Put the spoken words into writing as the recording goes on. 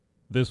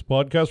This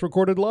podcast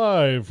recorded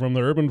live from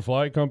the Urban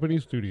Fly Company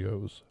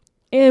studios.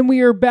 And we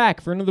are back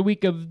for another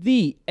week of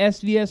the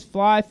SVS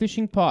Fly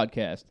Fishing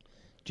Podcast.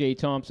 Jay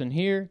Thompson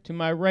here. To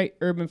my right,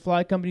 Urban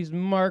Fly Company's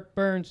Mark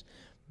Burns.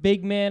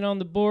 Big man on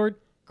the board,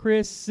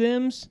 Chris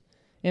Sims,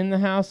 in the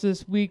house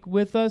this week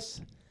with us.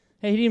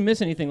 Hey, he didn't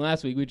miss anything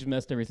last week. We just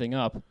messed everything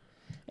up.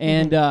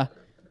 And the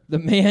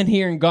man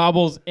here in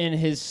gobbles in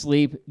his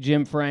sleep,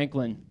 Jim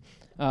Franklin.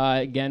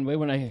 Again,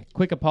 when a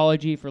quick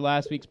apology for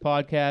last week's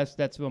podcast.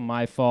 That's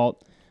my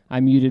fault. I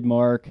muted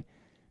Mark.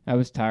 I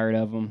was tired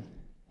of him.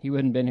 He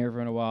wouldn't been here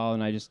for a while,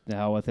 and I just, the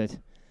hell with it.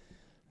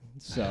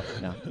 So,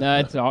 no,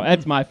 that's all.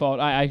 That's my fault.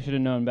 I should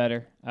have known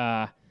better.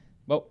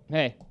 But,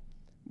 hey,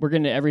 we're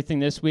getting to everything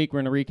this week.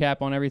 We're going to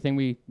recap on everything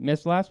we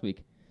missed last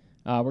week.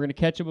 We're going to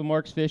catch up with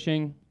Mark's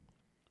fishing.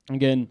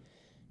 Again,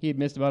 we had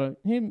missed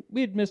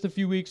a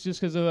few weeks just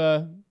because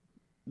of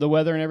the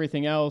weather and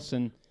everything else,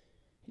 and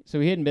so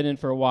he hadn't been in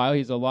for a while.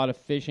 He's a lot of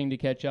fishing to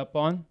catch up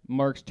on.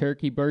 Mark's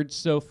turkey birds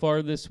so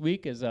far this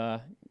week is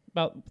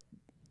about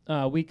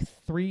week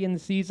 3 in the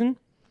season.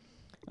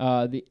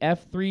 The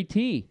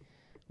F3T.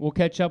 We'll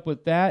catch up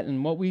with that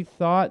and what we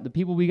thought, the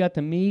people we got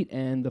to meet,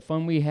 and the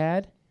fun we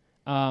had.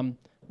 We're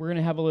going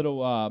to have a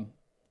little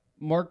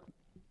Mark,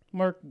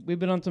 we've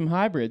been on some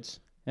hybrids,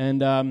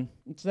 and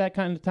it's that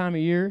kind of time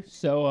of year.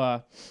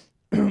 So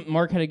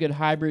Mark had a good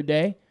hybrid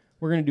day.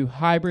 We're going to do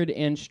hybrid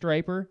and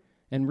striper.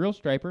 And Real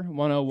Striper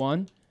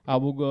 101,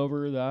 we'll go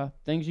over the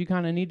things you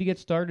kind of need to get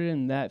started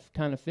in that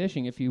kind of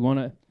fishing if you want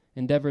to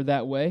endeavor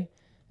that way.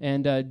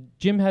 And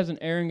Jim has an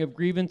airing of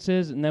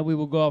grievances, and then we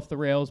will go off the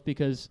rails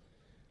because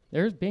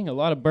there's being a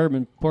lot of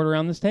bourbon poured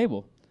around this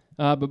table.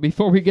 But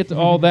before we get to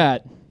all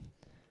that,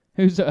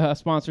 who's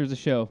sponsors the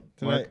show?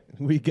 Tonight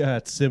we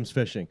got Sims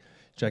Fishing.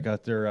 Check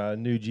out their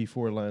new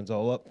G4 lines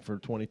all up for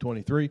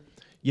 2023.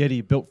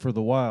 Yeti, built for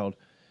the wild.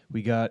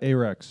 We got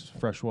Arex,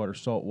 freshwater,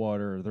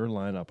 saltwater, their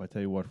lineup. I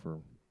tell you what, for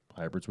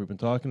hybrids we've been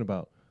talking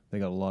about, they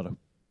got a lot of,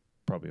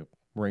 probably a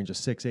range of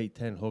 6, 8,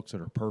 10 hooks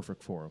that are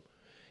perfect for them.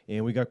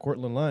 And we got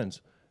Cortland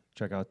lines.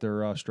 Check out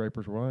their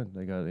stripers line.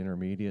 They got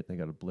intermediate. They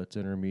got a blitz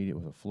intermediate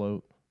with a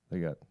float. They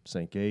got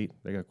Sink 8.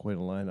 They got quite a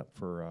lineup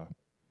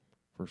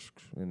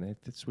and they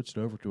switched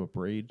over to a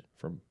braid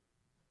from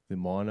the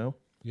mono.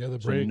 Yeah, the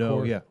braid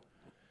cord. Yeah.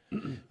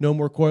 No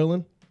more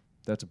coiling.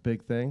 That's a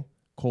big thing.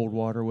 Cold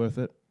water with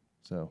it.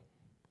 So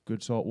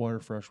good saltwater,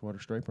 freshwater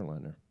striper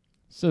line there.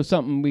 So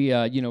something we,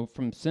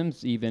 from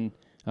Sims even,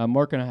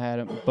 Mark and I had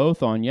them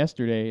both on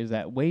yesterday, is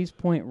that Ways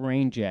Point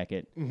rain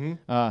jacket.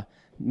 Mm-hmm.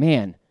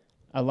 Man,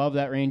 I love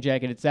that rain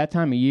jacket. It's that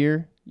time of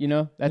year,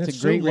 That's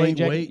a great rain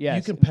jacket.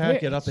 Yes. You can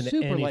pack it up into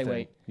super anything.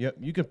 Lightweight. Yep,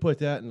 you can put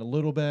that in a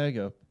little bag,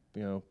 a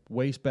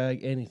waist bag,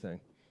 anything.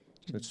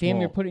 It's damn small.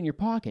 near put it in your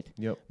pocket.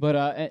 Yep.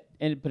 But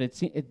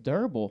it's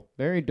durable,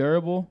 very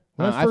durable.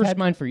 When I've had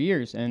mine for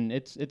years, and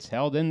it's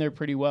held in there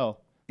pretty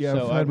well. Yeah,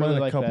 so I've had mine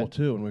really a couple that.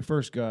 too. When we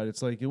first got it,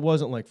 it's like it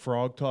wasn't like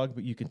frog talk,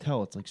 but you can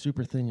tell it's like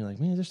super thin. You're like,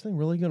 man, is this thing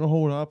really gonna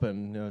hold up?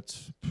 And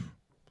it's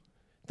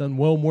done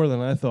well more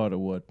than I thought it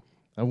would.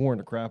 I've worn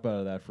the crap out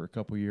of that for a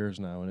couple years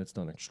now, and it's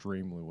done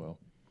extremely well.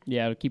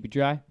 Yeah, it'll keep you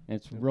dry.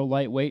 It's real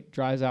lightweight,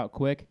 dries out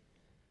quick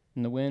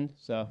in the wind.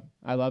 So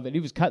I love it. He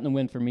was cutting the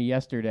wind for me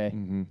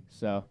yesterday,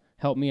 so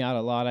helped me out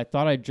a lot. I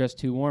thought I'd dress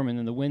too warm, and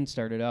then the wind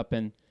started up,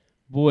 and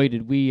boy,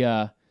 did we.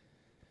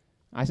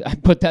 I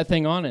put that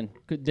thing on and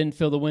didn't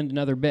feel the wind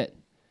another bit.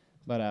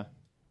 But,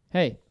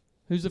 hey,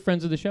 who's the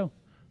friends of the show?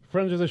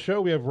 Friends of the show,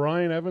 we have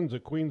Ryan Evans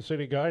at Queen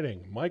City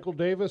Guiding, Michael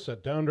Davis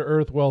at Down to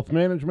Earth Wealth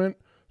Management,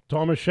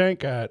 Thomas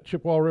Shank at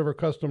Chippewa River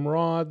Custom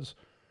Rods,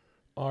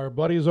 our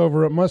buddies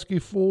over at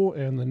Muskie Fool,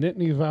 and the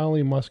Nittany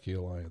Valley Muskie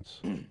Alliance.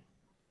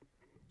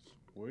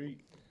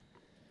 Sweet.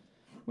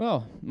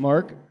 Well,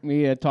 Mark,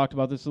 we had talked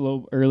about this a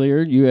little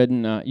earlier.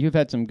 You've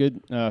had some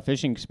good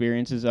fishing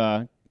experiences.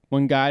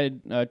 One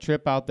guided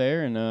trip out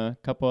there and a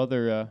couple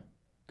other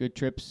good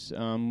trips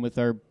with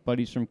our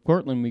buddies from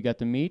Cortland we got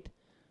to meet.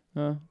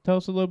 Tell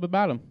us a little bit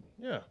about them.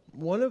 Yeah.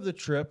 One of the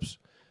trips,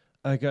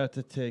 I got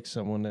to take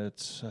someone I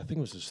think it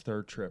was his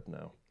third trip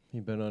now.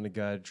 He'd been on a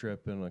guided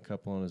trip and a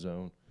couple on his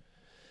own.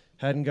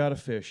 Hadn't got a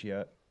fish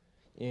yet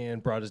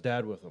and brought his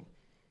dad with him.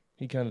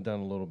 He kind of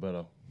done a little bit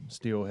of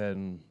steelhead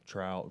and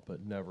trout,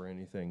 but never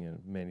anything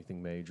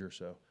major,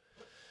 so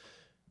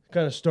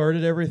kind of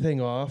started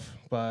everything off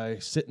by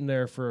sitting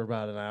there for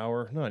about an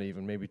hour, not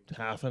even, maybe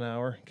half an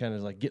hour, kind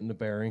of like getting the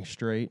bearings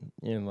straight.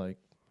 And like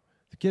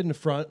the kid in the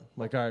front,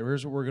 like, all right,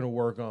 here's what we're going to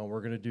work on.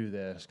 We're going to do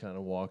this. Kind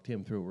of walked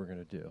him through what we're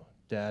going to do.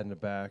 Dad in the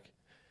back,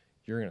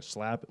 you're going to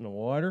slap it in the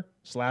water,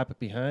 slap it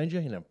behind you,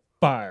 and then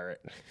fire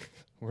it.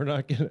 We're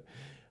not going to,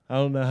 I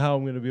don't know how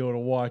I'm going to be able to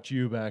watch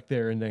you back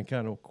there and then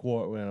kind of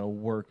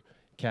work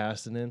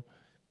casting in.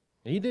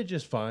 And he did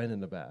just fine in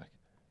the back.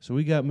 So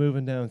we got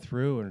moving down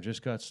through and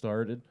just got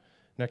started.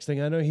 Next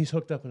thing I know, he's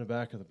hooked up in the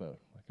back of the boat.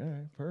 Like, all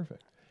right,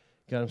 perfect.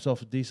 Got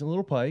himself a decent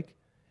little pike.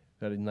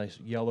 Got a nice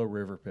yellow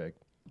river pig.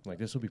 Like,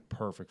 this will be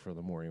perfect for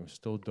the morning. It was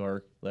still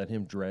dark. Let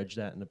him dredge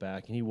that in the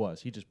back. And he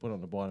was. He just put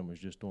on the bottom, was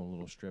just doing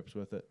little strips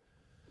with it.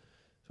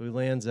 So he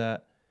lands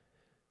that.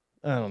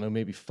 I don't know,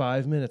 maybe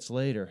 5 minutes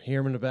later, hear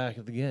him in the back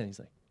of the again. He's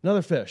like,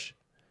 another fish.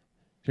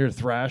 Hear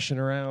thrashing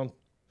around,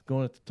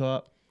 going at the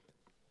top.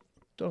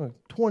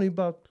 20,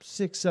 about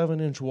 6,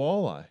 7-inch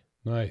walleye.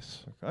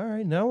 Nice. All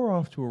right, now we're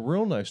off to a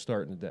real nice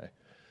start in the day.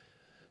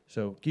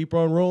 So keep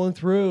on rolling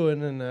through,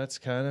 and then that's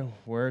kind of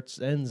where it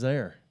ends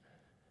there.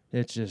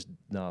 It's just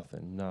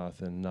nothing.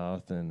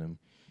 And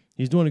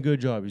he's doing a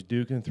good job. He's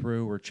duking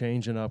through. We're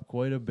changing up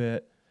quite a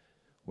bit.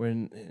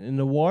 And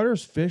the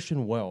water's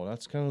fishing well.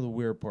 That's kind of the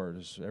weird part.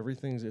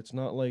 It's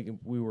not like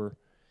we were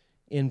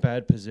in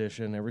bad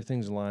position.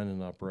 Everything's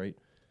lining up right.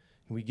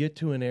 And we get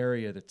to an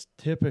area that's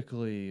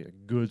typically a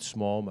good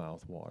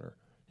smallmouth water.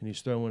 And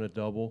he's throwing a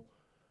double.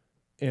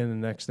 And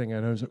the next thing I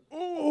know is like,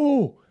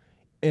 oh!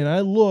 And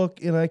I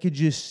look, and I could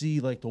just see,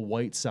 like, the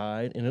white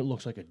side, and it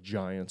looks like a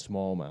giant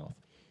smallmouth.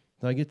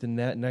 So I get the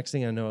net. Next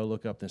thing I know, I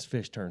look up, this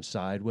fish turns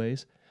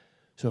sideways.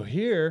 So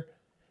here,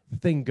 the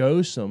thing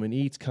goes some and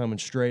eats coming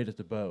straight at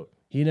the boat.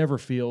 He never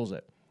feels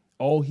it.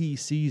 All he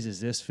sees is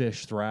this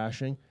fish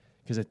thrashing,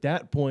 because at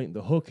that point,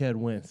 the hook head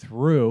went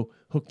through,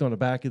 hooked on the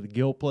back of the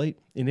gill plate,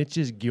 and it's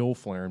just gill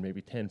flaring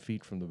maybe 10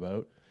 feet from the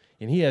boat.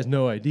 And he has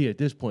no idea at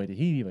this point that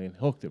he even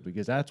hooked it,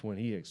 because that's when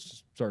he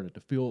started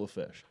to feel the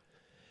fish.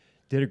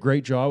 Did a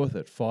great job with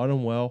it. Fought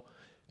him well.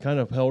 Kind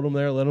of held him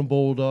there, let him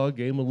bulldog,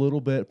 gave him a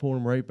little bit, pulled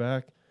him right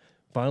back.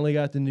 Finally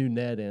got the new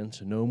net in,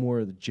 so no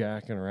more of the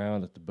jacking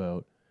around at the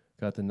boat.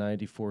 Got the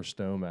 94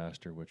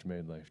 Stowmaster, which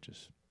made life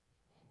just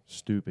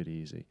stupid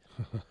easy.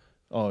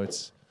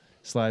 It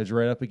slides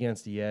right up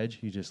against the edge.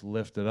 You just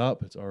lift it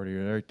up. It's already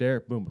right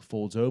there. Boom, it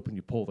folds open.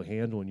 You pull the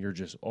handle, and you're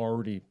just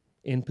already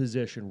in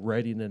position,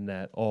 ready to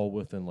net, all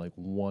within like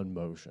one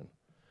motion.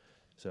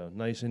 So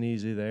nice and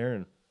easy there,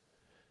 and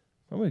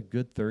probably a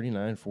good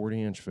 39,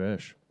 40-inch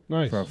fish.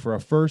 Nice. For a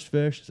first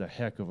fish, it's a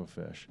heck of a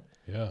fish.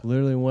 Yeah.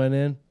 Literally went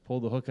in,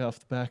 pulled the hook off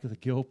the back of the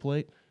gill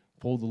plate,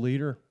 pulled the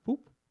leader, boop,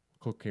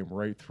 hook came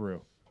right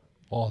through.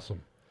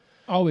 Awesome.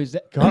 Always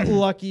that. Got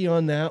lucky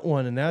on that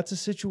one, and that's a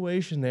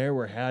situation there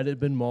where had it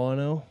been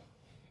mono,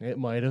 it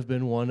might have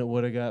been one that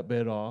would have got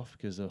bit off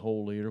because the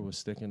whole leader was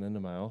sticking in the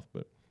mouth,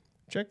 but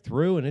checked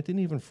through, and it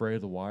didn't even fray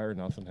the wire.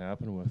 Nothing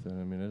happened with it.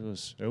 I mean, it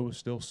was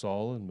still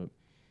solid, but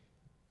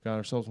got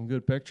ourselves some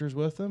good pictures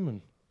with them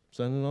and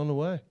sent it on the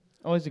way.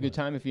 Always a good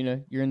time if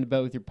you're in the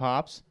boat with your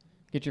pops.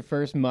 Get your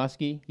first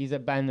muskie. He's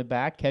up in the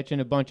back catching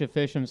a bunch of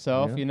fish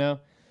himself. Yeah.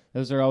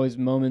 Those are always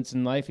moments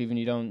in life. Even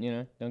you don't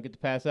get to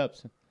pass up.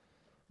 So,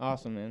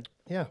 awesome, man.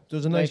 Yeah, it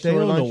was a nice day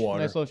shore on lunch, the water.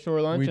 Nice little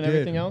shore lunch We and did.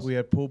 everything else. We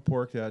had pulled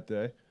pork that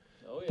day.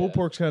 Oh yeah. Pulled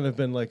pork's kind of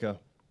been like a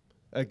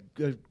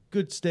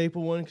good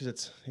staple one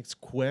because it's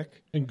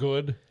quick. And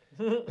good.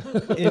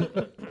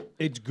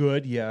 It's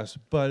good, yes,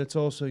 but it's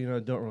also, I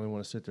don't really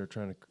want to sit there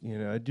trying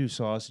to, I do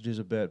sausages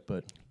a bit,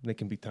 but they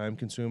can be time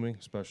consuming,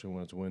 especially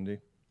when it's windy.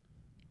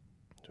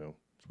 So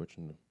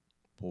switching to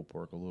pulled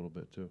pork a little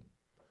bit too.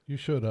 You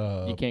should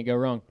You can't go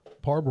wrong.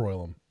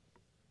 parboil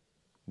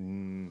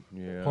them.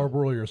 Yeah.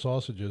 Parboil your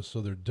sausages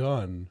so they're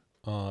done,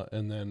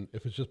 and then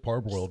if it's just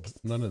parboiled,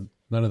 none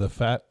of the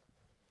fat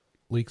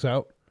leaks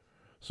out,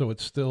 so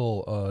it's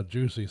still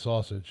juicy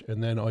sausage.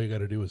 And then all you got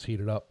to do is heat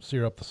it up,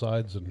 sear up the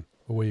sides, and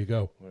away you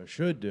go. What I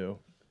should do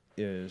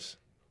is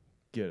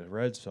get a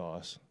red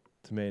sauce,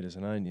 tomatoes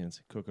and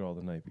onions, cook it all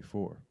the night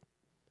before,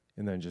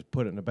 and then just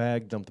put it in a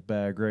bag, dump the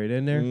bag right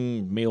in there,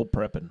 Meal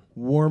prepping.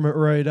 warm it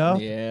right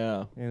up,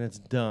 Yeah. and it's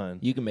done.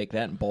 You can make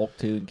that in bulk,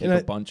 too, and keep And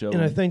a bunch of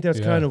And them. I think that's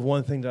Yeah. kind of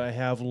one thing that I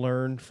have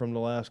learned from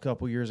the last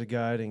couple years of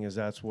guiding is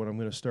that's what I'm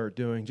going to start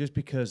doing, just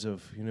because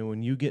of,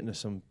 when you get into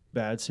some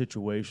bad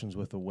situations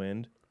with the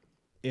wind,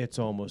 it's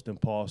almost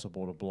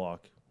impossible to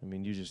block. I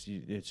mean,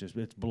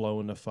 it's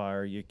blowing the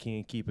fire. You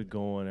can't keep it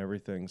going.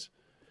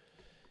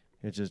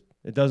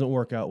 It doesn't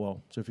work out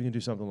well. So if you can do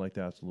something like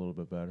that, it's a little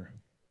bit better.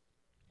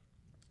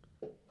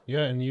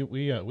 Yeah, and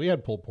we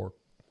had pulled pork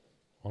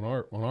on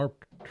our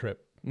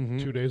trip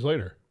 2 days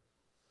later.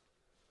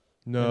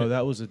 No,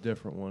 that was a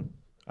different one.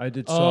 I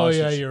did Oh sausage.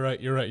 yeah, you're right.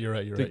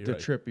 The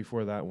trip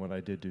before that one, I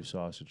did do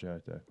sausage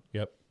that day.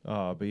 Yep.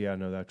 But yeah,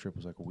 no, that trip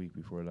was like a week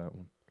before that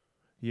one.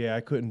 Yeah,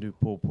 I couldn't do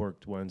pulled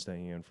pork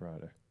Wednesday and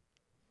Friday.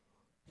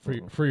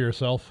 For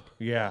yourself.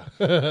 Yeah.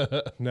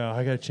 No,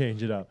 I got to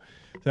change it up.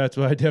 That's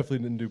why I definitely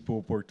didn't do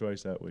pulled pork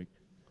twice that week.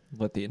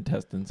 Let the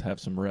intestines have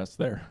some rest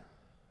there.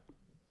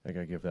 I got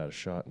to give that a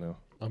shot now.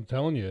 I'm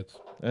telling you, it's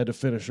I had to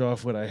finish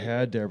off what I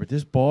had there, but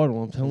this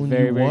bottle, I'm telling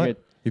Very, you very what, good.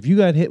 if you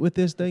got hit with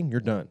this thing,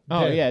 you're done.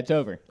 Oh Dead. yeah, it's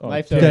over. Oh,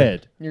 Life's over.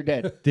 dead. You're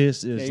dead.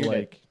 This is you're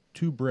like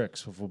 2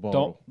 bricks of a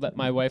bottle. Don't let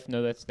my wife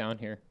know that's down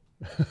here.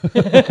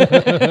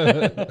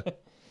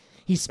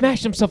 He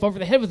smashed himself over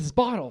the head with his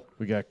bottle.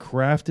 We got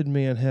Crafted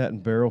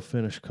Manhattan Barrel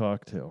Finish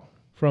Cocktail.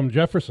 from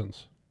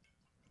Jefferson's.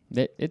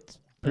 It's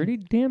pretty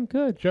damn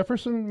good.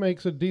 Jefferson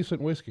makes a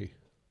decent whiskey.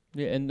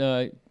 Yeah,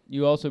 and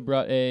you also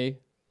brought a.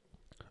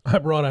 I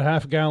brought a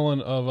half gallon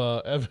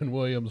of Evan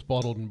Williams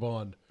bottled and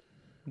bond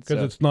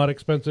because it's not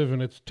expensive and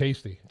it's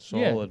tasty.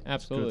 Solid. Yeah,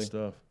 absolutely. It's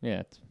good stuff.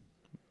 Yeah, it's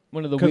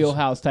one of the 'Cause-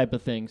 wheelhouse type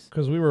of things.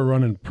 Because we were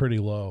running pretty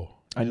low,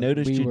 I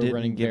noticed we you were didn't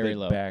running give very it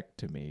low. back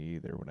to me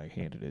either when I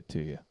handed it to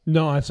you.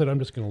 No, I said I'm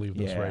just going to leave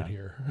this Yeah. right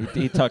here.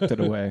 He tucked it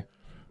away.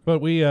 But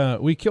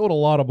we killed a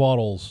lot of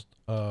bottles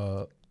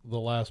the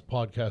last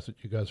podcast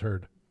that you guys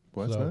heard.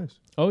 Well, that's So- nice.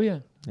 Oh yeah,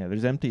 Yeah,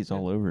 there's empties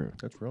all over.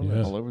 That's real Yeah.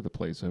 nice. All over the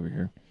place over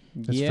here.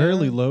 It's yeah.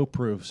 fairly low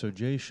proof, so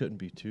Jay shouldn't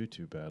be too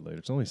bad later.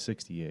 It's only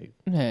 68.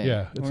 Hey,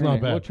 Yeah, it's we're not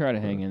gonna- bad. We'll try to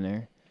hang in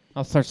there.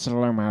 I'll start to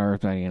learn my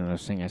words by the end of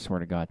this thing. I swear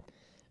to God.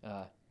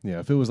 Yeah,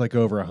 if it was like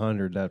over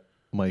 100, that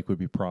mic would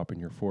be propping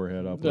your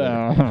forehead up.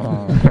 later.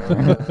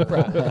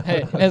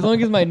 Hey, as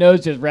long as my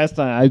nose just rests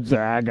on it,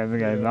 I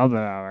think I love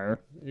it.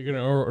 You're going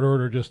to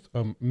order just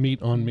a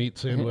meat on meat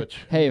sandwich.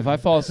 Hey, if I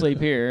fall asleep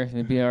here,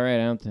 it'd be all right.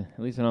 At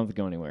least I don't have to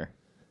go anywhere.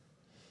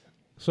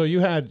 So you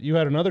had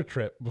another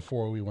trip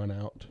before we went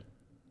out.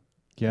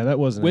 Yeah, that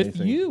wasn't With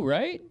anything. you,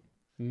 right?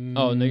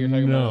 Oh, no, you're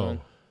talking about No.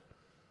 one.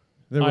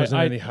 There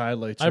wasn't I- any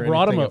highlights I or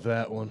brought him anything a- of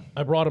that one.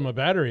 I brought him a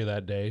battery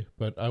that day,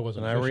 but I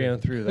wasn't And I fishing. ran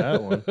through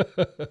that one.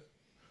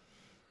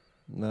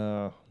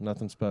 No,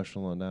 nothing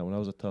special on that one. That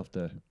was a tough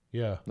day.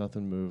 Yeah.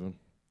 Nothing moving.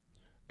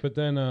 But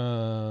then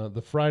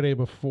the Friday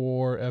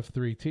before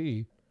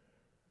F3T,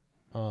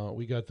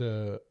 we got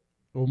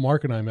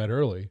Mark and I met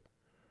early.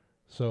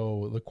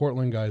 So the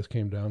Cortland guys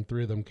came down.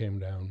 3 of them came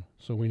down.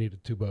 So we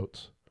needed 2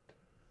 boats.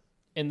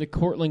 And the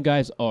Cortland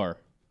guys are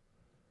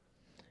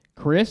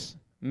Chris,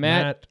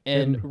 Matt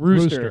and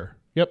Rooster.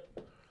 Yep.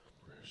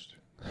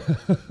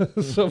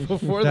 So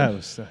before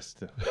That's still,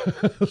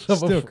 so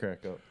still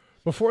crack up.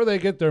 before they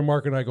get there,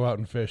 Mark and I go out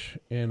and fish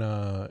in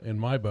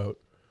my boat,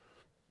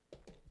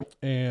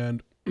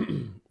 and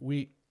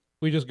we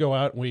just go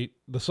out and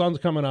the sun's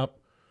coming up,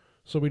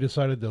 so we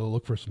decided to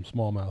look for some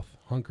smallmouth,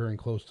 hunkering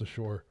close to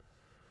shore,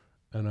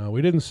 and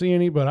we didn't see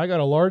any, but I got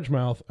a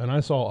largemouth and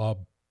I saw a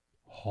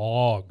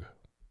hog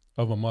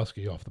of a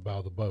muskie off the bow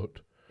of the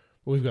boat.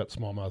 We've got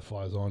smallmouth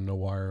flies on, no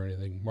wire or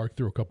anything. Mark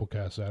threw a couple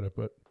casts at it,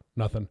 but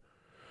nothing.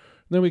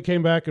 Then we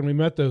came back and we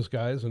met those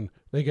guys, and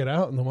they get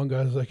out, and the one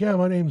guy's like, yeah,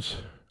 my name's,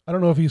 I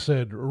don't know if he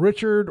said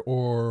Richard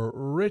or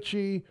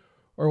Richie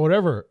or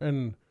whatever.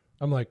 And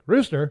I'm like,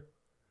 Rooster?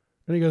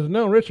 And he goes,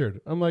 no, Richard.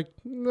 I'm like,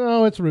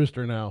 no, it's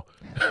Rooster now.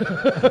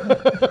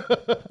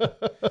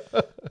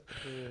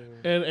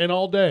 and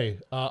all day,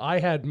 I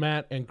had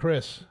Matt and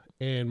Chris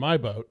in my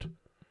boat,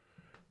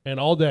 and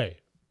all day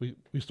we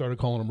started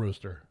calling him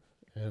Rooster.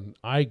 And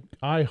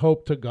I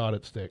hope to God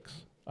it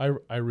sticks.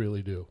 I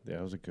really do. Yeah,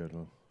 it was a good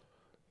one.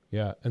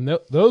 Yeah, and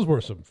those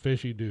were some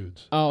fishy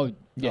dudes. Oh,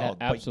 yeah, Oh,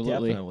 but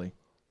absolutely. Definitely.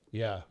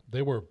 Yeah,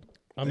 they were.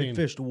 I They mean,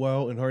 fished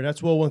well and hard.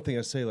 That's one thing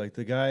I say. Like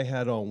the guy I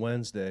had on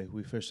Wednesday,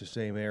 we fished the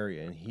same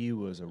area, and he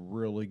was a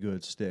really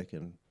good stick.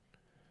 And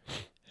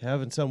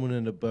having someone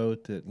in the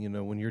boat that, you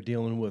know, when you're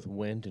dealing with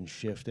wind and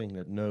shifting,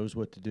 that knows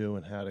what to do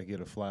and how to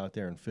get a fly out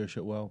there and fish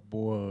it well,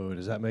 boy,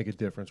 does that make a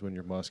difference when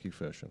you're muskie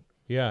fishing.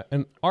 yeah,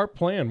 and our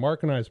plan,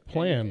 Mark and I's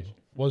plan,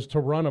 was to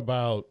run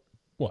about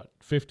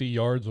 50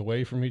 yards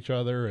away from each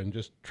other and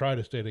just try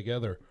to stay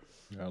together.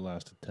 That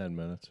lasted 10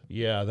 minutes.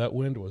 Yeah, that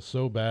wind was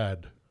so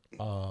bad.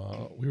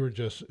 We were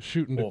just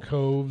shooting to Well,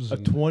 coves. A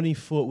And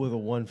 20-foot with a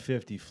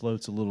 150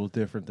 floats a little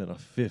different than a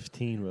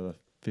 15 with a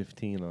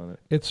 15 on it.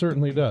 it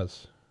certainly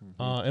does,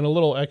 and a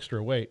little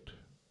extra weight,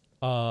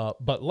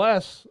 but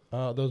less.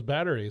 Those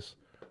batteries,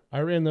 I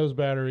ran those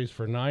batteries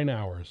for 9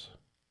 hours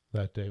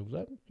that day. Was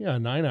that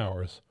 9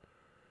 hours,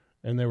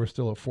 and they were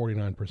still at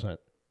 49%,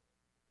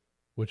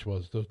 which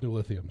was those new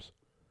lithiums,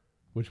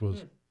 which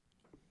was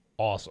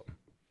awesome.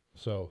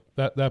 So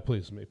that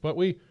pleased me. But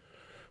we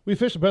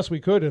fished the best we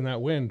could in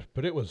that wind,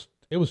 but it was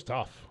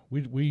tough.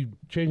 We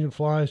changing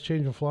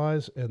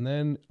flies, and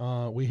then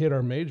we hit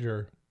our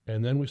major,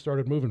 and then we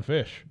started moving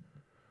fish.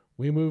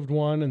 We moved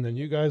one, and then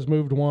you guys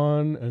moved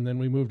one, and then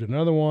we moved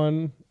another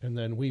one, and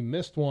then we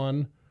missed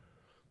one,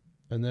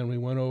 and then we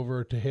went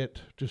over to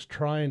hit, just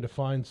trying to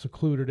find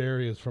secluded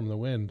areas from the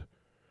wind,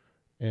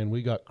 and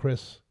we got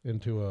Chris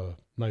into a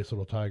nice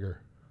little tiger.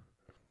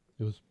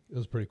 It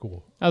was pretty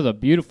cool. That was a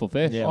beautiful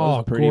fish. Yeah, it was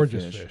a pretty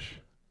gorgeous fish.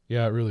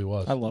 Yeah, it really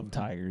was. I love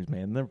tigers,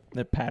 man.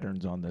 The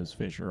patterns on those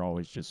fish are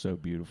always just so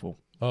beautiful.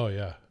 Oh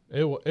yeah,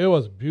 it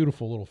was a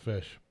beautiful little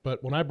fish.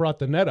 But when I brought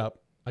the net up,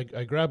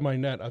 I grabbed my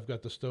net. I've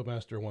got the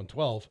Stowmaster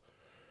 112,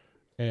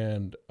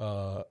 and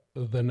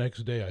the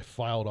next day I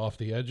filed off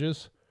the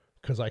edges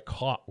because I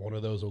caught one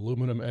of those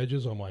aluminum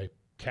edges on my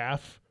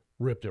calf,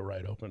 ripped it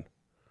right open.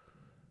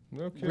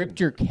 Okay. Ripped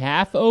your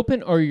calf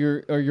open or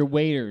your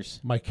waders?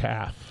 My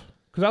calf,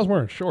 because I was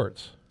wearing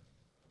shorts.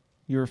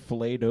 You were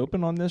filleted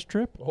open on this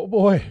trip? Oh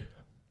boy,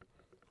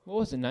 What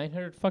was it?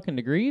 900 fucking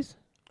degrees?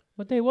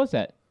 What day was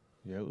that?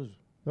 Yeah, it was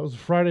that was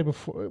Friday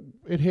before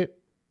it hit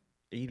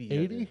 80. I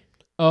 80. think.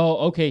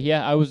 Oh, okay.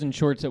 Yeah, I was in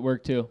shorts at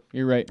work too.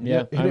 You're right.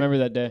 Yeah, Yeah, I remember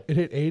that day. It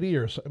hit 80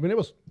 or so. I mean, it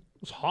was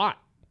hot.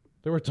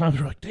 There were times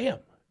where like, damn,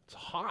 it's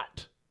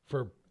hot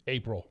for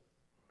April.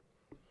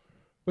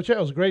 But yeah,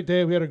 it was a great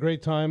day. We had a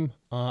great time.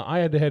 I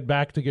had to head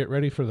back to get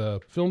ready for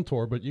the film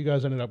tour, but you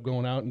guys ended up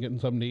going out and getting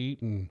something to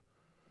eat, and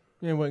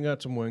Yeah, went and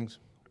got some wings.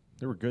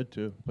 They were good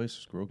too. The place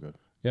was real good.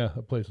 yeah,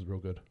 that place is real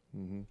good.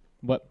 Mm-hmm.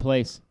 What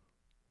place?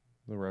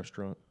 The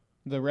restaurant.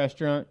 The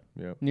restaurant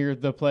Yep. near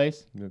the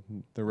place.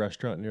 The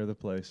restaurant near the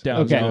place.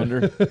 Down Okay.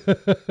 yonder.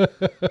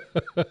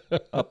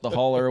 Up the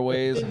holler a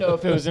ways. Didn't know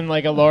if it was in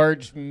like a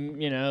large,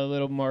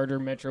 little martyr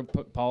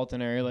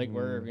metropolitan area, like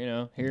where,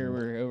 here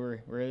we're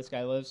over where this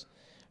guy lives,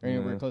 or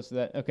we're close to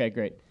that. Okay,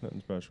 great. Nothing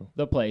special.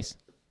 The place.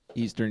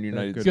 Eastern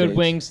United Good States. Good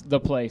wings. The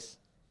place.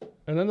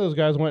 And then those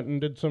guys went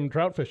and did some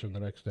trout fishing the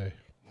next day.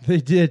 They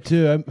did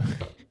too.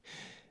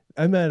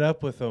 I met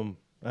up with them.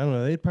 I don't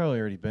know. They'd probably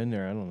already been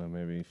there. I don't know,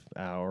 maybe an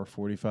hour,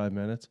 45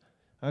 minutes.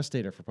 I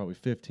stayed there for probably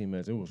 15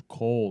 minutes. It was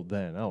cold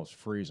then. I was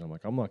freezing. I'm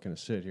like, I'm not going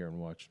to sit here and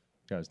watch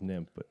guys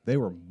nymph. But they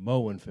were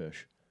mowing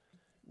fish.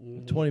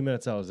 The 20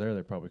 minutes I was there,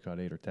 they probably caught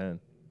 8 or 10.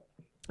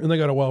 And they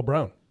got a wild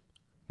brown,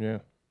 Yeah.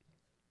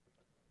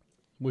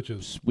 which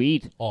is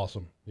Sweet.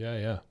 awesome.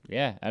 Yeah.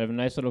 Yeah, out of a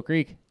nice little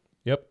creek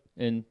Yep.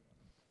 in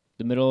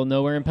the middle of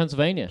nowhere in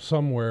Pennsylvania.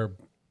 Somewhere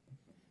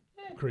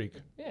creek.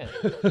 Yeah.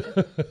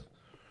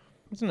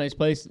 It's a nice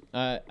place.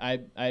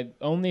 I've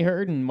only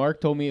heard, and Mark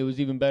told me it was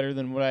even better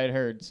than what I had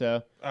heard.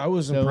 So I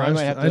was So I impressed.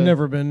 might have I'd to-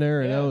 never been there,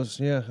 and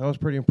Yeah. I was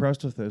pretty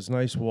impressed with it. It's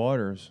nice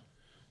waters.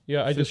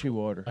 Yeah, Fishy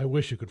water. I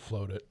wish you could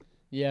float it.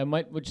 yeah,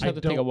 we'll just I have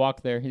to take a don't-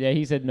 walk there. Yeah,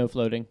 he said no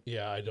floating.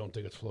 Yeah, I don't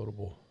think it's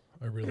floatable.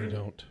 I really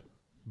don't.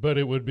 But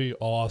it would be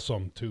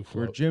awesome to Where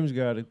float. Jim's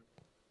got to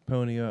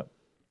pony up.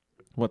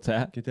 What's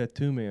that? Get that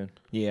 2-man.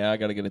 Yeah, I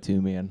got to get a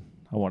 2-man.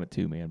 I want a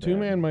 2-man. bad.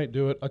 2-man might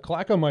do it. A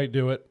clacka might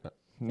do it.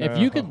 If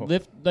you could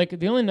lift, like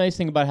the only nice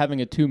thing about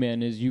having a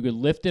 2-man is you could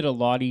lift it a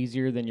lot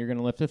easier than you're going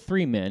to lift a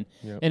 3-man.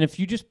 Yep. And if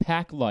you just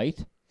pack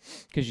light,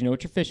 because you know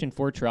what you're fishing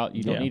for, trout,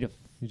 you don't Yeah. need a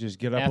You just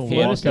get up half and foot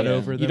of walk stuff. it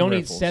over You them don't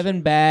need riffles.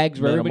 7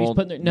 bags where everybody's Minimal-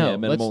 putting their no. yeah,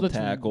 minimal let's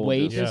tackle,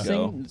 weight just this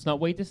go. thing. Let's not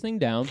weight this thing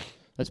down.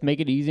 Let's make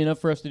it easy enough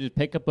for us to just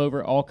pick up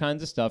over all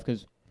kinds of stuff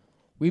because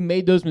we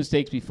made those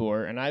mistakes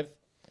before, and I've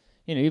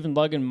even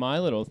lugging my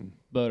little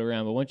boat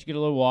around. But once you get a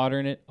little water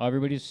in it,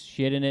 everybody's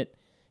shit in it.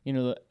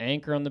 The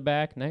anchor on the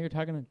back. Now you're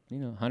talking,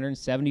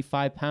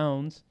 175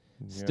 pounds.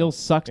 Yeah. Still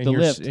sucks And to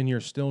you're, lift. and you're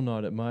still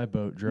not at my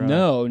boat dry.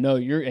 No,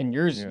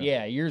 yours. Yeah.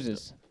 Yeah, yours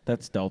is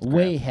That's stealth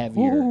way craft.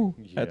 heavier.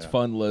 That's Yeah.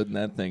 fun loading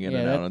that thing in Yeah,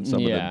 and out that- on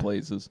some of yeah. them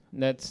places.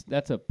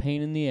 That's a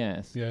pain in the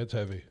ass. Yeah, it's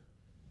heavy.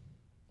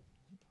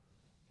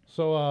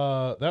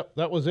 So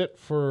that was it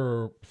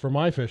for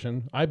my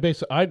fishing. I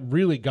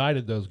really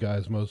guided those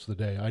guys most of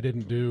the day. I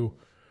didn't do.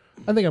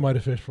 I think I might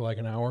have fished for like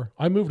an hour.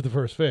 I moved the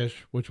first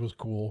fish, which was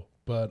cool,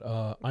 but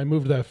I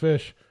moved that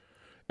fish,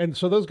 and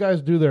so those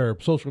guys do their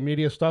social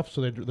media stuff.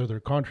 So they're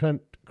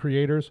content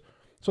creators.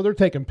 So they're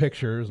taking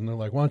pictures, and they're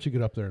like, "Why don't you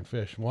get up there and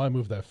fish?" Well, I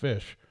moved that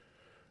fish,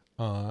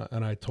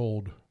 and I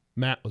told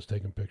Matt was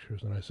taking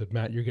pictures, and I said,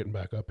 "Matt, you're getting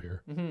back up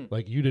here.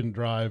 Like you didn't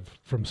drive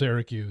from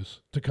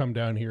Syracuse to come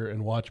down here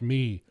and watch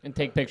me, And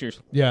take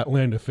pictures.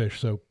 land a fish.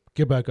 So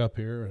get back up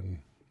here." And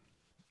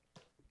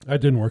that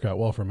didn't work out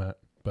well for Matt,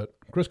 but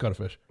Chris caught a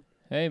fish.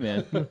 Hey,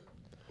 man.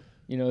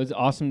 It's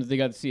awesome that they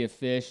got to see a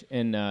fish.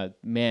 And,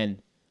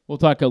 man, we'll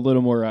talk a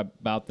little more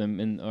about them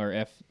in our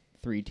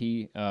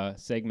F3T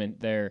segment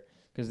there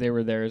because they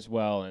were there as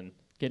well. And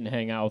getting to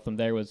hang out with them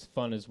there was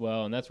fun as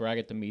well. And that's where I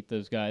get to meet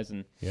those guys.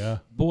 And, Yeah,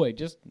 boy,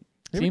 just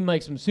seemed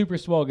like some super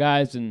swell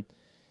guys. And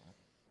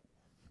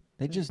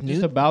They just just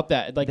knew about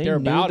that. Like, they they're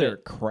knew about their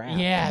it. craft.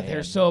 Yeah, man.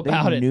 they're so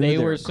about it. knew They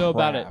their were so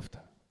about it. craft.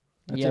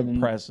 That's Yeah,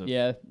 impressive.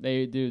 Yeah,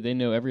 they do. They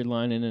know every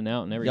line in and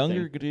out and everything.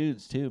 Younger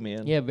dudes too,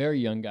 man. Yeah, very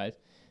young guys.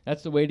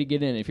 That's the way to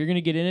get in. If you're going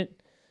to get in it,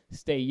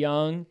 stay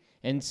young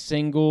and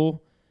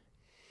single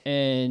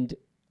and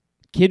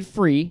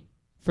kid-free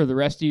for the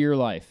rest of your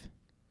life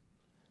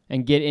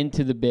and get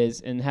into the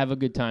biz and have a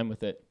good time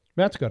with it.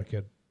 Matt's got a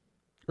kid,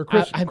 or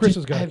Chris. I'm Chris just-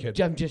 has got a I'm-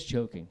 kid. I'm just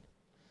joking.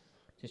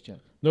 Just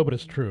joking. No, but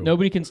it's true.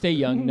 Nobody can stay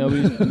young.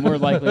 Nobody's more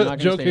likely not going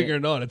to stay Joking or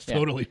not, it's Yeah.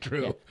 totally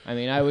true. Yeah. I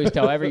mean, I always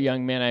tell every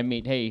young man I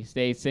meet, hey,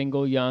 stay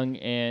single, young,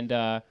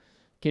 and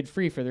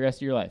kid-free for the rest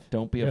of your life.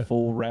 Don't be Yeah. a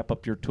fool. Wrap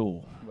up your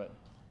tool. But,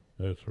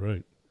 That's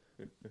right.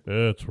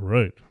 That's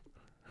right.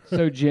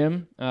 so,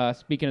 Jim,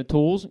 speaking of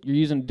tools, you're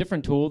using a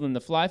different tool than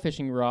the fly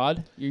fishing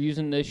rod. You're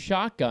using the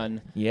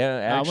shotgun. Yeah,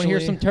 I want actually. to hear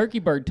some turkey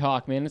bird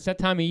talk, man. It's that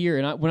time of year,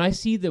 and when I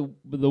see the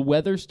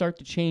weather start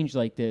to change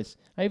like this,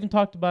 I even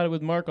talked about it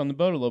with Mark on the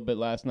boat a little bit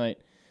last night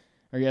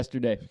or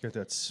yesterday. Got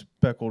that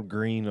speckled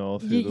green all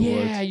through the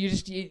Yeah,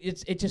 woods.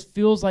 it just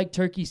feels like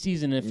turkey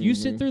season. And if you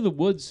Mm-hmm. sit through the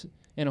woods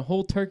in a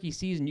whole turkey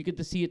season, you get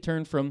to see it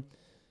turn from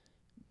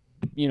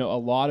a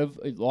lot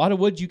of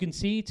woods you can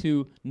see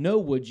to no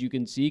woods you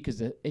can see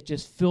because it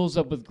just fills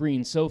up with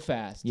green so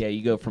fast. Yeah,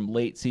 you go from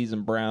late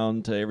season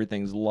brown to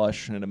everything's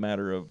lush in a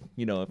matter of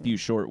a few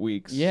short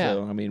weeks. Yeah.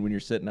 So I mean, when you're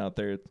sitting out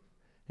there,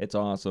 it's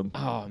awesome.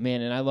 Oh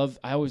man, and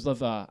I always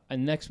love.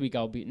 And next week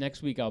I'll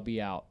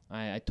be out.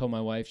 I told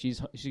my wife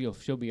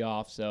she'll be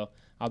off, so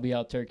I'll be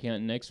out turkey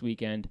hunting next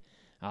weekend.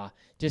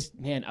 Just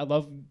man, I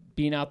love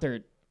being out there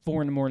at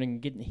 4 a.m,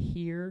 and getting to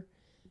hear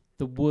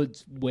the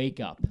woods wake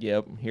up.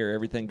 Yep, hear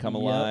everything come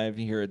Yep. alive.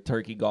 You hear a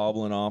turkey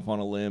gobbling off on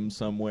a limb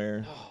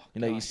somewhere.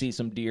 Oh, You see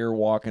some deer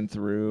walking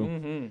through.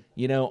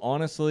 Mm-hmm.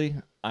 Honestly,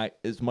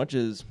 as much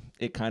as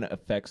it kind of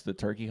affects the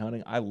turkey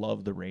hunting, I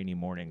love the rainy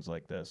mornings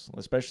like this,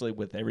 especially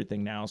with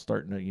everything now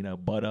starting to,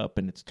 bud up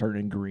and it's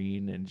turning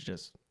green and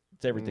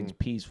everything's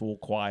peaceful,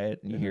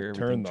 quiet, and you hear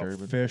everything Turn the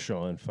chirping. fish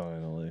on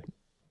finally.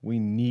 We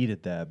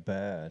needed that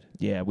bad.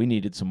 Yeah, we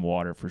needed some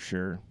water for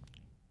sure.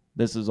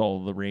 This is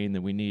all the rain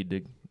that we need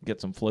to get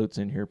some floats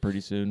in here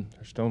pretty soon.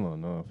 There's still not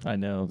enough. I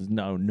know, there's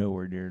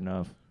nowhere near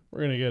enough.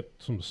 We're gonna get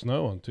some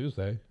snow on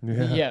Tuesday.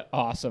 Yeah,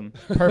 awesome.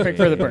 Perfect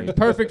for the birds.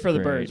 Perfect for the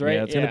birds, right?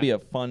 Yeah, it's going to be a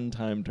fun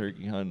time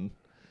turkey hunting.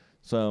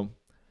 So,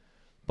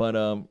 but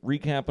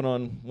recapping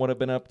on what I've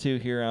been up to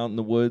here out in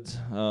the woods,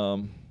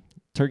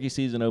 turkey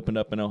season opened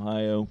up in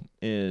Ohio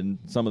in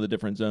some of the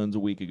different zones a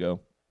week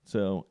ago.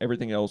 So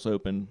everything else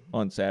opened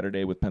on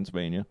Saturday with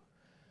Pennsylvania.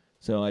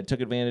 So I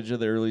took advantage of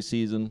the early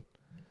season.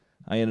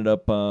 I ended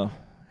up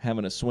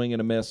having a swing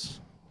and a miss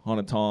on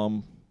a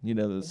tom,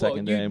 the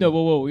second day. No,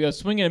 whoa. A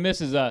swing and a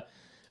miss is a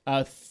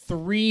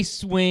 3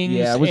 swings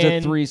Yeah, it was and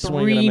a 3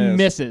 swing 3 and a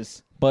miss.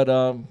 misses.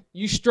 But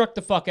you struck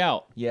the fuck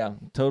out. yeah,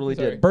 totally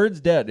Sorry. did. Bird's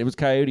dead. It was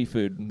coyote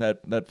food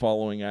that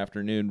following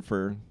afternoon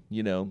for,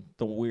 the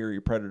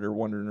weary predator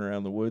wandering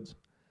around the woods.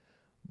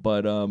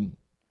 But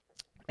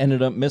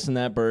ended up missing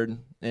that bird,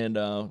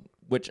 and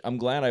which I'm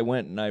glad I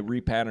went and I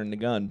repatterned the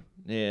gun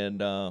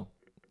and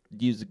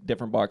used a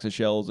different box of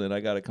shells, and I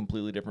got a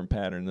completely different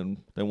pattern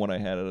than what I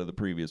had out of the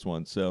previous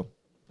one. So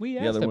We The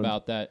asked other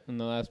about that in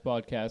the last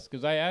podcast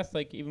because I asked,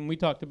 even we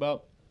talked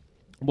about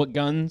what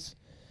guns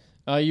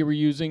you were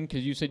using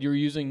because you said you were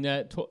using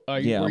that.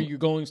 Yeah. Were you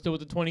going still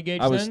with the 20 gauge?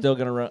 I was then? still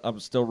gonna run. I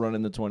was still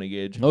running the 20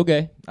 gauge.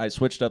 Okay. I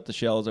switched up the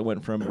shells. I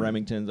went from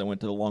Remingtons. I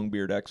went to the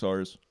Longbeard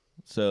XRs.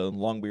 So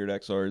Longbeard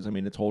XRs. I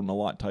mean, it's holding a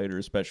lot tighter,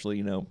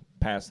 especially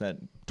past that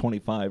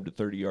 25 to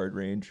 30 yard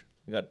range.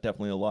 I got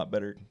definitely a lot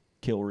better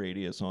kill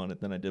radius on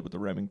it than I did with the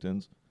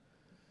Remingtons.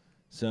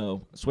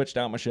 So switched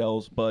out my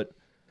shells, but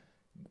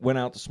went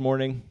out this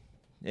morning.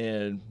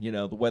 And,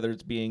 the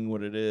weather's being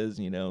what it is,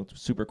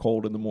 it's super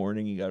cold in the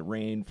morning. You got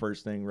rain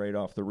first thing right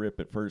off the rip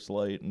at first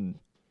light. And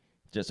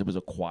it was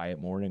a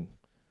quiet morning.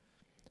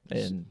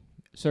 And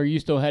So are you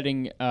still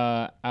heading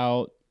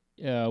out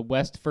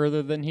west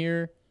further than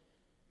here?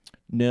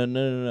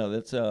 No.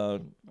 That's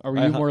Or were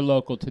you more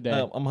local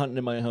today? I'm hunting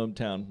in my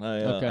hometown.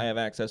 Okay. I have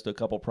access to a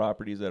couple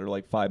properties that are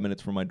like 5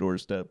 minutes from my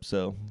doorstep.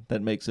 So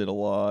that makes it a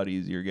lot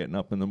easier getting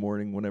up in the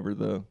morning whenever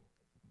the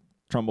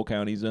Trumbull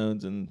County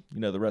zones and,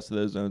 the rest of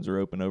those zones are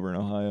open over in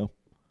Ohio.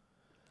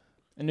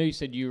 I know you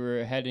said you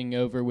were heading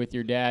over with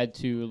your dad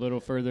to a little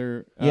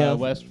further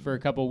west for a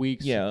couple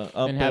weeks. Yeah.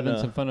 Up and having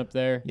some fun up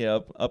there.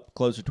 Yeah, up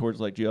closer towards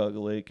like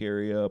Geauga Lake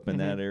area, up in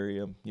Mm-hmm. that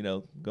area,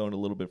 going a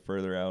little bit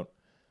further out.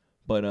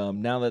 But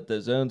now that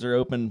the zones are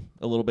open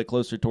a little bit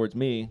closer towards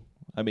me,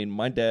 I mean,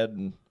 my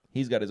dad,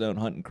 he's got his own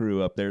hunting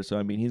crew up there, so,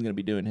 I mean, he's going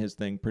to be doing his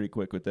thing pretty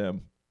quick with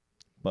them.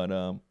 But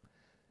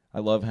I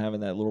love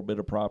having that little bit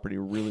of property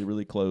really,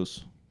 really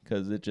close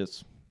because it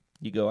just,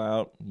 you go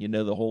out,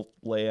 the whole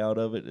layout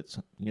of it. It's,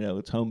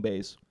 it's home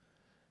base.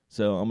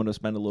 So I'm going to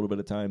spend a little bit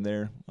of time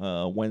there.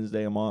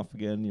 Wednesday I'm off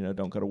again,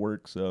 don't go to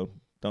work, so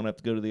don't have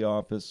to go to the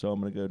office. So I'm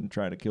going to go and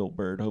try to kill a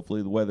bird.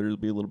 Hopefully the weather will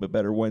be a little bit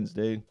better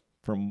Wednesday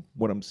from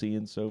what I'm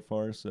seeing so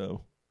far.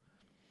 So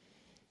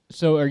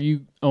are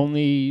you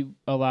only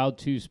allowed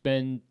to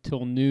spend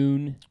till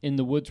noon in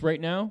the woods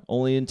right now?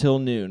 Only until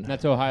noon.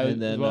 That's Ohio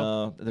And then as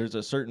well? there's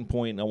a certain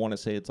point, I want to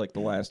say it's like the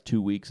last 2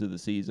 weeks of the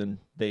season,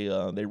 they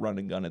run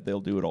and gun it.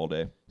 They'll do it all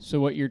day. So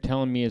what you're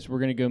telling me is we're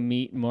going to go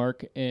meet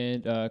Mark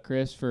and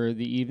Chris for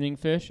the evening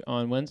fish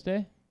on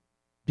Wednesday?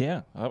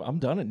 Yeah, I'm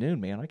done at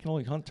noon, man. I can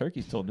only hunt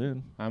turkeys till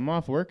noon. I'm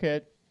off work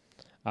at...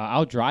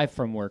 I'll drive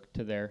from work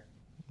to there.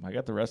 I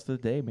got the rest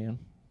of the day, man.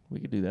 We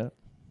could do that.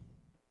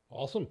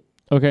 Awesome.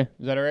 Okay,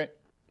 is that all right?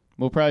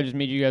 We'll probably just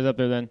meet you guys up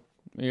there then.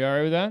 Are you all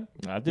right with that?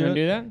 I'll You wanna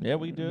do that? Yeah,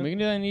 we can do it. We can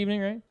do that in the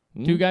evening, right?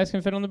 Mm. 2 guys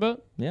can fit on the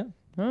boat? Yeah.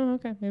 Oh,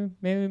 okay.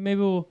 Maybe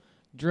we'll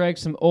drag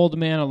some old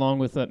man along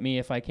with me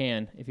if I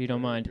can, if you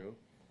don't mind.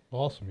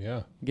 Awesome,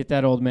 yeah. Get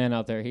that old man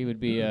out there. He would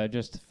be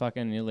just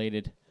fucking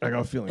elated. I got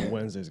a feeling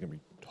Wednesday's going to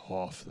be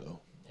tough,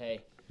 though. Hey.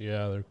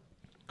 Yeah, they're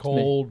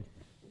cold.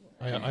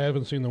 I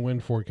haven't seen the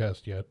wind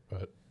forecast yet,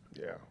 but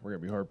Yeah, we're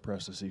going to be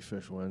hard-pressed to see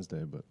fish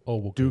Wednesday, but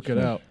we'll duke catch it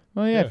fish. out.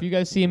 Oh, yeah, if you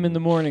guys see him in the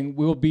morning,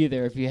 we'll be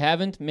there. If you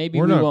haven't, maybe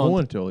We're we not won't.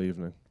 going till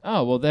evening.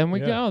 Oh, well, then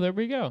we Yeah. go. There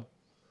we go.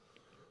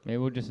 Maybe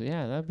we'll just,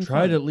 that'd be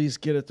Try fun. to at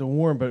least get it to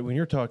warm, but when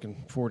you're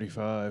talking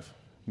 45,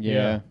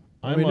 Yeah.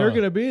 I mean, they're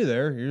going to be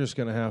there. You're just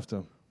going to have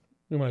to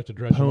We might have to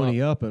dress them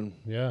pony up. up and...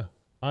 Yeah.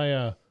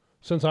 I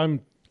since I'm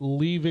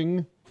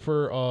leaving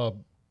for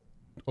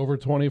over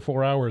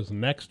 24 hours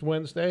next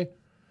Wednesday,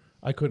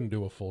 I couldn't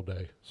do a full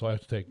day. So I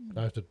have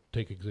to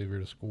take Xavier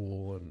to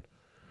school, and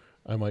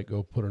I might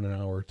go put in an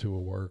hour or two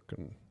of work.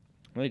 And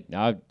Wait,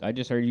 I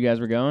just heard you guys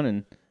were going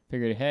and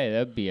figured, hey,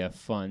 that'd be a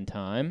fun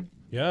time.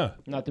 yeah,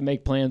 Not to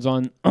make plans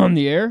on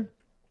the air,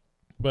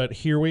 but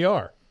here we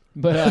are.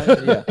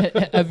 but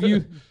have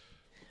you?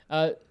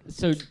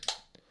 So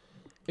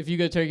if you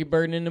go turkey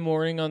birding in the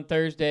morning on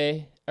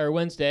Thursday or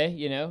Wednesday,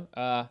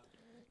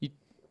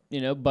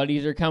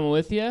 buddies are coming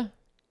with you.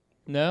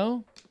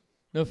 No,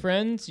 No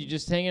friends? You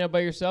just hanging out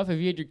by yourself? Have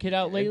you had your kid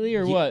out lately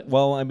or what?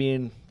 Well, I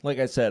mean, like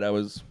I said, I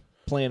was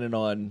planning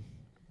on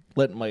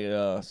letting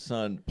my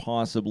son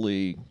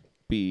possibly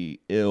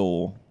be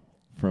ill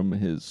from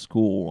his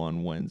school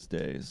on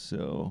Wednesday,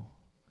 so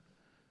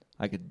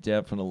I could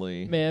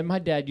definitely. Man, my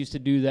dad used to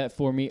do that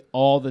for me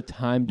all the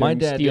time during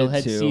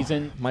steelhead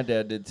season. My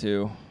dad did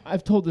too.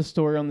 I've told this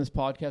story on this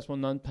podcast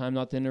one time,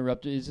 not to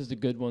interrupt. This is a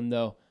good one,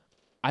 though.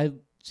 I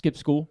skipped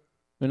school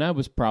when I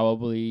was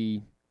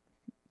probably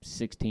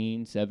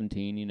 16,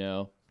 17, you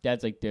know.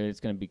 Dad's like, dude,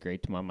 it's going to be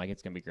great tomorrow. I'm like,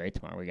 it's going to be great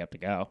tomorrow. We got to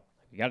go.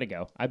 We got to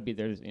go. I'd be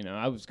there, you know.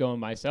 I was going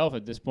myself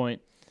at this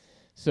point.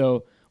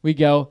 So we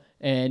go,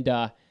 and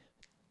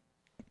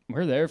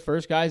we're there.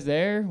 First guy's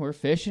there. We're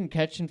fishing,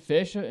 catching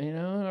fish, you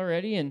know,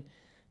 already. And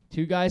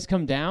two guys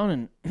come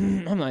down,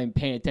 and I'm not even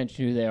paying attention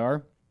to who they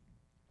are.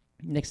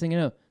 Next thing you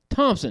know,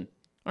 Thompson,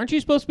 aren't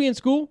you supposed to be in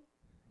school?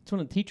 It's one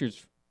of the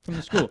teachers from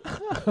the school.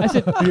 I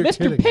said,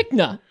 Mr.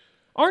 Pickna,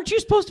 aren't you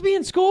supposed to be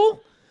in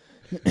school?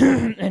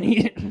 And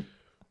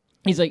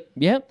he's like,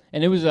 yeah.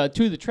 And it was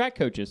two of the track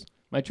coaches,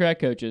 my track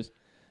coaches,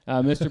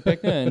 Mr.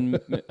 Pickna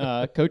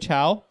and Coach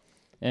Howell.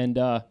 And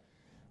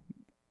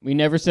we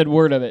never said a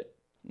word of it.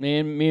 Me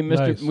and Mr.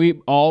 Nice.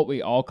 We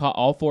all caught,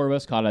 all four of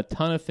us caught a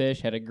ton of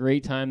fish, had a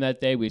great time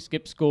that day. We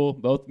skipped school,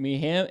 both me,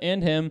 him,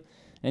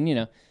 and you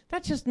know,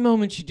 that's just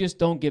moments you just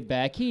don't get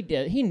back. He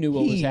knew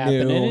what was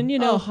happening, and you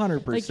know,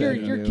 100%. like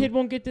your kid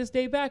won't get this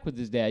day back with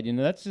his dad. You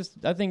know, that's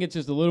just, I think it's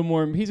just a little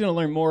more. He's gonna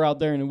learn more out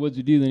there in the woods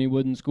with you than he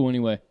would in school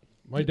anyway.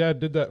 My dad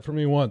did that for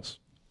me once.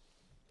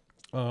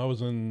 I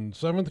was in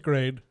 7th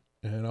grade,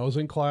 and I was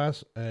in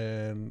class,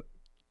 and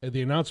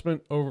the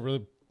announcement over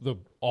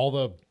all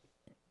the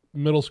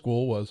middle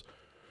school was,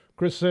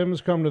 Chris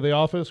Sims come to the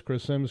office,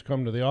 Chris Sims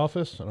come to the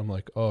office. And I'm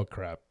like, oh,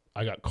 crap,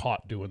 I got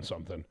caught doing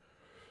something.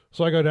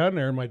 So I go down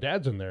there, and my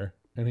dad's in there,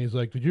 and he's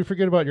like, did you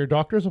forget about your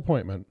doctor's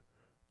appointment?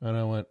 And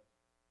I went,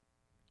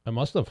 I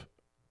must have.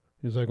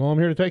 He's like, well, I'm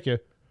here to take you.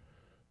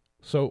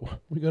 So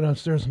we go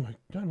downstairs. I'm like,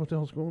 Dad, what the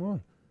hell's going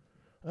on?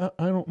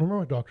 I don't remember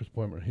my doctor's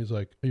appointment. He's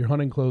like, your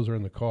hunting clothes are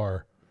in the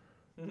car.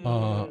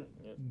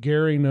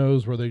 Gary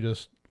knows where they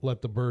just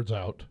let the birds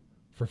out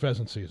for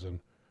pheasant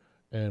season,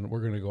 and we're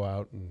going to go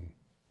out and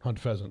hunt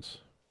pheasants.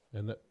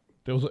 And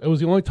it was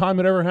the only time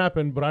it ever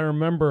happened, but I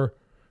remember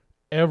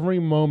every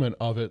moment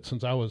of it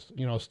since I was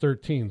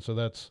 13, so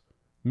that's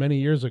many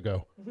years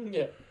ago.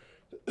 Yeah.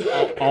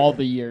 All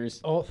the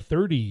years.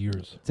 30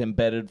 years. It's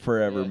embedded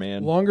forever,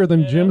 man. Longer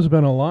than Jim's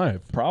been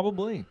alive.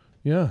 Probably.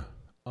 Yeah.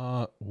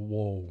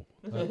 Whoa.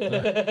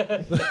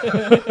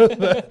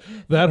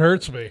 That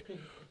hurts me.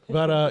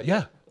 But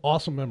yeah,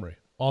 awesome memory.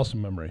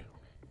 Awesome memory.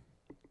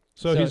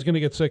 So he's going to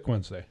get sick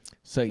Wednesday.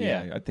 So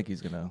Yeah. I think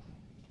he's gonna,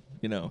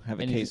 have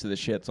a And case of the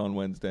shits on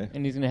Wednesday.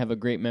 And he's gonna have a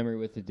great memory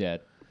with his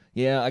dad.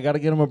 Yeah, I got to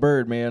get him a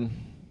bird, man.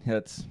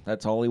 That's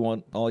all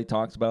he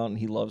talks about, and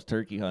he loves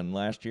turkey hunting.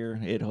 Last year,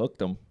 it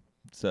hooked him.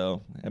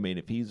 So, I mean,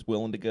 if he's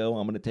willing to go,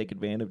 I'm going to take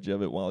advantage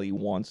of it while he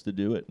wants to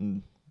do it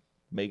and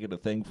make it a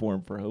thing for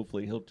him. For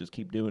hopefully he'll just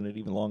keep doing it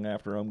even long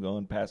after I'm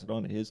gone, pass it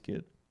on to his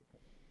kid.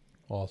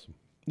 Awesome.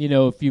 You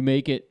know, if you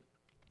make it,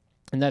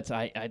 and that's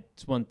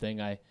it's one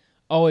thing I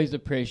always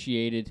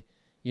appreciated,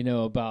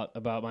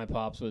 about my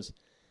pops was,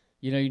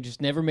 you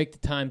just never make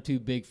the time too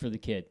big for the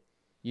kid.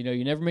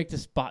 You never make the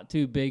spot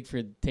too big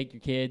for take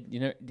your kid.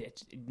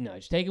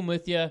 Just take him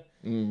with you.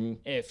 Mm-hmm.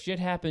 If shit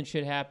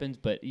happens,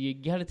 but you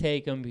got to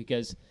take them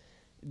because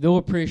they'll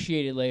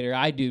appreciate it later.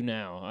 I do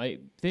now.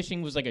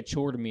 Fishing was like a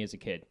chore to me as a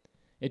kid.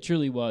 It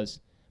truly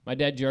was. My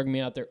dad dragged me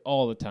out there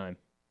all the time,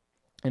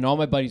 and all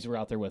my buddies were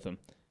out there with him.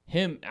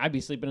 I'd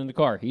be sleeping in the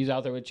car. He's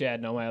out there with Chad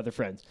and all my other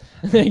friends.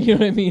 You know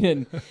what I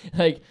mean?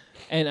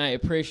 And I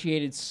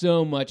appreciate it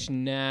so much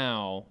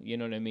now, you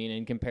know what I mean,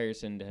 in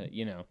comparison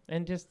to,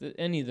 and just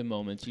any of the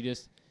moments. You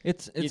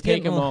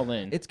take them all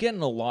in. It's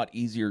getting a lot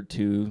easier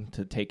to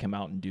take him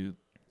out and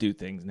do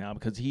things now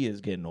because he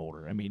is getting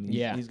older. I mean,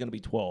 he's going to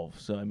be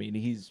 12. So, I mean,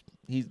 he's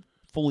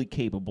fully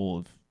capable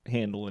of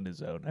handling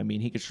his own. I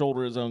mean, he could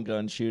shoulder his own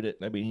gun, shoot it.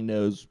 I mean, he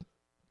knows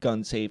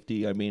gun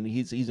safety. I mean,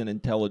 he's an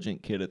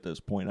intelligent kid at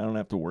this point. I don't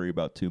have to worry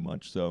about too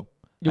much. So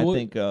I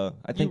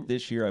think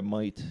this year I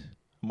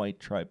might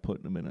try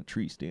putting him in a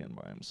tree stand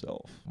by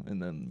himself, and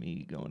then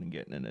me going and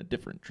getting in a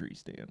different tree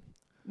stand.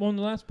 Well, in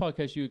the last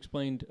podcast, you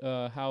explained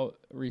how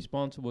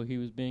responsible he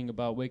was being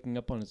about waking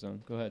up on his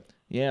own. Go ahead.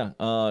 Yeah,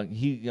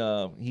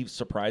 he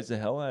surprised the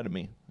hell out of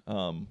me.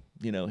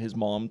 His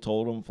mom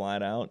told him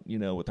flat out,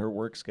 with her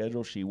work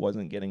schedule, she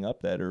wasn't getting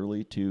up that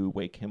early to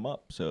wake him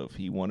up. So if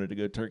he wanted to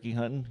go turkey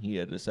hunting, he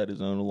had to set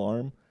his own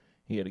alarm.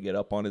 He had to get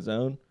up on his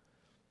own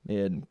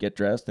and get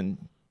dressed and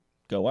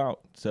go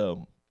out.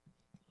 So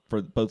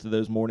for both of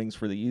those mornings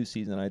for the youth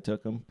season, I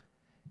took him.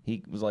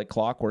 He was like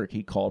clockwork.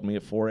 He called me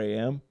at 4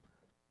 a.m.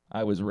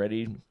 I was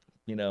ready.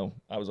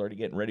 I was already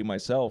getting ready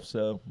myself.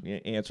 So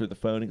he answered the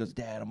phone. He goes,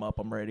 Dad, I'm up.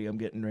 I'm ready. I'm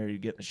getting ready to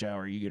get in the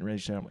shower. Are you getting ready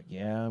to shower? I'm like,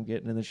 yeah, I'm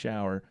getting in the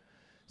shower.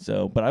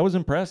 So, but I was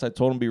impressed. I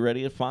told him to be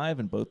ready at 5,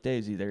 and both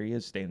days there he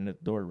is standing at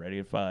the door ready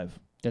at 5.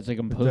 That's like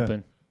I'm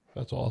pooping.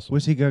 That's awesome.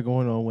 What's he got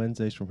going on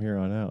Wednesdays from here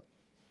on out?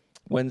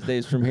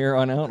 Wednesdays from here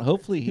on out.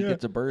 Hopefully he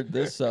gets a bird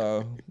this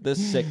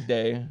sick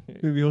day.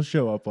 Maybe he'll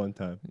show up on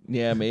time.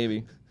 Yeah,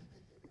 maybe.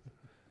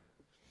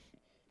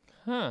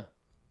 Huh.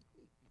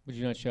 Would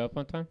you not show up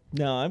on time?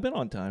 No, I've been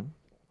on time.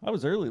 I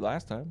was early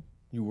last time.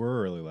 You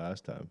were early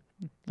last time.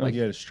 Like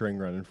you had a string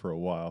running for a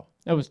while.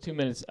 I was 2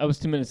 minutes. I was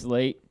 2 minutes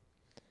late.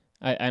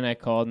 I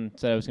called and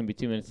said I was going to be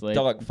 2 minutes late.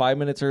 Dog, 5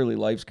 minutes early,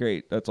 life's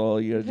great. That's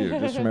all you got to do.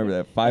 Just remember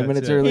that. 5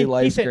 minutes it. early,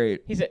 life's said,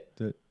 great. He said,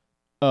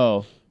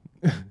 oh.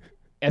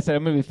 I said,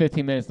 I'm going to be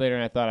 15 minutes later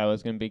than I thought I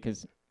was going to be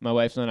because my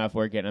wife's not off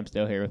work yet and I'm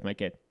still here with my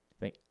kid.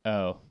 Like,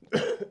 oh.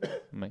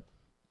 I'm like,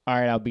 all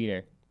right, I'll be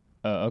there.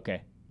 Oh,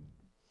 okay.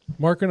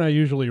 Mark and I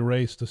usually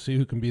race to see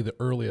who can be the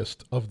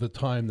earliest of the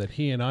time that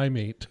he and I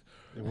meet.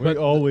 We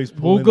always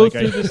pull we'll in go like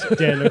through this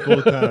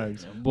identical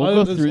times. We'll Other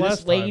go than through this this last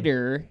time.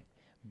 later,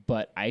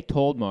 but I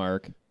told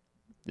Mark,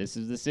 this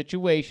is the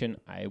situation.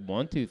 I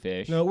want to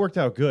fish. No, it worked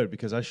out good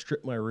because I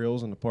stripped my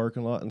reels in the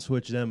parking lot and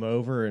switched them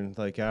over. And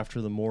like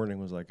after the morning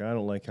was like, I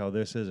don't like how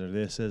this is or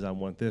this is. I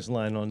want this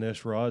line on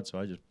this rod. So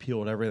I just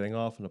peeled everything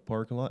off in the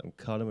parking lot and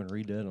cut them and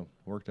redid them.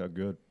 Worked out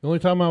good. The only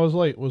time I was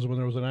late was when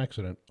there was an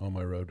accident on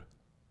my road.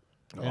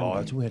 Oh,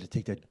 that's when we had to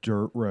take that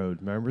dirt road.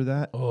 Remember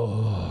that?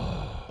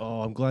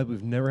 Oh, I'm glad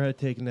we've never had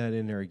taken that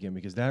in there again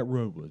because that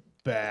road was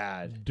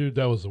bad. Dude,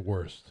 that was the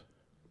worst.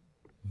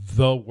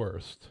 The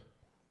worst.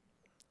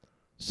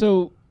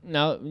 So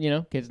now,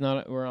 kids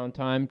we're on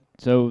time.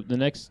 So the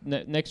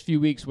next few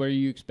weeks, what are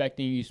you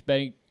expecting? Are you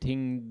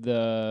expecting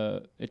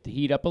it to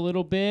heat up a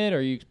little bit?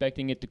 Are you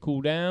expecting it to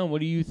cool down?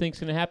 What do you think's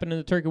going to happen in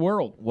the turkey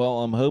world?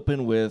 Well, I'm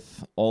hoping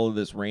with all of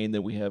this rain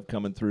that we have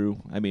coming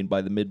through, I mean,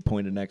 by the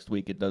midpoint of next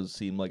week, it does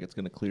seem like it's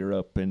going to clear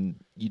up, and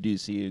you do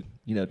see,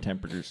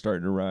 temperatures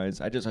starting to rise.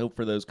 I just hope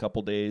for those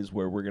couple days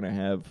where we're going to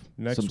have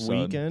Next some sun.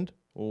 weekend?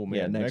 Oh, man.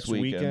 Yeah, next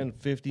weekend.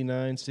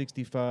 59,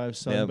 65,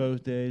 sun Yep.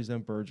 both days.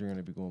 Them birds are going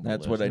to be going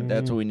That's ballistic.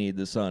 that's what we need,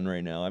 the sun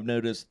right now. I've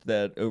noticed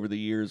that over the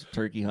years,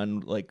 turkey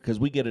hunting, because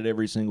we get it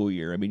every single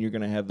year. I mean, you're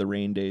going to have the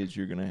rain days,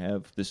 you're going to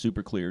have the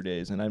super clear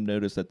days, and I've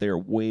noticed that they are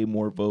way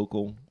more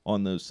vocal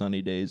on those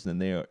sunny days than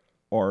they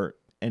are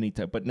any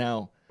time. But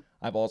now,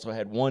 I've also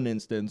had one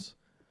instance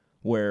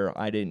where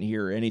I didn't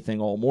hear anything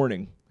all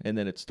morning, and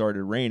then it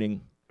started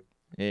raining,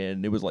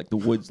 and it was like the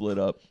woods lit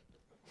up.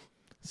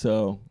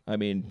 So, I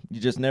mean, you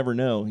just never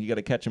know. You got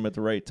to catch them at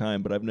the right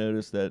time. But I've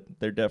noticed that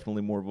they're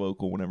definitely more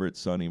vocal whenever it's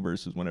sunny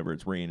versus whenever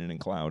it's raining and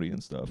cloudy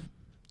and stuff.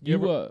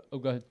 Go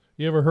ahead.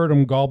 You ever heard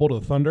them gobble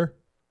to thunder?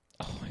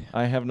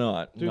 I have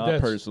not. Dude, not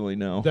that's- personally,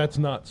 no. That's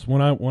nuts.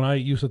 When I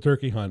used to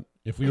turkey hunt,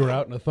 if we were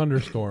out in a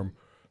thunderstorm,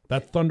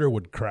 that thunder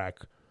would crack,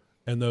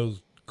 and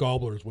those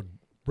gobblers would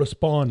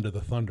respond to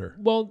the thunder.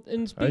 Well,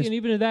 and speaking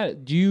even of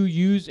that, do you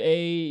use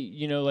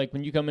like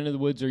when you come into the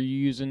woods, are you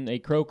using a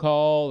crow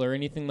call or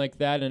anything like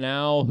that, an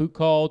owl, hoot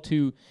call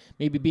to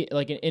maybe be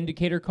like an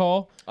indicator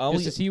call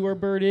just to see where a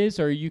bird is,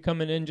 or are you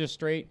coming in just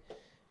straight?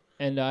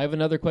 And I have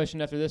another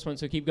question after this one,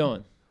 so keep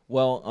going.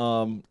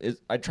 Well,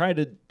 I try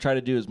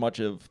to do as much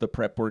of the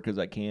prep work as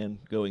I can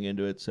going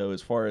into it. So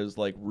as far as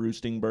like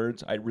roosting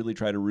birds, I really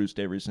try to roost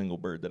every single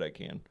bird that I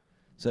can.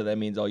 So that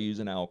means I'll use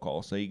an owl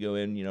call. So you go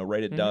in,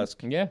 right at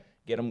dusk. Yeah.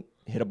 Get them,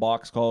 hit a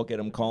box call, get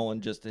them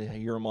calling just to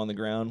hear them on the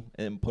ground,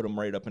 and put them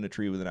right up in a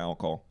tree with an owl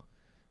call.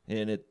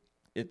 And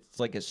it's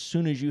like as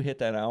soon as you hit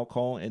that owl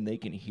call and they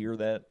can hear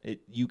that,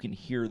 you can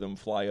hear them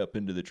fly up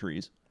into the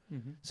trees.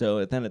 Mm-hmm.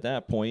 So then at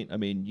that point, I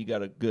mean, you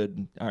got a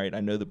good, all right,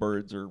 I know the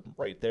birds are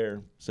right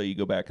there. So you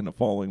go back in the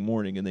following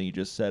morning, and then you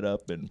just set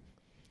up and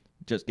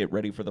just get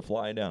ready for the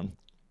fly down.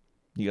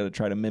 You got to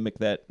try to mimic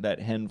that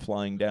hen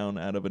flying down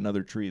out of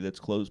another tree that's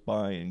close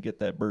by and get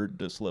that bird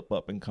to slip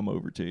up and come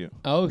over to you.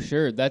 Oh,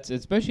 sure. That's a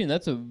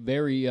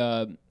very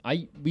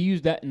we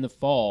use that in the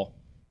fall.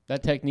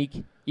 That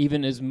technique,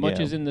 even as much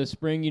as in the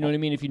spring, you know what I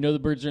mean? If you know the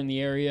birds are in the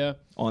area.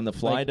 On the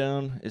fly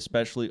down,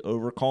 especially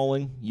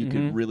overcalling, you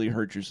could really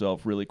hurt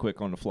yourself really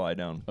quick on the fly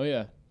down. Oh,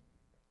 yeah.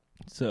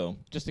 So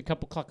just a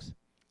couple clucks.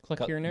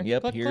 Cluck here and there?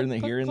 Yep, cluck, here cluck,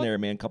 and cluck, there,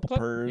 man. Couple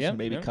cluck. purrs, Yep,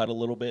 maybe yep. cut a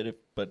little bit,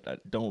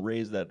 but don't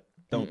raise that.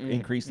 Don't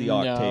increase the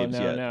octaves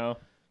yet. No.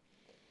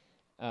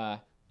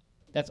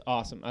 That's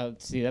awesome.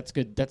 See, that's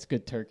good. That's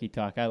good turkey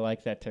talk. I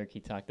like that turkey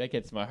talk. That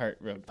gets my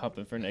heart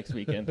pumping for next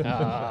weekend.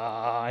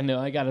 I know.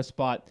 I got a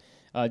spot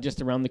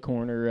just around the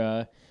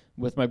corner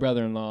with my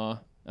brother-in-law.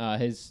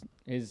 His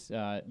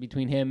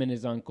between him and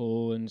his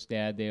uncle and his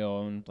dad, they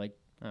own like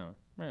I don't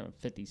know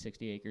 50,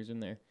 60 acres in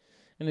there.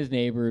 And his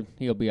neighbor,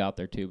 he'll be out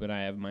there too. But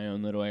I have my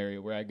own little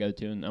area where I go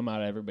to, and I'm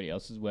out of everybody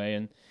else's way.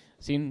 And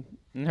seen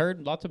and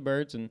heard lots of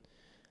birds. And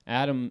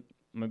Adam,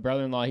 my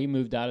brother-in-law, he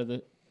moved out of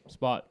the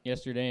spot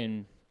yesterday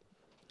and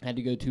had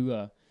to go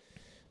to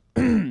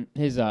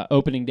his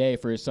opening day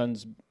for his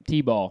son's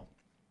t-ball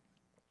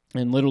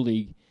in Little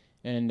League,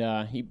 and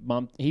he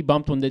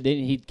bumped one that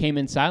he came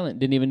in silent,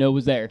 didn't even know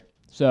was there.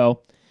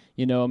 So,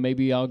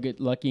 maybe I'll get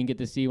lucky and get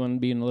to see one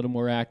being a little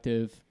more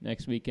active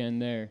next weekend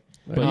there.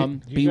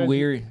 But Be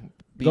wary.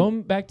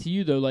 Going back to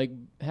you though, go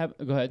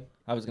ahead.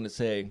 I was gonna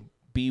say,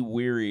 be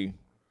weary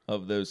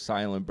of those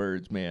silent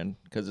birds, man,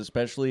 because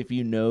especially if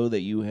you know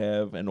that you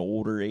have an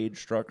older age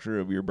structure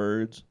of your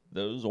birds,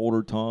 those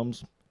older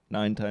toms,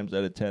 9 times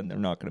out of 10, they're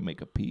not going to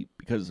make a peep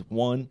because,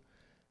 one,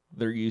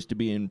 they're used to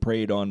being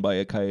preyed on by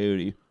a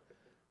coyote.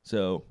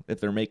 So if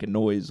they're making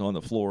noise on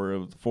the floor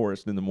of the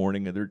forest in the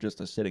morning, they're just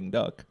a sitting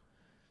duck.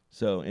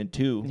 So, and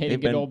 2, They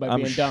didn't get old by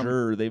I'm being dumb.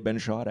 sure they've been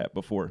shot at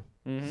before.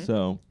 Mhm.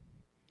 So,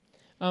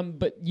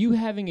 But you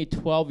having a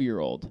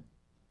 12-year-old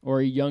or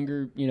a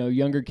younger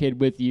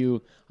kid with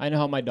you, I know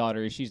how my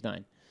daughter is. She's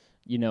 9,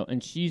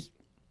 and she's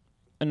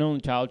an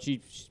only child. She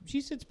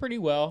sits pretty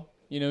well.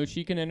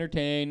 She can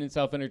entertain and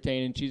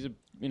self-entertain, and she's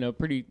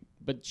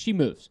but she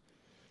moves.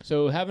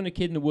 So having a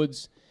kid in the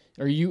woods,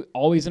 are you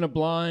always in a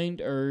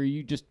blind, or are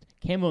you just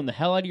camoing the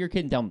hell out of your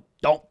kid and tell him,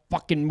 don't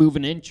fucking move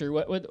an inch, or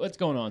what's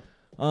going on?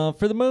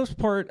 for the most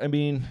part, I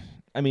mean,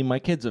 my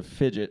kid's a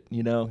fidget,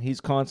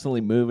 he's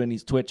constantly moving,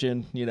 he's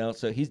twitching,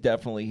 so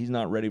he's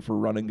not ready for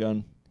run and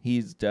gun.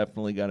 He's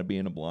definitely got to be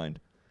in a blind.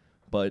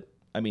 But,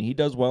 he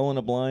does well in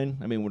a blind.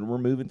 When we're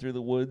moving through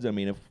the woods,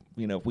 if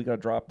we got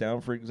to drop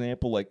down, for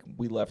example, like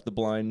we left the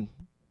blind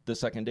the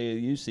second day of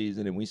the youth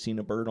season and we seen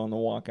a bird on the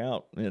walk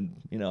out. And,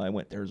 I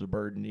went, there's a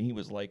bird, and he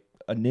was like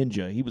a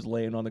ninja. He was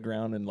laying on the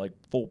ground in like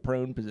full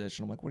prone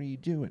position. I'm like, what are you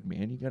doing,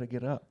 man? You got to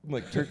get up. I'm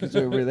like, turkey's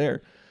over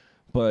there.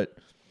 But,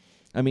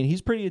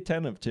 he's pretty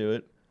attentive to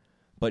it.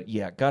 But,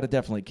 yeah, got to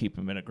definitely keep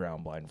him in a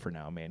ground blind for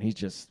now, man. He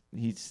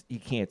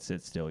can't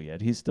sit still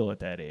yet. He's still at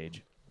that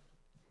age.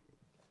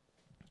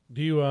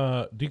 Do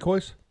you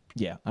decoys?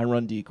 Yeah, I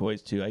run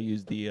decoys, too. I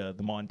use the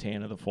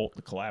Montana, the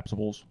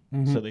collapsibles.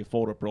 So they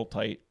fold up real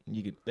tight.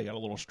 They got a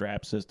little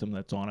strap system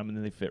that's on them, and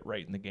then they fit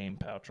right in the game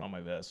pouch on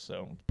my vest.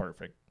 So it's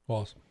perfect.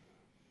 Awesome.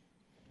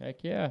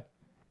 Heck yeah.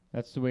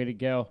 That's the way to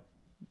go.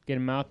 Get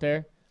him out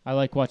there. I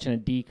like watching a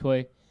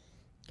decoy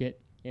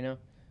get,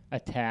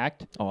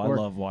 attacked. Oh, I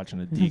love watching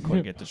a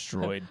decoy get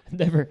destroyed.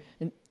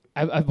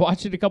 I've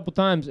watched it a couple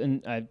times,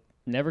 and I've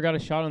never got a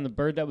shot on the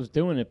bird that was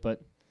doing it,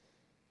 but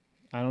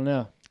I don't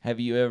know. Have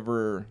you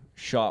ever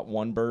shot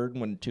one bird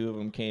when 2 of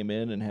them came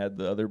in and had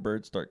the other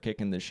bird start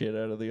kicking the shit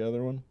out of the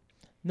other one?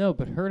 No,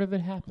 but heard of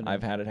it happening.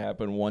 I've had it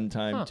happen one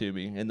time to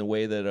me. And the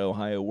way that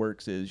Ohio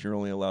works is you're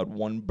only allowed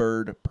 1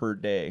 bird per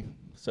day.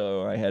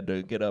 So I had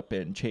to get up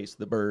and chase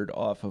the bird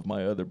off of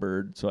my other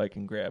bird so I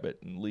can grab it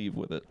and leave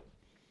with it.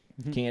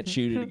 Can't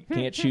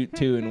shoot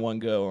 2 in one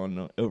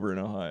go over in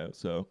Ohio.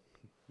 So,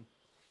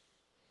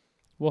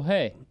 well,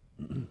 hey,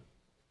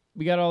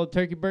 we got all the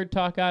turkey bird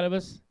talk out of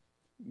us.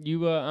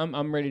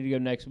 I'm ready to go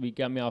next week.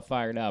 Got me all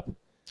fired up.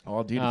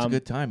 Oh, dude, it's a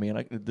good time,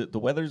 man. The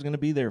weather's going to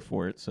be there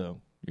for it,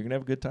 so you're going to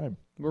have a good time.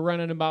 We're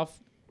running about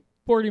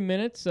 40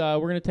 minutes. We're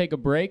going to take a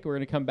break. We're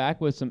going to come back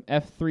with some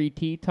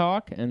F3T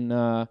talk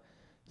and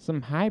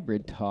some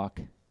hybrid talk.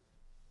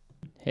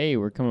 Hey,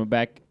 we're coming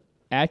back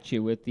at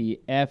you with the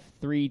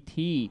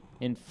F3T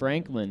in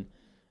Franklin.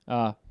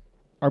 Our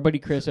buddy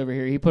Chris over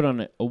here, he put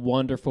on a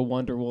wonderful,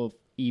 wonderful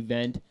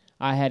event.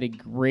 I had a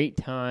great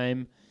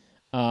time.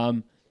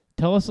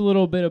 Tell us a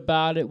little bit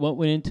about it, what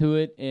went into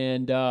it,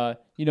 and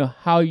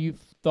how you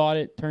thought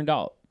it turned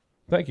out.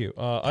 Thank you.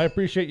 I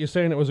appreciate you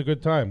saying it was a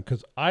good time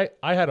because I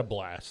had a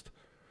blast.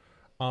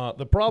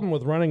 The problem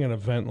with running an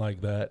event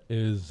like that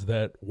is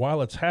that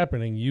while it's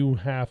happening, you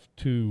have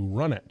to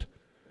run it.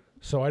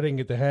 So I didn't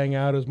get to hang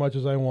out as much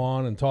as I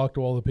want and talk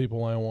to all the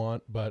people I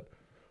want, but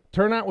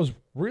turnout was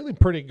really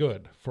pretty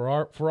good. For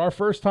our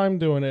first time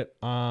doing it,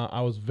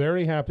 I was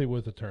very happy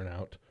with the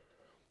turnout.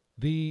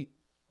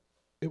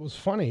 It was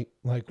funny,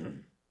 like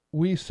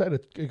we said,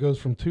 it goes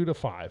from 2 to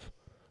 5,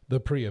 the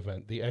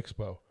pre-event, the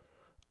expo.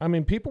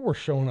 People were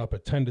showing up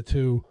at 10 to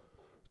 2,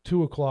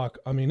 2 o'clock.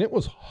 It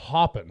was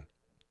hopping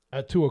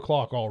at 2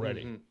 o'clock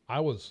already. Mm-hmm. I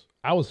was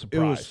surprised. It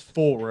was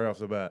full right off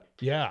the bat.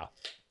 Yeah,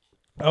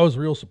 I was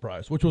real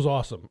surprised, which was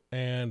awesome.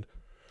 And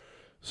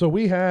so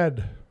we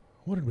had,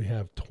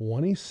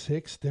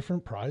 26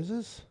 different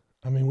prizes?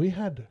 We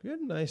had a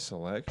nice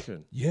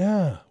selection.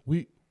 Yeah,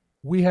 we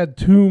had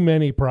too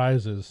many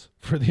prizes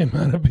for the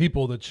amount of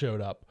people that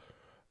showed up,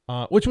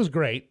 which was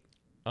great.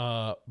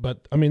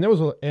 But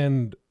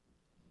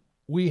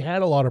we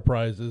had a lot of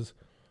prizes,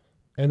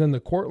 and then the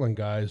Cortland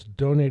guys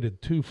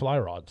donated 2 fly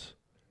rod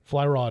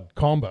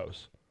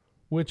combos,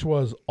 which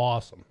was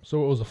awesome.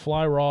 So it was a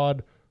fly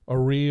rod, a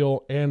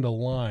reel, and a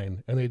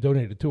line, and they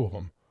donated 2 of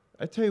them.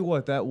 I tell you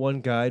what, that one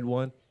guide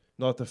one,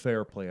 not the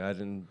fair play. I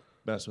didn't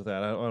mess with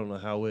that. I don't know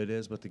how it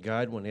is, but the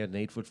guide one, he had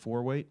an 8-foot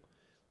 4-weight.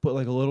 Put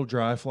like a little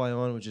dry fly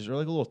on, which is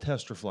like a little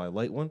tester fly,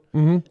 light one.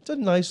 Mm-hmm. It's a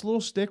nice little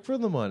stick for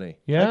the money.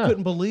 Yeah. I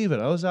couldn't believe it.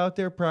 I was out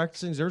there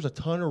practicing. There was a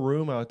ton of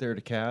room out there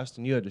to cast,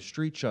 and you had the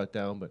street shut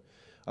down, but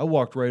I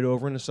walked right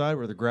over in the side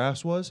where the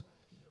grass was.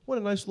 What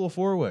a nice little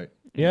 4-weight.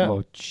 Yeah.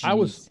 Oh, I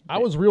was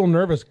real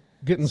nervous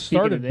getting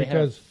started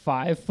because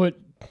 5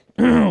 foot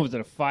was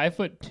it a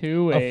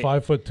 5'2" a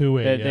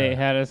 5'2" that they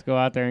had us go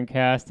out there and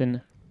cast,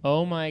 and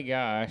oh my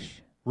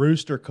gosh.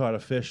 Rooster caught a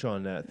fish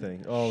on that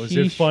thing. Oh, was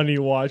it funny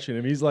watching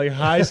him? He's like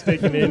high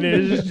sticking in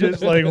it. It's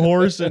just like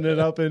horsing it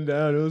up and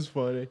down. It was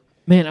funny.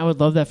 Man, I would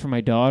love that for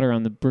my daughter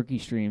on the Brookie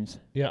streams.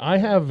 Yeah, I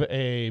have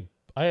a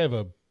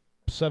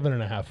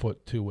 7.5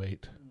 foot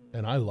 2-weight,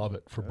 and I love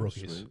it for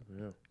brookies. Sweet.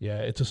 Yeah,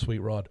 it's a sweet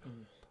rod.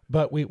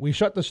 But we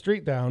shut the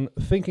street down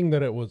thinking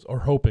that it was,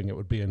 or hoping it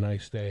would be a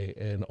nice day,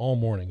 and all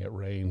morning it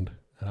rained,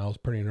 and I was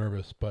pretty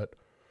nervous. But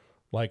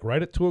like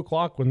right at 2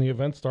 o'clock when the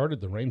event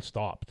started, the rain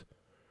stopped,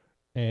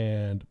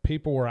 and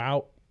people were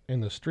out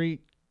in the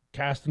street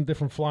casting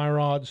different fly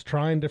rods,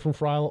 trying different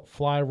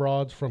fly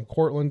rods from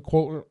Cortland.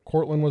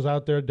 Cortland was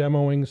out there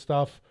demoing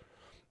stuff,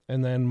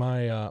 and then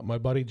my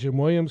buddy Jim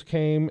Williams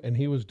came, and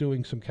he was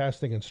doing some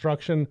casting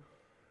instruction,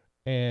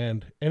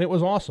 and it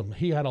was awesome.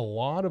 He had a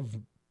lot of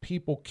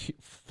people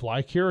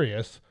fly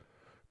curious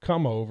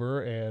come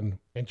over and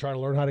try to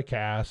learn how to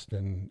cast,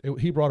 and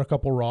he brought a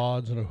couple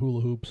rods and a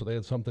hula hoop, so they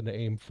had something to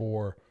aim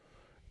for.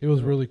 It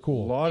was really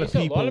cool. A lot of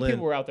So people. a lot of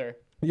people were out there.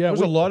 Yeah, There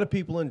was a lot of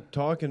people in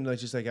talking, like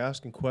just like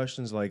asking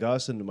questions, like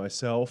us and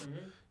myself,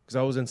 because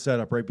I was in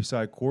setup right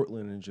beside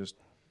Cortland, and just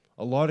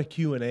a lot of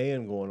Q&A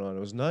and going on. It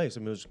was nice. I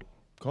mean, it was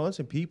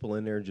constant people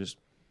in there, just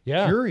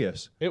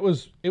curious. It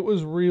was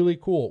really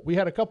cool. We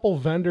had a couple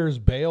vendors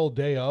bail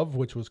day of,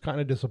 which was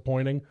kind of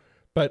disappointing,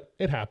 but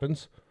it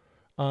happens.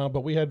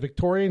 But we had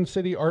Victorian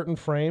City Art and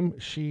Frame.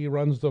 She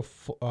runs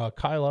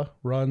Kyla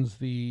runs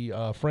the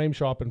frame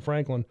shop in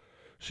Franklin.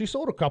 She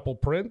sold a couple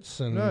prints,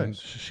 and Nice.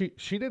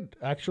 she did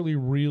actually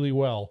really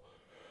well.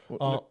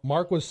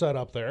 Mark was set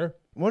up there.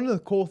 One of the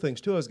cool things,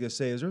 too, I was going to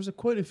say, is there was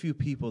quite a few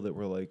people that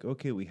were like,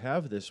 okay, we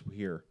have this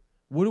here.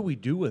 What do we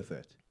do with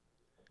it?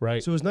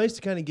 Right. So it was nice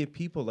to kind of get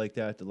people like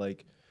that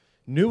like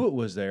knew it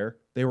was there.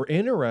 They were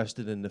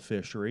interested in the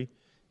fishery,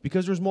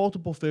 because there's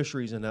multiple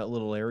fisheries in that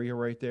little area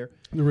right there.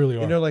 They really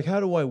are. And they're like, how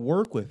do I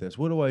work with this?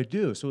 What do I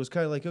do? So it's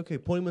kind of like, okay,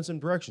 point them in some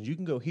directions. You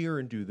can go here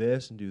and do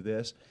this and do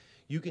this.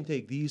 You can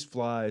take these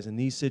flies and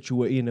these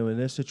in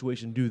this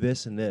situation, do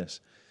this and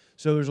this.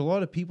 So there's a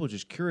lot of people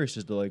just curious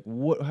as to like,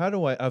 how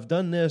do I've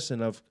done this,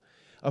 and I've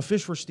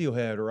fished for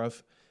steelhead, or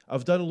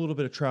I've done a little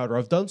bit of trout, or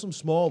I've done some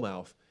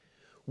smallmouth.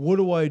 What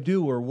do I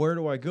do, or where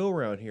do I go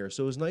around here?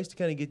 So it was nice to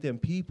kind of get them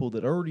people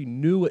that already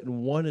knew it and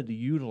wanted to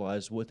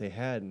utilize what they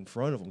had in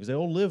front of them, because a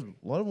lot of them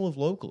live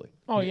locally.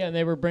 Oh yeah, and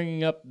they were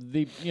bringing up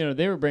the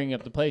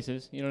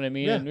places. You know what I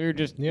mean? Yeah. And we were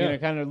just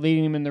kind of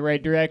leading them in the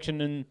right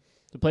direction, and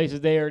the places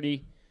they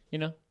already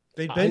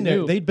They'd I been there.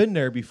 knew. They'd been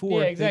there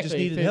before. Yeah, exactly. They just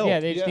needed help. Yeah,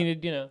 they just Yeah.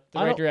 needed the I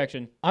right don't-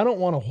 direction. I don't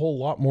want a whole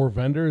lot more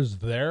vendors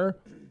there,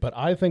 but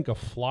I think a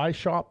fly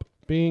shop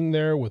being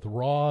there with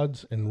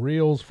rods and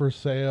reels for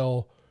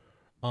sale,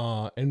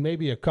 and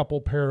maybe a couple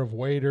pair of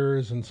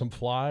waders and some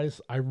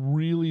flies, I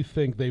really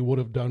think they would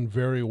have done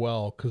very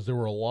well, because there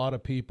were a lot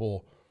of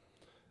people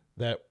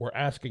that were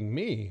asking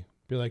me,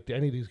 be like, do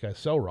any of these guys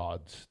sell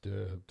rods?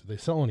 Do they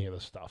sell any of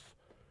this stuff?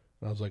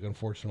 And I was like,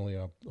 unfortunately,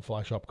 a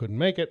fly shop couldn't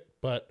make it,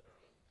 but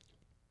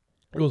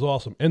it was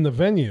awesome. And the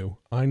venue,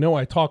 I know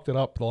I talked it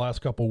up the last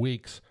couple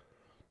weeks,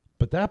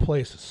 but that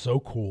place is so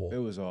cool. It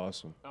was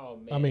awesome. Oh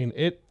man. I mean,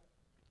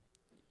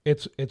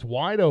 it's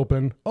wide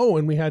open. Oh,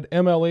 and we had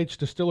MLH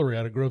Distillery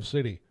out of Grove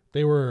City.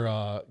 They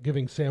were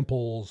giving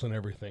samples and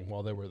everything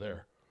while they were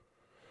there.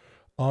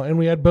 And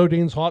we had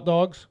Bodine's hot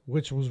dogs,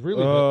 which was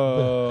really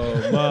Oh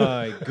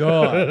my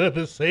god!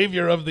 the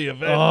savior of the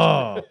event.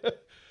 Oh,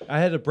 I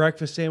had a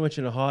breakfast sandwich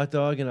and a hot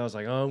dog, and I was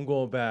like, oh, I'm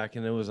going back.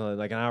 And it was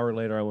like an hour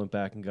later, I went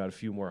back and got a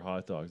few more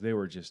hot dogs. They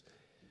were just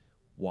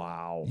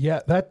wow. Yeah,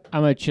 that.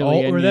 I'm a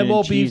chili were onion them all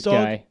and cheese beef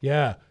dog? guy.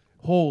 Yeah,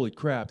 Holy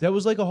crap! That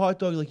was like a hot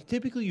dog. Like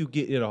typically, you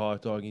eat a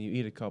hot dog and you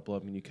eat a couple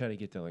of them, and you kind of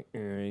get that like,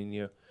 and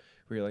you,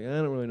 where you're like, I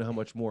don't really know how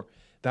much more.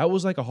 That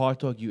was like a hot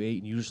dog you ate,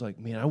 and you're just like,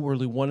 man, I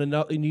really want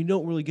another. And you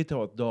don't really get that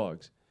with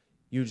dogs.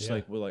 You're just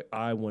Yeah. like,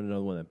 I want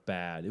another one that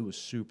bad. It was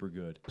super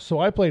good. so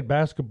I played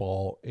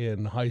basketball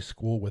in high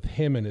school with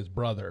him and his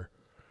brother.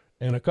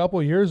 And a couple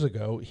of years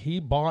ago, he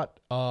bought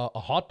a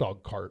hot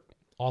dog cart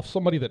off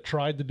somebody that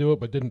tried to do it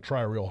but didn't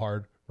try real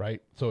hard,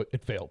 right? So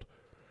it failed.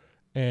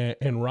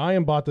 And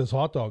Ryan bought this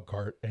hot dog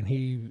cart, and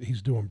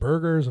he's doing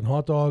burgers and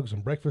hot dogs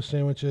and breakfast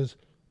sandwiches,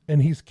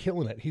 and he's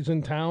killing it. He's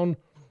in town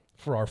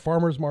for our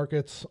farmers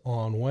markets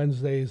on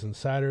Wednesdays and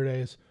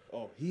Saturdays.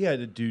 Oh, he had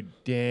to do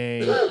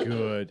dang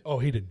good. Oh,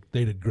 they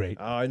did great.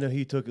 I know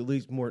he took at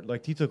least more.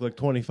 Like he took like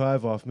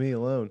 25 off me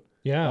alone.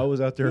 Yeah. I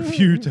was out there a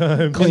few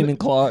times. Cleaning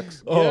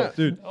clocks. Oh, Yeah.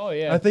 dude. Oh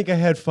yeah. I think I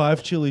had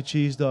 5 chili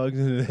cheese dogs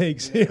and an egg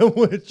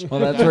sandwich. Well,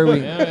 that's where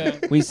Yeah.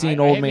 we seen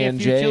I old had me a man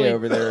few Jay chili-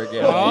 over there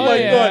again. Oh my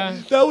yeah.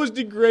 god, that was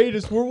the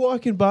greatest. We're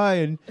walking by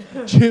and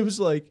Jim's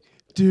like,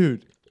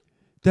 dude,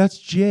 that's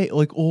Jay,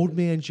 like old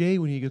man Jay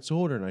when he gets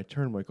older. And I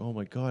turn, I'm like, oh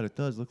my god, it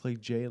does look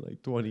like Jay in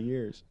like 20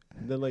 years.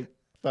 And then like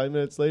 5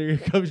 minutes later, here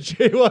comes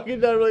Jay walking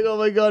down. I'm like, oh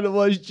my god, it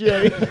was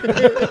Jay.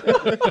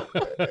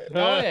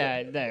 Oh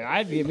yeah. No,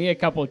 I'd give me a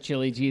couple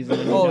chili cheese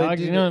and Oh,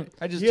 dogs. You know,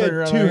 I just He had turned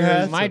around. 2 and I heard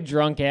hats. my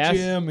drunk ass.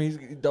 Jim, he's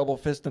double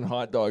fisting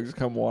hot dogs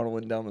come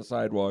waddling down the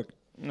sidewalk.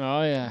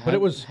 Oh yeah. But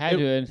it was- had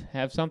to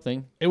have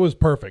something. It was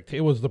perfect.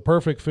 It was the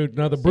perfect food.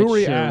 Now the It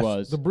brewery sure asked.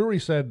 was. The brewery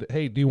said,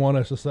 "Hey, do you want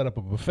us to set up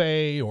a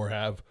buffet or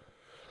have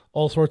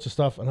all sorts of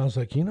stuff?" And I was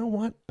like, "You know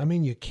what? I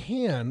mean, you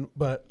can,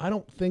 but I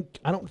don't think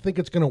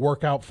it's going to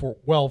work out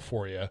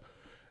for you."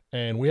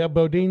 And we have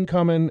Bodine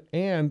coming,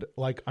 and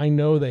like I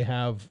know they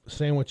have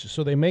sandwiches,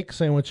 so they make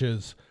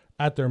sandwiches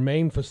at their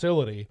main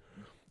facility.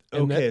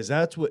 And Okay,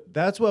 that's what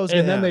I was going to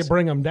and then they ask.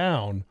 bring them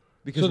down.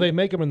 Because So they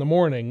make them in the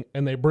morning,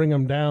 and they bring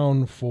them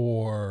down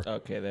for.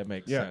 Okay, that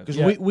makes Yeah, sense.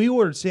 because we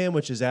ordered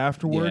sandwiches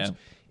afterwards,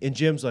 Yeah. and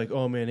Jim's like,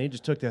 "Oh man, they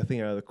just took that thing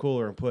out of the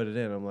cooler and put it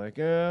in." I'm like,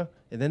 "Yeah."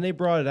 And then they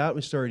brought it out, and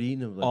we started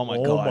eating. I'm like, Oh my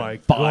oh God. my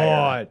Fire.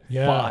 God,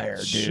 Yeah. Fire,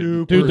 dude.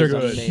 Super Dude, their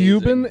good. amazing.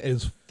 Cuban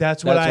is.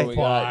 That's what That's what we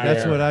got,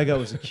 That's yeah. what I got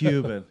was a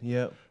Cuban.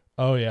 Yep.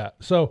 Oh yeah.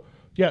 So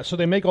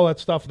they make all that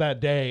stuff that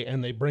day,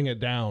 and they bring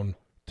it down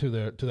to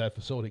that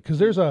facility because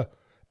there's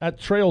at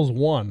Trails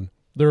 1,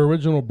 their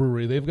original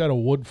brewery. They've got a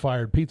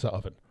wood-fired pizza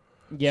oven.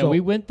 Yeah, So- we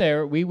went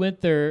there. We went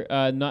there,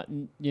 not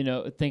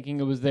thinking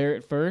it was there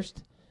at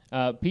first.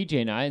 PJ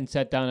and I, and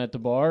sat down at the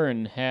bar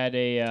and had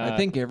I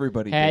think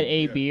everybody had did.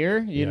 a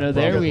beer. There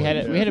probably. we had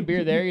a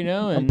beer there. And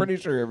I'm pretty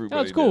sure everybody.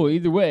 no, it's cool did.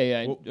 either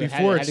way. Well, I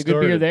before had it a good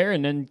beer started- there,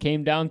 and then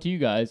came down to you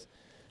guys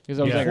because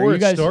I was Yeah. like, Before "Are you it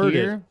guys started,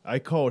 here?" I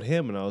called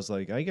him and I was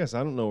like, "I guess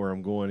I don't know where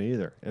I'm going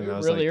either." And We I were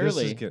was really like, "This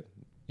early. is good."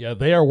 Yeah,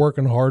 they are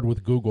working hard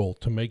with Google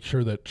to make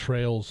sure that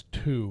Trails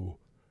 2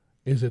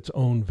 is its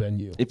own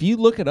venue. If you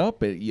look it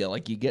up,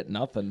 you get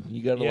nothing.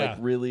 You got to Yeah.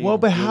 really. Well,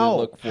 but really how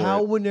look for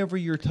how it. whenever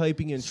you're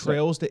typing in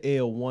Trails to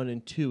Ale 1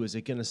 and 2, is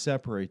it going to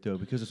separate though?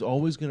 Because it's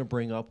always going to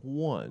bring up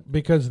 1.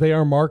 Because they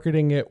are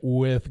marketing it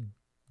with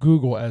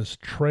Google as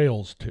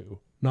Trails 2,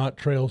 not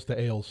Trails to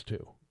Ales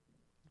 2.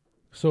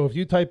 So if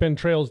you type in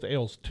Trails to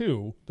Ales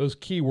 2, those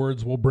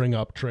keywords will bring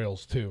up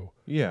Trails 2.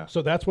 Yeah.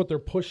 So that's what they're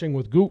pushing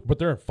with Google, but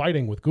they're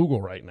fighting with Google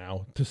right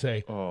now to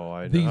say Oh,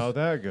 I know These- how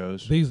that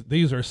goes.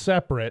 these are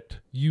separate.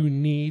 You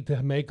need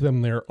to make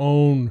them their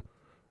own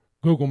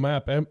Google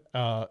Map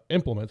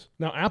implements.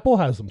 Now Apple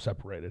has them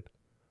separated,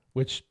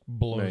 which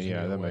blows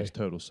Yeah, me that away. makes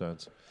total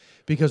sense.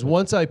 Because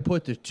once I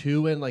put the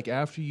 2 in, like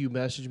after you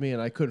messaged me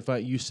and I couldn't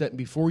find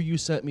before you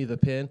sent me the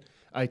pin,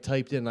 I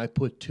typed in, I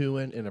put 2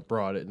 in, and it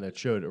brought it, and it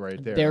showed it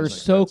right there. I They're was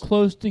like, so that's-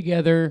 close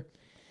together.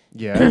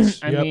 Yeah,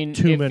 it's, I Yep. mean,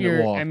 2-minute if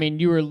you're, walk. I mean,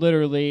 you were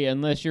literally,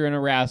 unless you're in a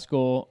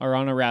rascal or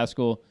on a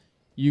rascal,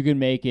 you can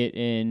make it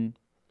in.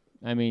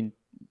 I mean,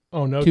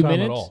 Oh, no 2 time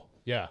minutes? at all.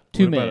 Yeah,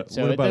 2 What about minutes. a-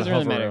 So what it about a doesn't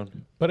really hover matter.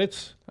 round? but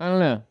it's I don't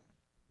know.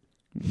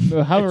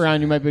 But hover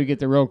around, you might be able to get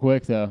there real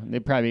quick though. They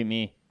probably beat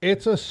me.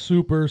 It's a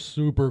super,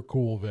 super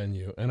cool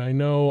venue. And I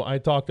know I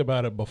talked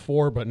about it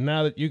before, but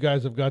now that you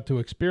guys have got to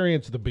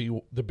experience the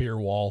beer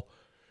wall,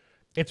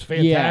 it's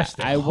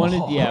fantastic.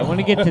 Yeah, I want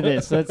to get to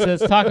this.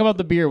 Let's talk about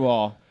the beer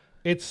wall.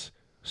 It's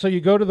so you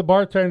go to the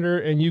bartender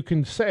and you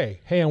can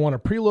say, hey, I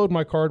want to preload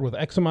my card with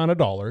X amount of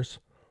dollars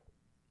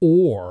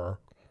or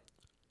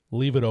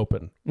leave it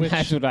open.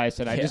 That's what I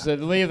said. I just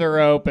said leave her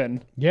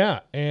open. Yeah.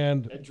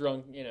 And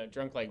Drunk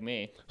like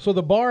me. so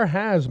the bar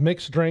has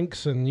mixed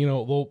drinks and,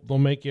 they'll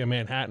make you a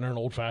Manhattan or an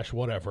old fashioned,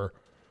 whatever.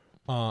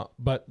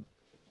 But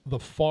the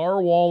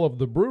far wall of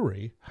the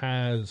brewery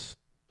has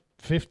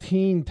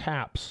 15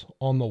 taps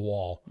on the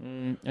wall.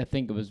 I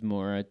think it was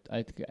more.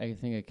 I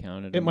think I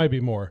counted. It them. might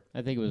be more.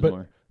 I think it was but-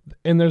 more.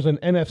 And there's an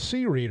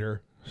NFC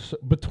reader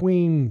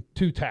between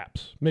 2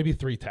 taps, maybe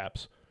 3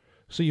 taps.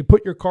 So you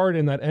put your card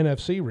in that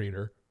NFC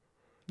reader.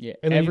 Yeah.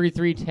 and then Every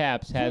 3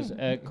 taps has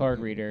a card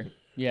reader.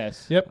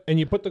 Yes. Yep. And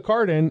you put the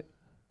card in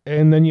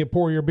and then you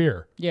pour your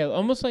beer. Yeah.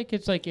 Almost like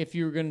it's like if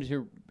you were going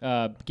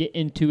to get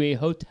into a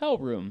hotel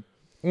room.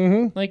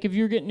 Mm-hmm. Like if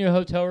you're getting your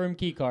hotel room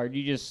key card,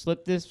 you just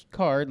slip this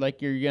card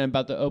like you're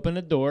about to open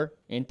a door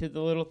into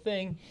the little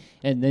thing,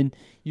 and then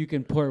you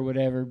can pour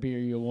whatever beer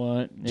you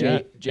want. Yeah.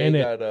 Jay And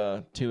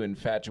got too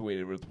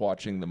infatuated with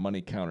watching the money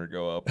counter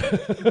go up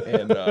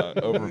and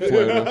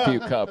overflowed a few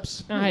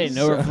cups. I didn't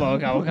overflow a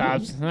couple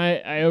cups.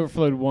 I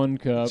overflowed 1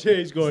 cup.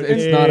 Jay's going,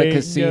 It's not a "Hey,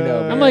 casino,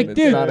 guys." man. I'm like, It's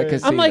dude, not a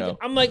casino.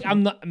 I'm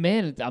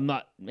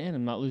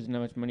not losing that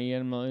much money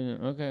yet. I'm not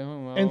losing. Okay,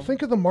 well. And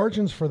think of the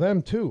margins for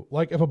them too.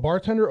 Like if a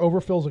bartender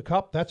overfills a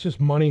cup, that's just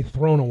money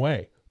thrown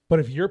away. But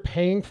if you're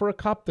paying for a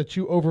cup that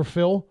you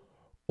overfill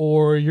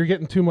or you're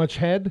getting too much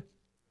head,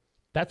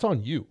 that's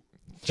on you.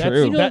 That's,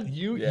 True.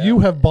 You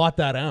have bought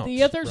that out.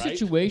 The other right?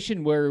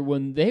 situation where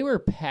when they were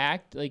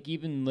packed, like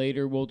even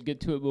later, we'll get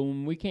to it, but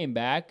when we came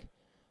back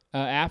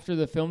after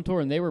the film tour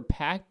and they were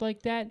packed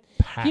like that,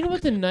 you know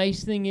what the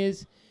nice thing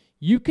is?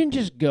 You can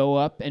just go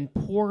up and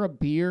pour a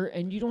beer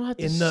and you don't have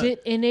to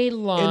sit in a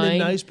line.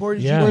 And the nice part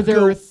is Yeah. you where can there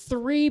go are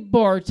 3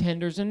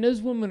 bartenders and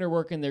those women are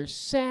working their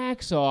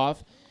sacks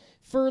off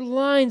for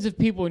lines of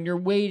people and you're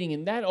waiting,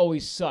 and that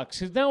always sucks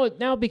because now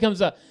it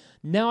becomes a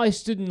now I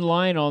stood in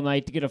line all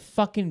night to get a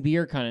fucking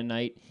beer kind of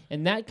night,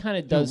 and that kind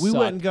of does we suck.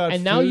 went and got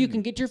now food you and-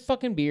 can get your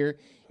fucking beer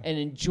and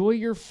enjoy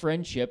your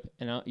friendship.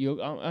 And I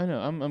know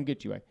I'm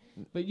get you right,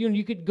 but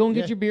you could go and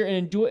get your beer and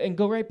enjoy and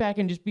go right back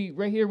and just be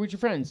right here with your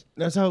friends.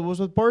 That's how it was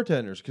with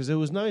bartenders, because it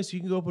was nice. You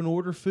can go up and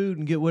order food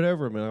and get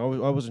whatever. I mean,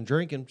 I wasn't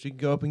drinking, so you can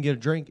go up and get a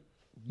drink,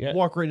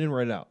 walk right in,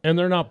 right out. And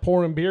they're not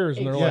pouring beers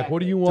and they're like, Exactly. what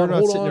do you They're want? not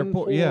Hold sitting there on,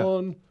 pour- hold yeah.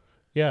 on.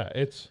 Yeah,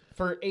 it's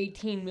For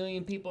 18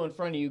 million people in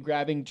front of you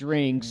grabbing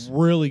drinks.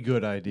 Really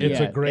good idea. It's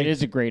a great- It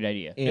is a great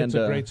idea. it's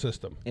a great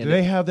system. Do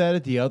they have that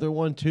at the other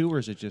one too, or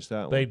is it just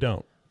that one? They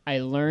don't. I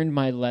learned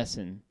my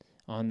lesson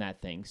on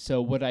that thing.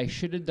 So what I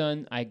should have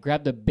done, I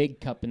grabbed a big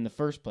cup in the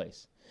first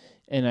place,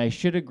 and I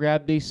should have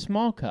grabbed a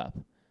small cup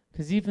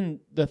Because even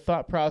the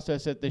thought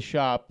process at the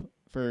shop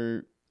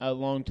for a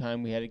long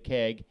time, we had a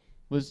keg,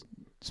 was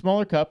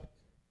smaller cup.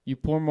 You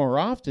pour more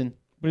often,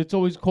 but it's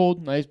always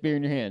cold, nice beer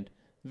in your hand.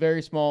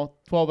 Very small,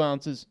 12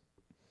 ounces.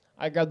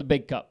 I grabbed the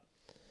big cup.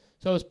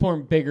 So I was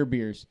pouring bigger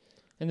beers.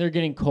 And they're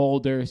getting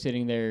cold. They're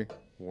sitting there,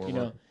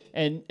 Warmer.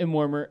 and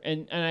warmer.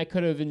 And I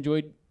could have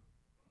enjoyed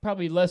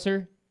probably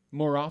lesser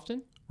more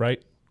often.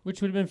 Right.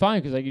 Which would have been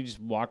fine because I could just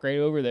walk right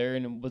over there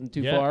and it wasn't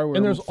too Yeah, far.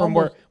 and there's from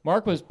where almost-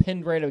 Mark was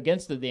pinned right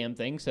against the damn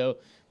thing, so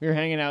we were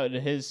hanging out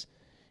at his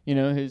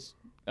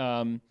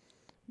table.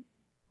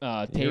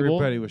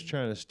 Everybody was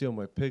trying to steal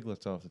my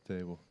piglets off the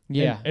table.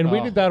 Yeah, And we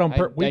did that on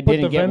purpose. We I put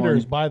didn't the get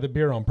vendors one. by the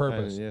beer on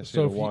purpose. Yeah, so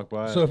so you if walk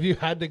by so it. if you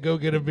had to go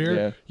get a beer,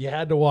 Yeah. you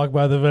had to walk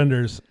by the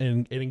vendors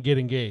and get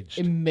engaged.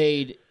 It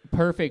made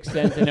perfect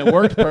sense and it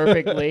worked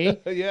perfectly.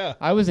 Yeah.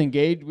 I was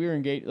engaged. We were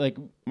engaged. Like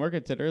Mark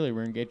had said earlier,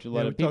 we're engaged with a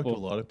lot we of talked to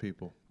people. a lot of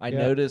people. I Yeah.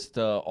 noticed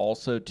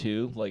also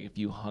too, like if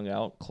you hung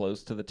out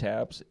close to the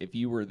taps, if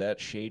you were that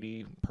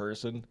shady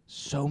person,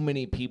 so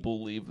many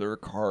people leave their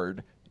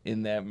card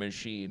in that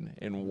machine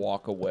and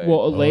walk away.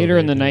 Well, later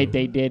in they the night do.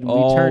 they did. Oh,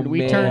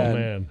 We Oh, turned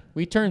man.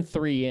 we turned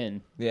 3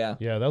 in. yeah,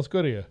 Yeah, that was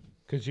good of you.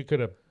 Because you could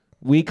have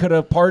we could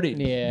have partied.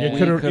 Yeah. you We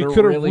could have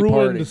coulda really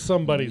ruined partied.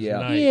 somebody's Yeah.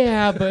 night.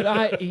 Yeah,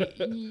 but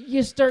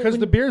you start Because when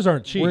the beers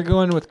aren't cheap. We're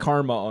going with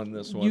karma on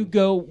this one. you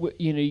go.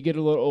 You get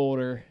a little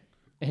older,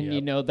 and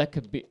Yep. that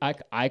could be.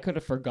 I could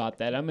have forgot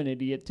that. I'm an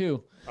idiot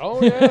too.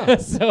 Oh yeah.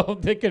 So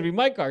that could be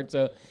my card.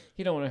 So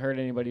you don't want to hurt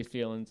anybody's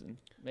feelings and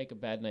make a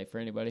bad night for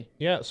anybody.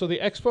 Yeah, so the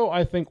expo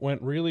I think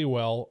went really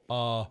well.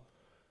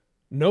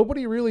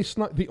 Nobody really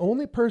snuck. The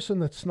only person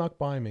that snuck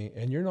by me,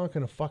 and you're not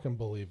going to fucking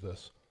believe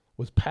this,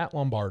 was Pat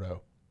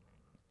Lombardo.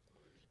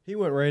 He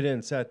went right in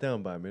and sat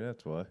down by me.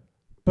 That's why.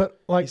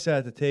 But He like, sat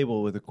at the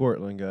table with the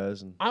Cortland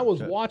guys, and I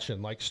was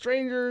watching like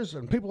strangers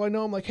and people I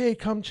know. I'm like, hey,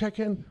 come check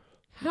in.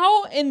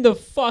 How in the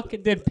fuck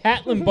did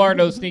Pat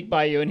Lombardo sneak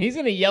by you? And he's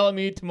gonna yell at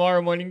me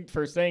tomorrow morning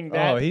for saying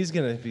that. Oh, he's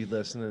gonna be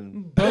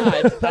listening.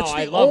 But That's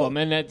I the love ol- him,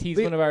 and that he's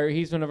the- one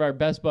of our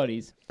best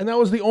buddies. And that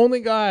was the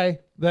only guy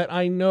that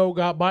I know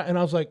got by. And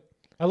I was like,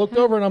 I looked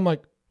over and I'm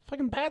like,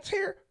 fucking Pat's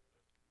here.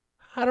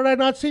 How did I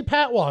not see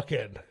Pat walk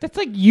in? That's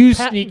like you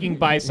Pat- sneaking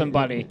by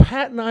somebody.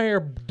 Pat and I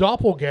are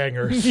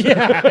doppelgangers.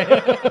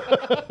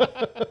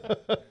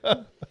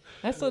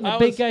 That's letting I a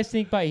big was- guy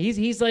sneak by.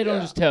 He's light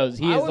on his toes.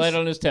 He I is was- light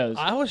on his toes.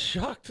 I was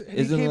shocked. He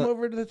Isn't came that-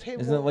 over to the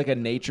table. Isn't it like a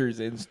nature's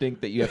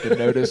instinct that you have to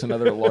notice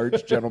another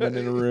large gentleman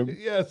in a room?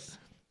 Yes.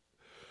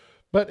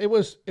 But it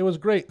was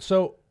great.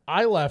 So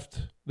I left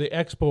the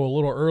expo a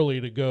little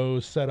early to go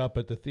set up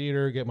at the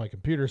theater, get my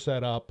computer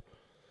set up,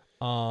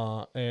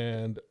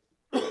 and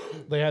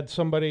they had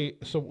somebody.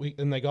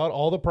 And they got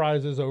all the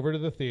prizes over to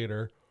the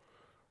theater,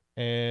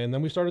 and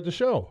then we started the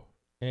show.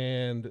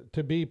 And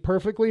to be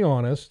perfectly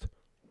honest,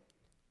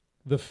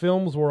 the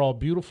films were all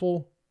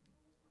beautiful.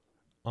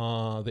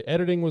 The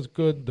editing was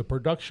good. The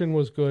production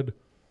was good.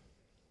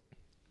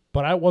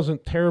 But I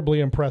wasn't terribly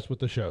impressed with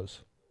the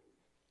shows.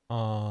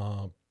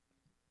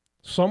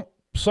 Some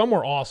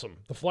were awesome.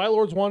 The Fly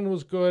Lords one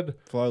was good.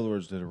 Fly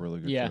Lords did a really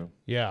good Yeah. job.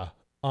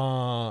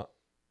 Yeah.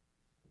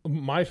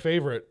 My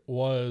favorite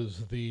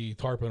was the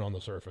tarpon on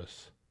the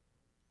surface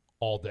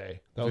all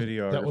day.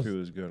 Videography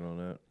was good on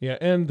that. Yeah,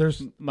 and is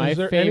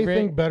there favorite-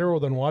 anything better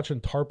than watching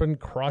tarpon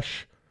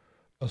crush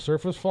a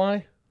surface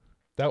fly?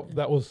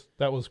 That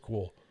was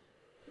cool.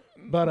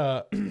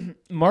 But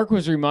Mark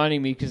was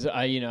reminding me because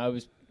I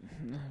was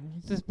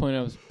at this point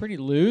I was pretty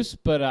loose,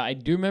 but I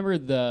do remember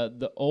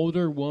the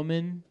older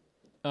woman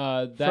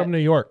that from New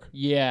York.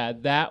 yeah,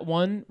 that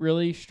one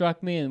really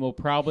struck me, and I'll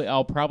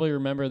probably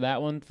remember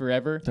that one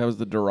forever. That was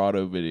the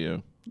Dorado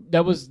video.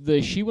 That was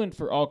she went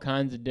for all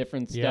kinds of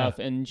different Yeah. stuff,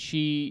 and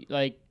she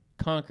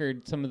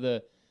conquered some of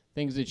the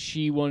things that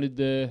she wanted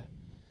to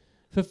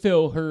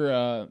fulfill.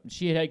 Her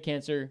she had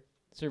cancer,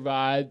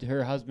 survived.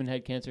 Her husband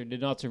had cancer,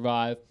 did not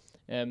survive.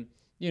 And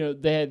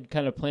they had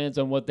kind of plans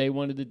on what they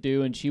wanted to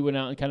do, and she went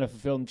out and kind of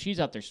fulfilled them. She's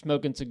out there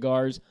smoking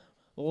cigars,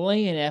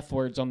 laying F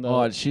words on the.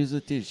 Oh, she's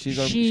a dude.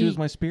 She was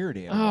my spirit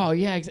animal. Oh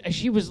yeah,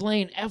 she was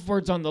laying F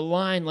words on the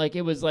line like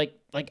it was like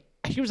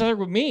she was there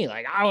with me.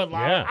 Like I would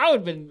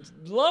have been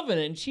loving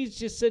it. And she's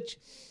just such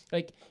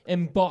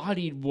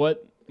embodied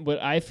what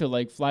I feel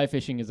like fly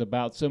fishing is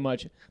about so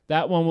much.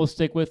 That one will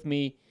stick with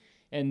me.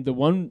 And the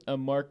one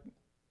Mark,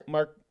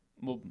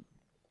 well,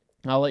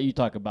 I'll let you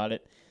talk about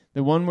it.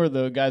 The one where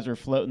the guys were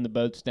floating the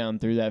boats down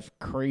through that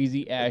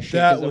crazy ass shit.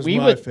 That 'cause was we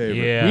my would, favorite.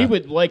 Yeah. We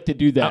would like to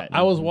do that.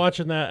 I was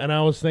watching that and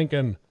I was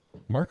thinking,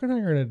 Mark and I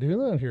are going to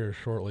do that here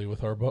shortly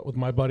with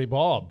my buddy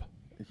Bob.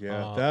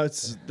 Yeah,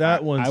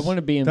 that one's. I want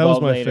to be That was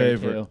involved my later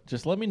favorite. too.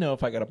 Just let me know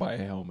if I got to buy a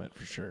helmet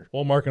for sure.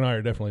 Well, Mark and I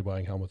are definitely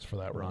buying helmets for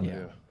that run.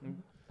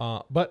 Yeah.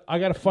 But I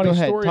got a funny Go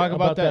ahead, story talk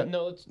about that. that.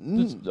 No, let's. I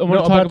No,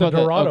 want to talk about about the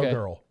that. Dorado Okay.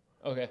 girl.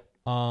 Okay.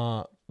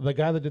 The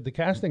guy that did the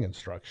casting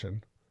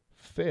instruction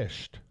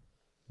fished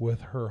with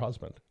her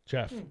husband,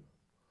 Jeff.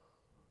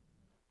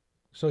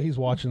 So he's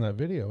watching that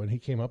video, and he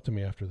came up to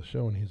me after the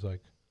show, and he's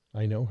like,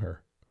 I know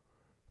her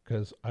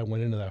because I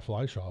went into that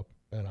fly shop,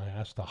 and I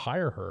asked to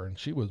hire her, and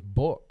she was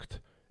booked,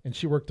 and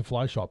she worked the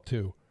fly shop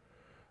too.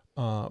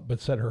 But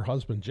said her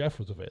husband Jeff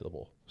was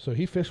available, so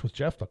he fished with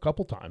Jeff a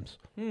couple times.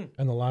 And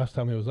the last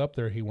time he was up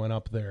there, he went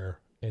up there,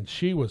 and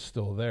she was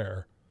still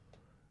there,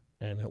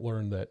 and it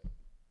learned that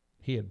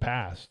he had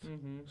passed.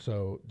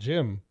 So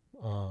Jim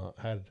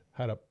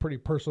had a pretty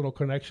personal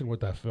connection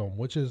with that film,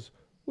 which is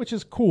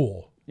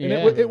cool. And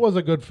Yeah. it was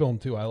a good film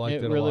too. I liked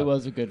it. It really a lot.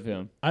 was a good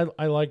film.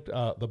 I liked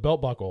the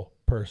belt buckle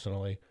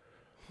personally.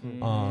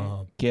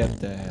 Get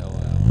the hell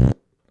out.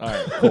 All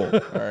right, cool.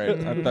 All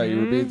right. I thought you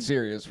were being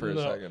serious for a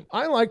No, second.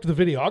 I liked the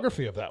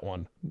videography of that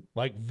one.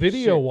 Like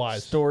video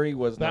wise, Story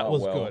was that not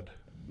was well. good.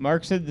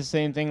 Mark said the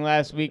same thing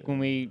last week when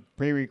we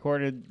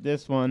pre-recorded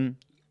this one.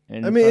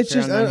 And I mean, it's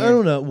fucked just around I on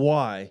don't know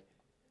why.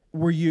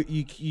 Where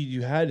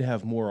you had to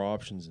have more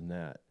options than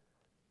that.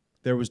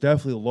 There was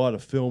definitely a lot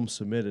of films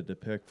submitted to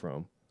pick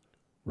from.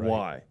 Right.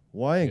 Why?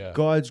 Why in Yeah.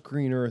 God's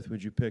green earth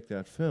would you pick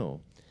that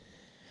film?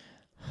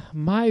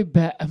 what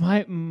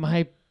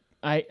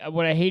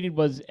I hated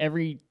was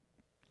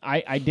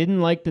I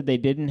didn't like that they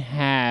didn't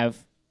have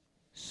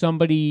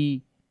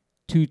somebody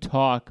to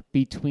talk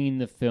between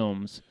the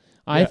films.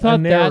 I Yeah, thought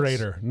a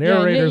narrator.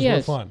 Narrators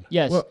yes, were fun.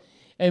 Yes. Well-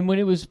 And when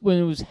it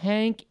was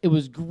Hank, it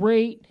was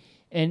great.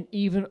 And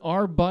even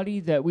our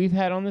buddy that we've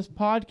had on this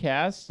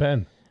podcast,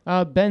 Ben.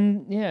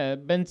 Ben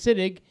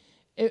Siddig,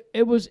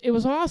 it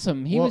was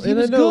awesome. He Well, was and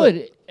I know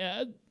good.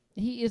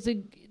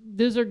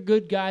 Those are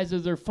good guys.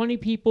 Those are funny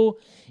people.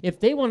 If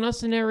they want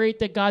us to narrate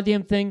that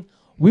goddamn thing,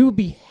 we would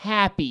be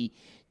happy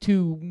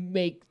to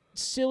make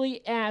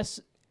silly ass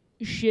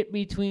shit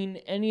between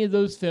any of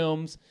those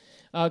films.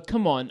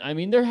 Come on. I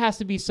mean, there has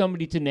to be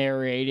somebody to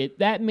narrate it.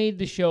 That made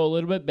the show a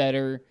little bit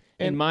better,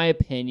 in my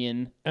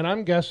opinion. And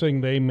I'm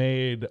guessing they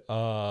made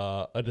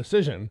a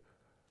decision.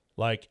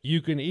 Like,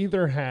 you can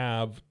either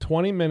have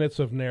 20 minutes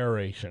of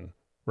narration,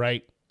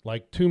 right?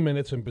 Like 2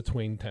 minutes in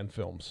between 10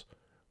 films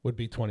would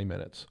be 20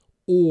 minutes,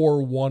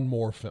 or one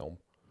more film.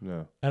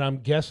 No. And I'm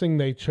guessing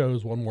they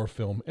chose one more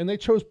film, and they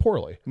chose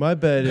poorly. My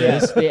bet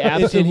Yes, is, they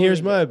and absolutely here's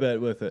did. my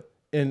bet with it.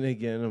 And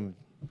again, I'm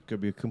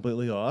could be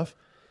completely off.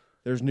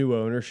 There's new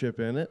ownership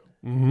in it.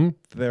 Mm-hmm.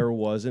 There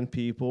wasn't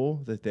people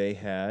that they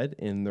had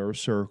in their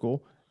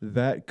circle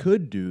that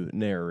could do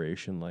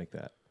narration like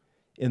that.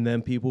 And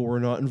then people were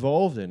not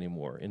involved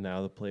anymore. And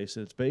now the place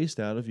that it's based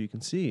out of, you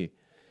can see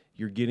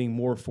you're getting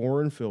more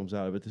foreign films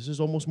out of it. This is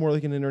almost more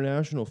like an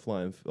international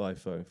film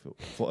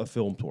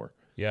tour.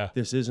 Yeah.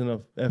 This isn't a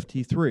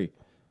FT3.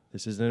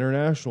 This is an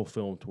international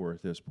film tour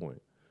at this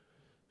point.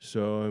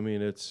 So, I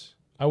mean, it's...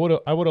 I would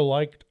have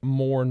liked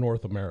more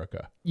North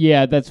America.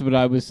 Yeah, that's what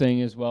I was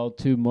saying as well,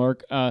 too,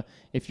 Mark.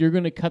 If you're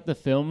going to cut the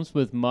films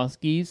with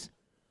muskies,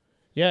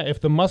 Yeah, if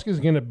the musk is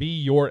going to be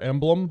your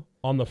emblem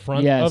on the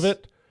front Yes. of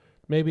it,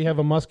 maybe have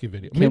a muskie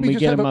video. can maybe we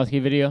just get a have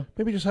muskie video?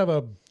 maybe just have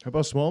a How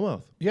about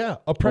smallmouth?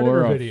 a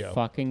predator Or a video.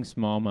 fucking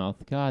smallmouth.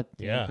 God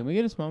damn. Yeah. Can we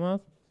get a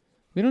smallmouth?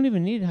 We don't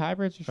even need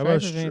hybrids or How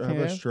about, stripers or anything. how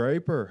about else.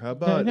 striper? How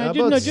about, no, how ju-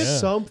 about no,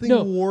 just- something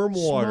No, warm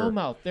water?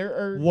 Smallmouth. There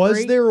are Was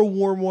great- there a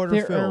warm water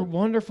There are film?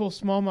 wonderful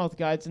smallmouth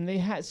guides, and they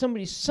had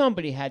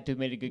somebody had to have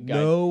made a good guide.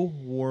 No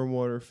warm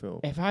water film.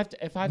 If I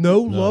have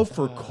No to, love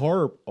for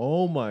carp.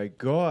 Oh my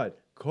God,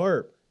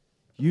 carp!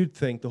 You'd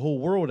think the whole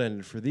world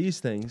ended for these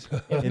things,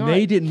 and not-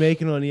 they didn't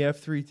make it on the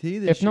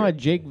F3T this if year. not,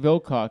 Jake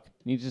Vilcock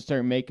needs to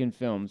start making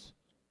films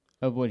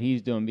of what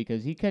he's doing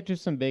because he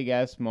catches some big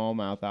ass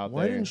smallmouth out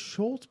Why there. didn't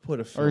Schultz put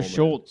a film? Or in?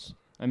 Schultz.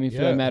 I mean, for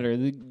Yeah. that matter,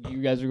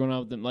 you guys are going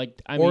out with them.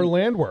 Like, I or mean,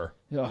 Landwehr.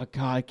 oh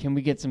God, can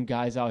we get some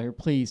guys out here,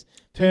 please?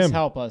 Tim. Please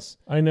help us.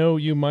 I know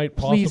you might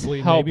Please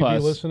possibly help maybe us.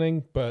 be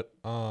listening, but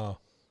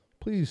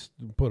please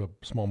put a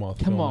smallmouth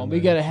Come film on, in we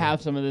there. got to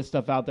have some of this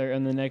stuff out there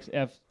in the next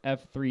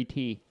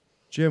F3T.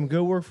 Jim,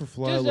 go work for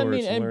Fly Just, Lords I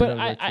mean, and learn but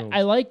how to make I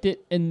films. liked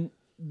it, and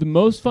the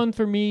most fun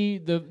for me,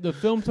 the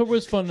film tour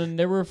was fun, and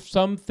there were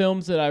some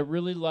films that I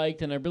really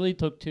liked and I really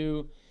took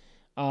to,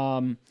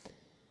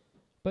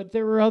 but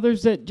there were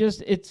others that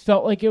just it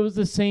felt like it was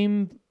the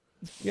same.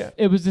 Yeah.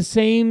 It was the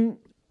same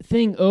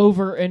thing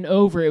over and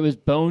over. It was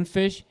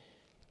bonefish,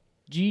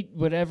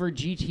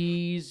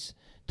 GTs,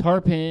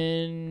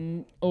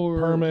 tarpon, or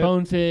Permit.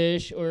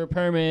 bonefish, or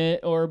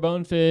permit, or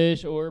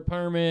bonefish, or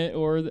permit,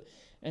 or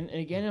and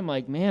again, I'm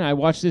like, man, I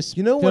watched this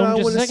You know what film I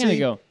just a wanna second see?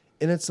 ago.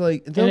 And it's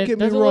like, And don't it get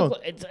me doesn't wrong.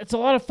 look it's a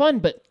lot of fun,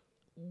 but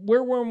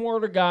we're warm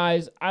water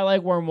guys. I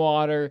like warm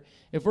water.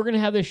 If we're gonna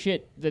have this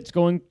shit that's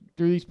going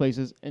through these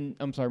places, and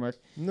I'm sorry, Mark,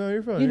 No,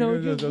 you're fine. you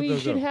know, Go. we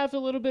should have a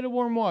little bit of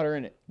warm water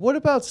in it. What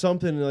about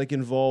something like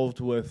involved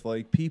with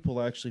like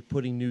people actually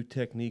putting new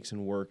techniques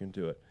and work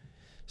into it?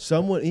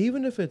 Someone,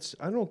 even if it's,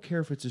 I don't care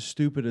if it's as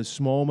stupid as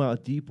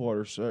smallmouth deep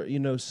water, so, you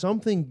know,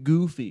 something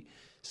goofy.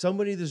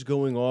 Somebody that's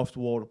going off the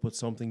wall to put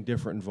something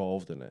different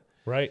involved in it.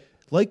 Right.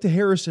 Like the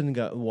Harrison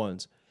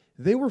ones.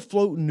 They were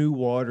floating new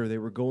water. They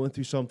were going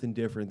through something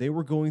different. They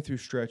were going through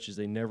stretches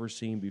they never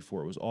seen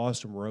before. It was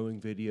awesome rowing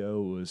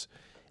video. It was,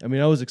 I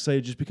mean, I was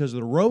excited just because of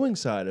the rowing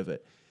side of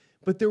it.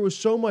 But there was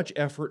so much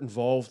effort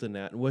involved in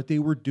that. And what they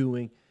were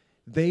doing,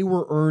 they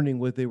were earning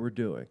what they were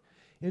doing.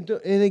 And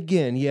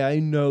again, yeah, I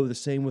know the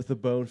same with the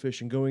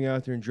bonefish and going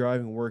out there and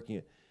driving and working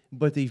it.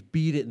 but they've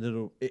beat it.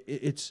 And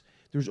it's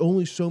there's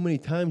only so many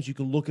times you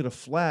can look at a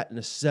flat and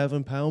a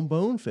 7-pound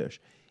bonefish.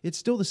 It's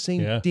still the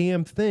same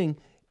damn thing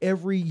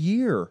every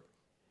year.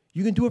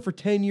 You can do it for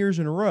 10 years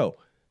in a row.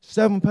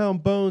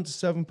 7-pound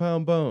bone's a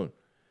 7-pound bone.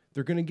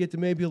 They're going to get to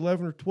maybe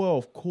 11 or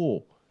 12.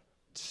 Cool.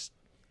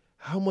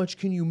 How much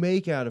can you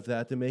make out of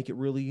that to make it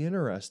really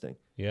interesting?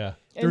 Yeah.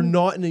 They're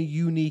not in a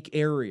unique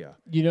area.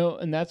 You know,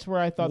 and that's where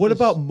I thought. What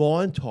about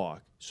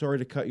Montauk? Sorry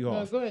to cut you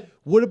off. Go ahead.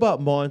 What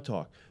about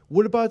Montauk?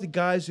 What about the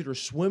guys that are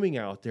swimming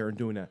out there and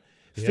doing that?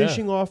 Yeah.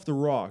 Fishing off the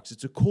rocks.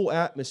 It's a cool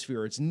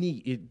atmosphere. It's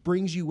neat. It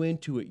brings you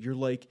into it. You're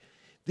like,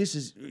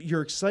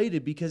 you're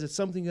excited because it's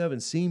something you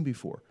haven't seen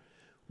before.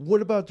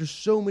 What about there's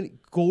so many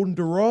Golden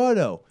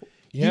Dorado?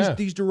 Yeah.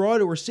 These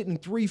Dorado are sitting in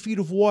 3 feet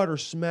of water,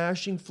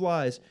 smashing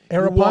flies.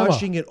 You're Arapaima.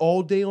 watching it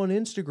all day on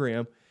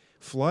Instagram.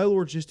 Fly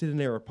Lord just did an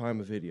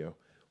Arapaima video.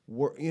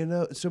 So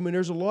I mean,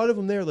 there's a lot of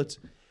them there. Let's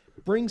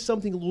bring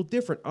something a little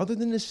different, other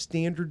than the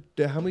standard.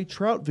 How many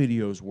trout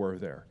videos were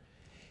there?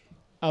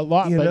 A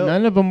lot, You but know?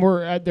 none of them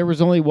were. There was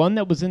only one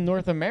that was in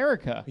North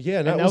America. Yeah,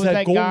 and that was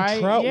that golden guy,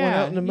 trout yeah, went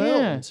out in the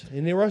mountains,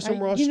 and there were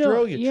some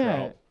Australia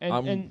trout.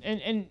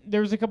 And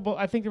there was a couple.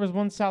 I think there was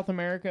one South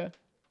America,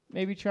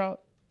 maybe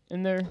trout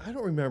in there. I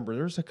don't remember.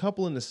 There was a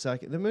couple in the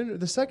second.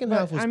 The second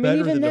half was I mean, better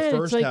even than the then, it's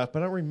first like- half,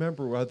 but I don't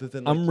remember other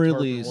than. I'm the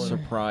really tarpon one.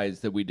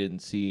 surprised that we didn't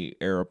see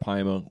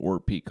Arapaima or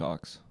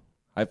peacocks.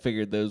 I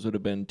figured those would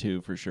have been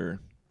two for sure.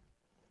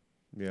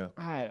 Yeah.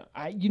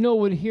 You know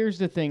what? Here's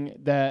the thing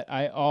that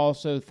I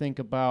also think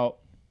about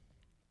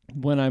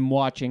when I'm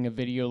watching a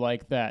video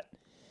like that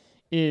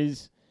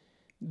is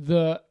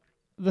the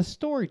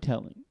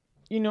storytelling.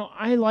 You know,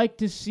 I like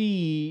to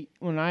see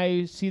when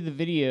I see the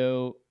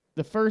video,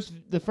 the first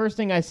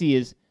thing I see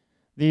is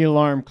the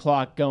alarm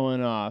clock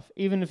going off,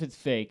 even if it's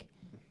fake.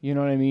 You know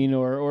what I mean,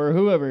 or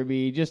whoever it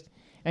be.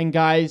 And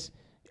guys,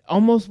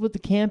 almost what the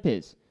camp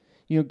is.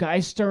 You know,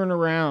 guys stirring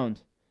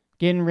around,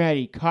 getting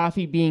ready,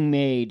 coffee being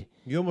made.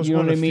 You almost know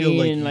want what to I feel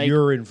mean? like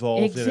you're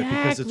involved in it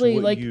because it's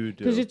what you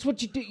do. Because it's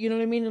what you do. You know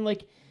what I mean? And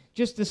like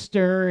just the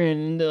stir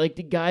and the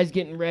guys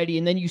getting ready,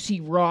 and then you see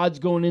rods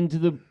going into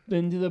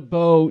the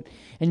boat,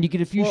 and you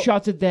get a few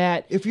shots of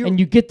that, and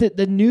you get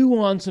the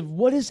nuance of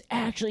what is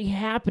actually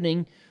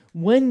happening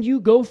when you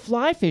go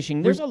fly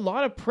fishing. There's a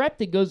lot of prep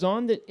that goes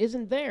on that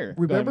isn't there.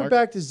 Remember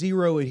back to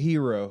Zero to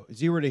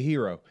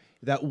Hero.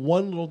 That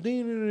one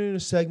little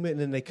segment,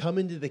 and then they come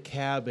into the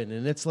cabin,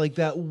 and it's like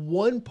that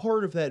one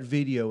part of that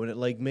video, and it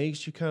like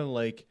makes you kind of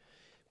like,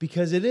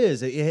 because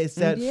it's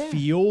that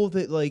feel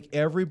that like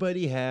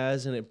everybody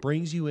has, and it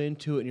brings you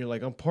into it, and you're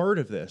like, I'm part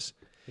of this.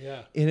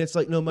 Yeah. And it's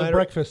like no matter The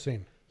breakfast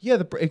scene. Yeah,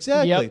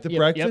 exactly.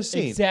 Breakfast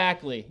scene.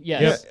 Exactly.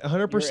 Yes. Yeah,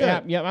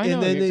 100%. Yeah, I know.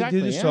 And then exactly,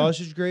 they do the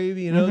sausage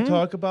gravy,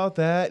 talk about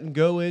that and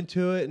go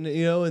into it, and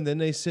and then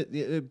they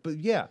sit. But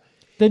yeah,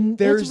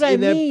 that's what I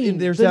mean. And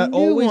there's the that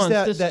nuance, always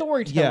that the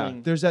storytelling.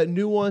 Yeah, there's that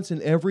nuance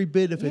in every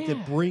bit of it Yeah.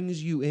 that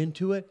brings you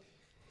into it.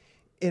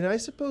 And I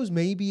suppose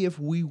maybe if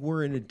we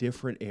were in a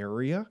different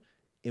area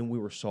and we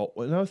were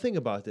saltwater. Now think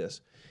about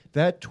this.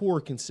 That tour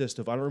consists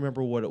of, I don't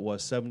remember what it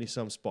was,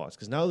 70-some spots.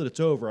 Because now that it's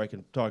over, I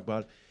can talk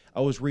about it.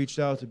 I was reached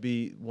out to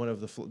be one of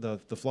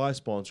the fly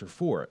sponsor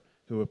for it,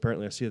 who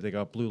apparently I see that they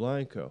got Blue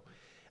Line Co.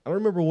 I don't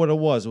remember what it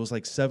was. It was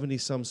like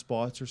 70-some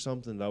spots or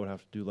something that I would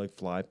have to do like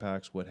fly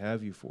packs, what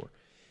have you for.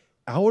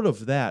 Out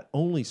of that,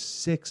 only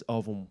 6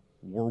 of them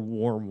were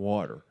warm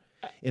water.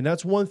 And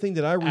that's one thing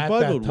that I rebutted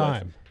At with. that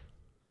time.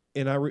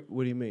 And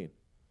what do you mean?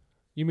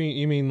 You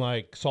mean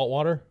like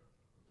saltwater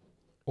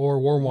or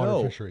warm water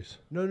No. fisheries?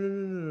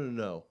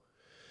 No.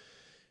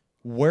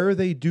 Where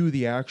they do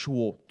the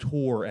actual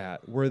tour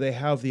at, where they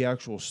have the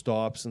actual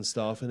stops and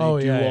stuff, and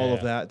they do all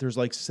of that. There's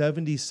like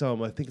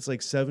 70-some, I think it's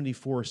like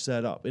 74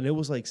 set up. And it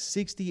was like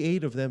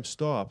 68 of them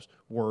stops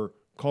were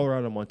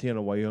Colorado,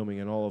 Montana, Wyoming,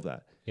 and all of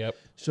that. Yep.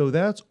 So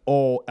that's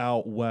all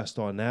out west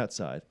on that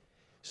side.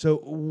 So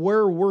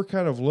where we're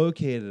kind of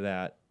located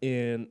at,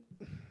 and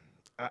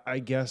I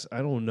guess, I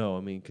don't know, I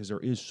mean, because there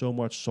is so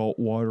much salt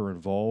water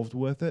involved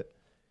with it.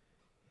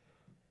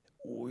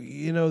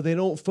 You know, they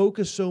don't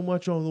focus so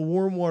much on the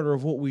warm water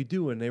of what we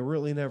do, and they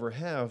really never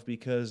have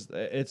because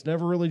it's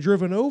never really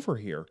driven over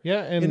here.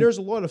 Yeah, and there's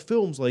a lot of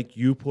films like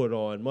you put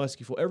on,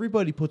 Muskie Full.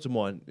 Everybody puts them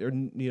on.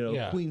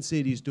 Queen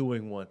City's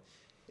doing one.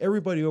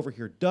 Everybody over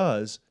here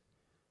does,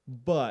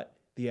 but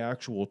the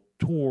actual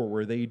tour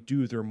where they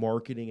do their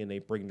marketing and they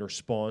bring their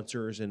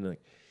sponsors and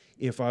like,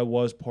 if I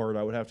was part,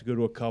 I would have to go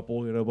to a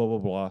couple, blah, blah,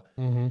 blah.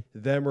 Mm-hmm.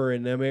 Them are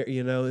in them,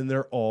 and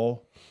they're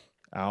all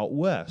out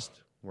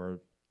west where.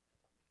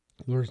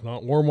 There's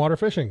not warm water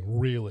fishing,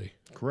 really.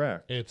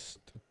 Correct.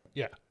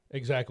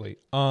 Exactly.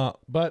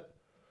 But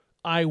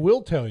I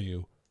will tell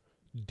you,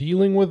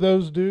 dealing with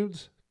those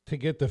dudes to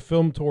get the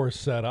film tour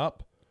set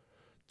up,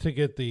 to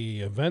get the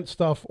event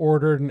stuff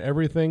ordered and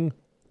everything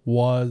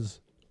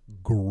was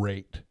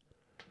great.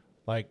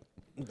 Like,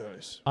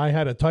 Nice. I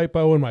had a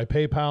typo in my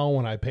PayPal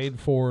when I paid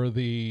for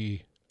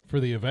the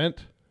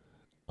event,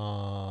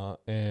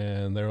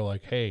 and they were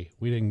like, "Hey,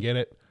 we didn't get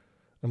it."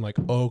 I'm like,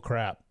 "Oh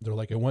crap!" They're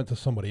like, "It went to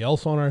somebody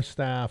else on our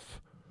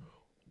staff."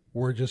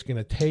 we're just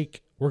going to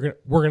we're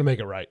going to make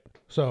it right.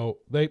 So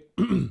they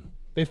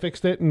they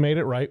fixed it and made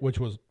it right, which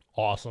was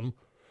awesome.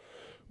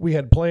 We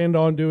had planned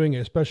on doing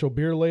a special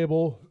beer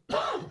label,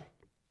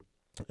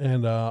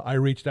 and I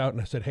reached out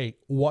and I said, hey,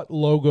 what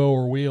logo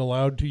are we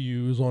allowed to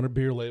use on a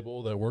beer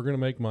label that we're going to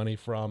make money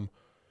from?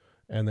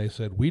 And they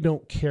said, we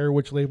don't care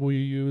which label you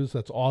use.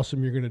 That's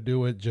awesome. You're going to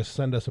do it. Just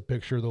send us a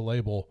picture of the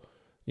label.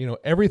 You know,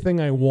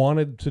 everything I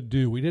wanted to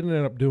do, we didn't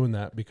end up doing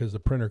that because the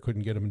printer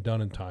couldn't get them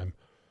done in time.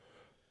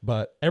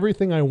 But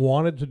everything I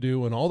wanted to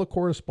do and all the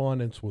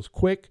correspondence was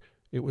quick.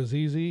 It was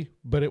easy,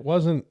 but it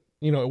wasn't,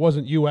 you know, it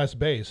wasn't US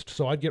based.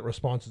 So I'd get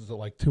responses at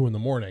like 2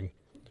 a.m,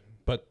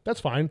 but that's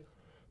fine.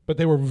 But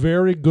they were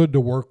very good to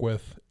work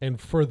with.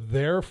 And for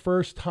their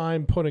first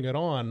time putting it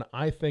on,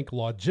 I think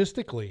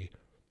logistically,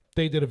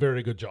 they did a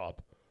very good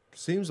job.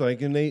 Seems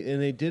like, and they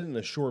did it in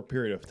a short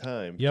period of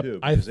time, Yep, too.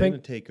 I Because they think-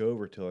 didn't take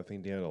over till I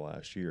think the end of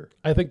last year.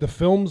 I think the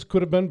films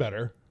could have been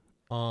better.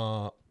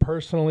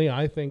 Personally,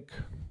 I think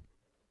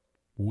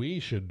we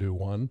should do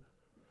one,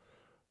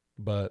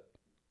 but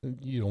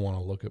you don't want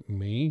to look at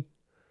me.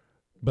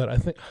 But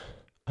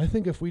I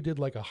think if we did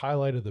like a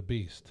highlight of the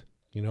beast,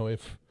 you know,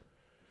 if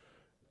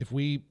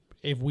we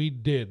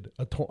did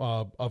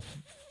a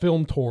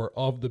film tour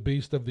of the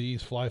Beast of the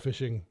East fly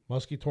fishing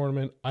muskie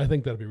tournament, I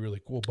think that'd be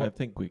really cool. I But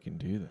think we can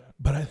do that.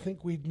 but I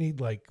think we'd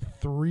need like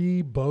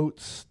 3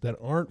 boats that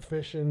aren't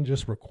fishing,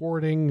 just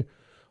recording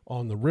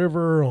on the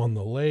river, on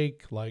the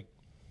lake. Like,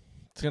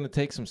 It's going to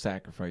take some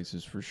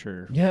sacrifices for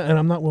sure. yeah, and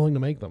I'm not willing to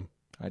make them.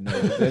 I know.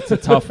 It's a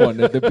tough one.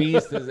 The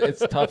beast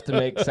it's tough to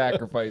make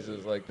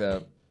sacrifices like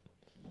that.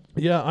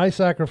 Yeah, I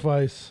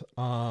sacrifice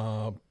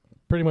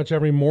pretty much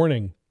every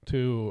morning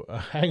to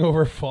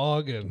hangover,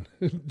 fog, and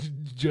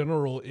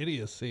general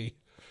idiocy.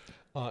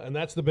 And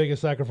that's the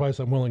biggest sacrifice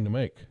I'm willing to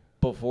make.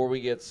 Before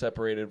we get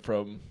separated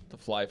from the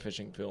fly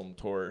fishing film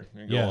tour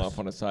and go Yes. off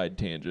on a side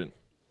tangent,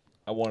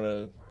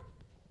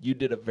 you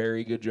did a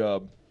very good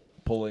job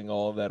pulling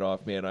all of that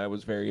off, man. I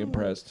was very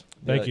impressed.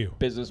 Thank you.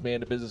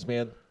 Businessman to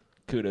businessman.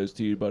 Kudos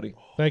to you, buddy.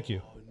 Thank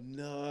you.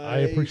 Nice. I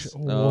appreciate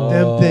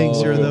Them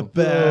things are the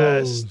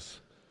best.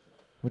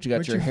 What you got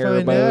Where'd your you hair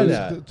find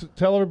that bows? at?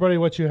 Tell everybody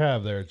what you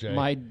have there, Jay.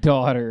 My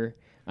daughter,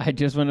 I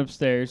just went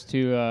upstairs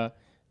to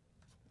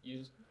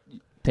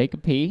take a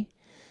pee,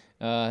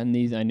 and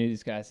I knew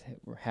these guys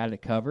had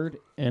it covered,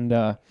 and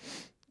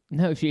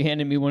no, she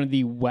handed me one of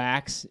the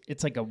wax.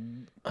 It's like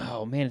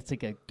it's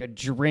like a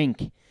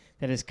drink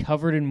that is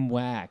covered in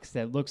wax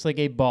that looks like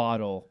a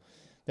bottle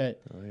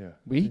that Oh, yeah.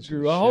 we Piece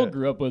of all shit.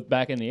 grew up with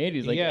back in the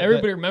 80s. Like Yeah,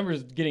 everybody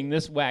remembers getting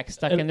this wax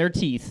stuck in their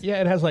teeth. Yeah,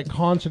 it has like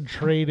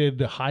concentrated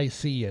high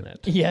C in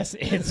it. Yes,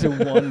 it's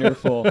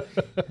wonderful.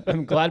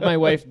 I'm glad my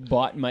wife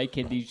bought my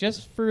kid these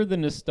just for the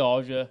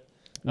nostalgia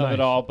of Nice. it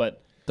all.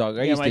 But Dog,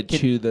 I Yeah, used my to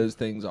kid- chew those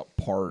things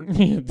apart.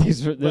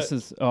 this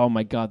is oh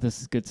my god, this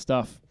is good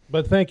stuff.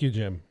 But thank you,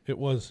 Jim. It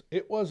was.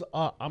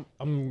 I'm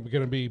going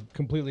to be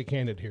completely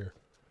candid here.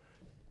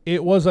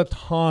 It was a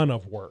ton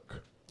of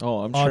work. Oh,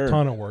 I'm A sure.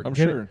 ton of work. I'm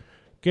Getting- sure.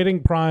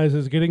 Getting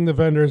prizes, getting the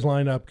vendors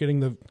lined up,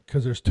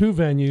 because there's 2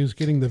 venues,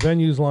 getting the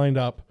venues lined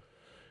up,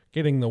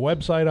 getting the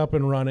website up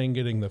and running,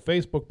 getting the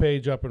Facebook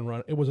page up and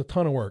running. It was a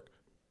ton of work.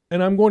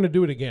 And I'm going to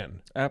do it again.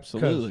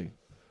 Absolutely.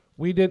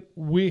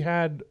 We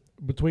had,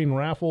 between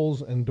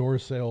raffles and door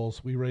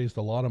sales, we raised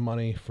a lot of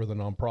money for the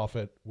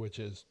nonprofit, which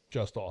is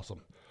just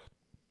awesome.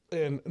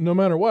 And no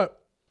matter what,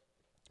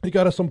 it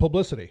got us some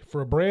publicity.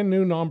 For a brand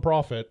new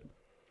nonprofit,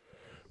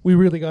 we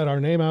really got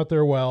our name out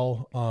there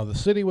well. The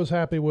city was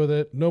happy with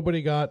it.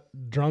 Nobody got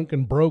drunk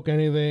and broke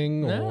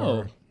anything.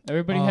 No,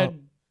 everybody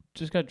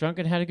just got drunk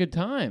and had a good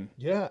time.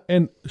 Yeah,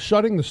 and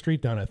shutting the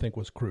street down, I think,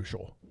 was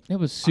crucial. It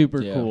was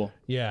super Yeah. cool.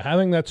 Yeah,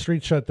 having that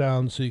street shut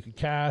down so you could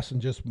cast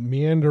and just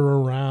meander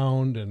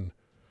around, and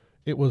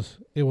it was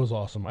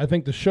awesome. I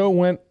think the show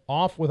went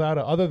off without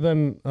other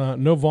than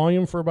no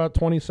volume for about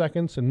 20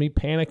 seconds and me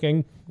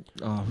panicking.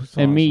 Oh, it was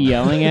And me awesome.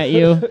 yelling at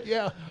you.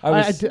 Yeah,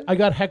 I I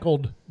got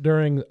heckled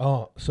during.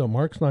 So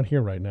Mark's not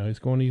here right now. He's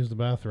going to use the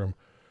bathroom.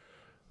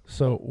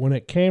 So when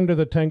it came to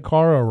the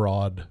Tenkara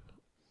rod,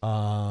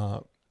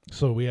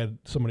 so we had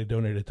somebody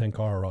donate a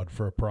Tenkara rod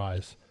for a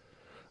prize.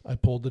 I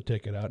pulled the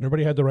ticket out, and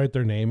everybody had to write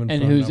their name and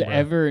And phone who's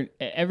number.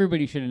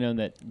 everybody should have known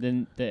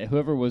that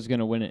whoever was going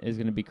to win it is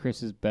going to be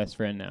Chris's best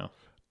friend now.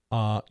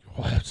 Well,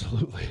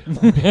 absolutely.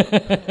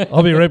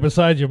 I'll be right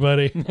beside you,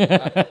 buddy.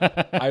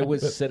 I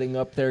was sitting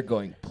up there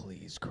going,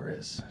 please,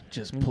 Chris,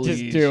 just please,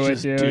 just do it,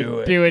 just dude. do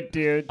it. Do it,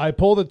 dude. I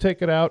pull the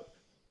ticket out.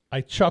 I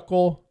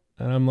chuckle,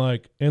 and I'm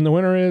like, and the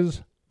winner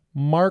is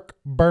Mark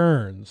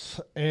Burns.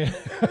 And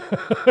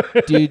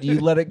Dude, you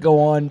let it go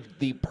on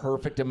the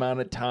perfect amount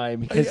of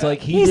time because, like,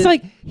 he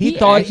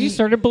thought you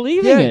started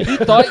believing it. he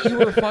thought you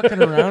were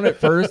fucking around at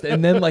first,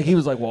 and then like he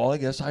was like, "Well, I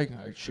guess I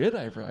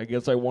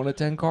won a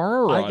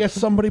Tenkara rod." I guess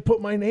somebody put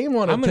my name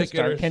on I'm a going to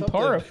ticket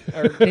start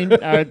or Tenkara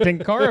something.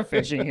 Tenkara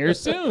fishing here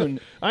soon.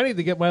 I need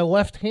to get my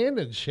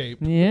left-handed shape.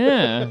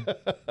 Yeah.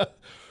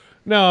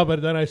 No,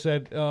 but then I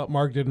said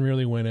Mark didn't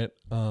really win it,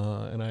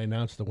 and I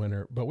announced the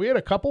winner. But we had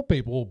a couple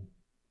people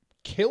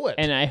kill it.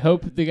 And I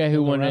hope the guy who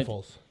in the won it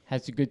raffles.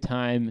 has a good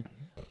time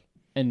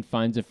and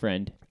finds a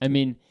friend. I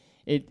mean,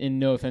 and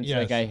no offense to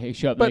that guy. Hey,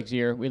 show up But next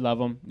year. We love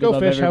him. We go love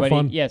fish, have everybody.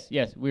 fun.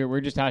 Yes.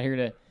 We're just out here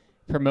to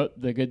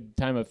promote the good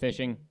time of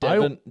fishing.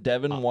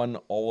 Devin won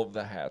all of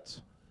the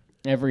hats.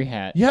 Every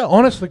hat. Yeah,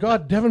 honest to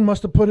God, Devin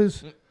must have put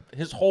his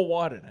whole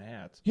wad in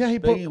hats. Yeah, he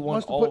won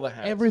must have all put the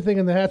hats. everything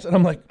in the hats, and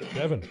I'm like,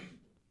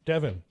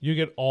 Devin, you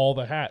get all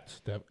the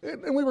hats.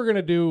 And we were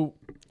gonna do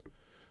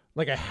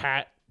like a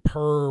hat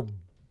per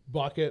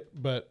bucket,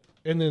 but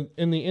in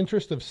the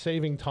interest of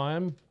saving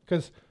time,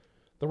 because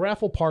the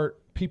raffle part,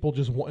 people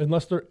just want,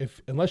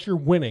 unless you're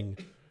winning,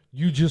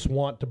 you just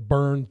want to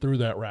burn through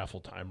that raffle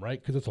time, right?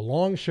 Because it's a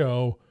long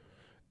show,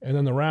 and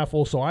then the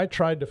raffle. So I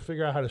tried to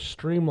figure out how to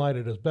streamline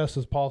it as best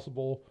as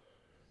possible.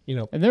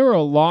 And there were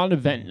a lot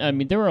of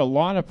there were a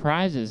lot of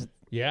prizes.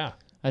 Yeah,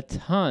 A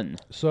ton.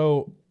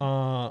 so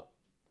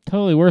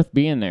Totally worth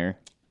being there.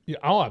 yeah,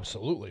 oh,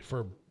 absolutely,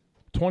 for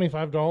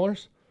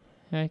 $25.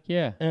 Heck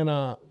yeah.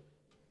 And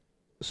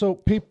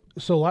so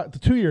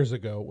 2 years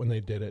ago when they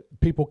did it,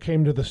 people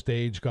came to the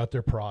stage, got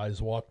their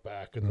prize, walked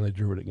back, and then they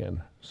drew it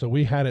again. So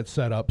we had it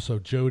set up so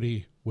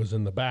Jody was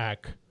in the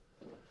back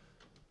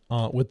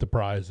with the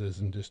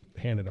prizes and just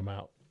handed them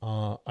out.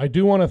 I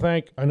do want to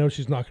thank, I know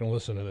she's not going to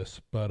listen to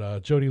this,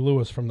 but Jody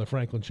Lewis from the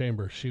Franklin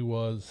Chamber, she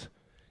was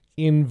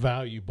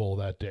invaluable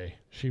that day.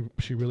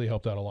 She really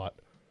helped out a lot.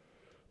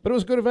 But it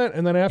was a good event.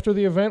 And then after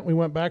the event, we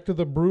went back to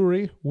the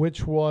brewery,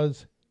 which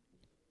was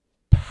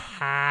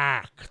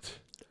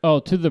packed.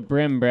 Oh, to the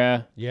brim,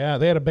 bruh. Yeah,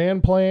 they had a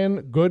band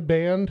playing, good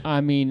band.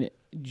 I mean,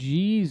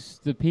 geez,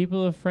 the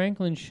people of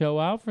Franklin show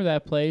out for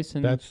that place.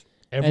 And That's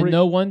and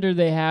no wonder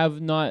they have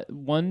not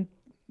one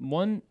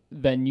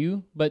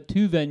venue, but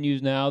two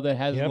venues now that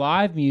has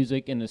live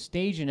music and a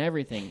stage and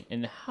everything.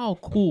 And how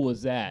cool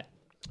was that?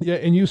 Yeah,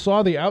 and you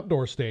saw the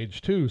outdoor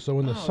stage too. So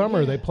in the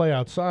summer they play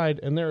outside,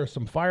 and there are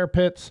some fire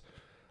pits,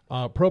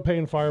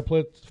 propane fire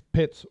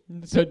pits.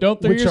 So don't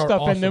throw your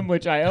stuff in them,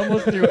 which I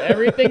almost threw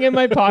everything in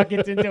my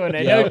pockets into, and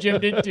I know Jim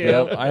did too.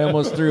 Yep, I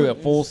almost threw a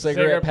full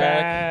cigarette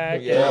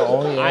pack. Yeah,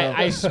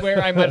 I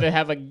swear I might have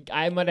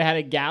had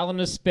a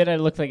gallon of spit. I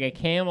looked like a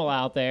camel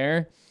out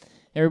there.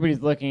 Everybody's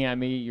looking at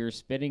me. You're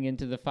spitting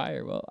into the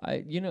fire. Well,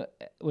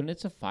 when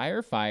it's a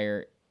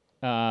fire,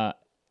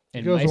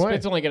 and my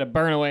spit's only gonna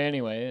burn away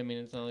anyway. I mean,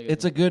 it's not like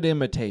it's a good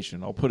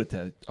imitation. I'll put it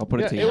to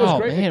you. It was Oh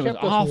great. man, It it was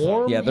kept us awesome.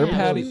 warm. Yeah, their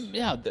patio.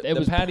 It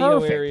was the patio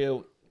perfect. area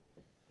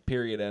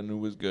period end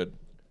was good.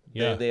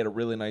 Yeah. They had a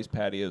really nice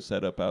patio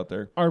set up out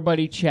there. Our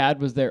buddy Chad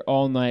was there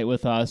all night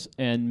with us,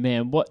 and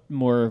man, what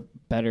more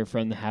better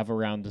friend to have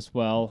around as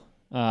well.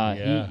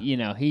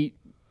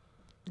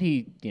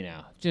 He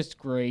just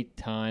great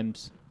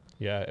times.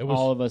 Yeah, it was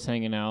All of us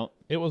hanging out.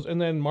 It was,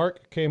 and then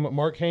Mark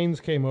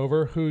Haynes came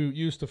over, who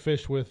used to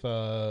fish with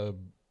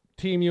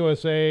Team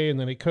USA, and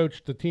then he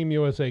coached the Team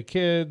USA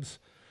kids,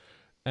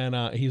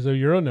 and he's a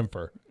Euro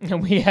nympher.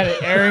 And we had an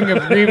airing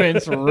of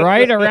grievance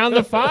right around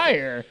the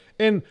fire.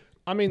 And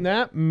I mean,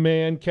 that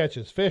man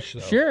catches fish,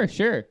 though.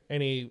 Sure.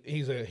 And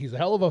he's a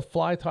hell of a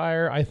fly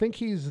tyer. I think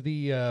he's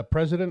the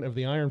president of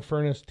the Iron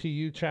Furnace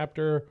TU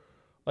chapter.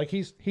 Like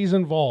he's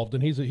involved,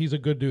 and he's a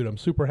good dude. I'm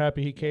super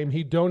happy he came.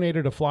 He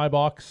donated a fly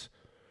box,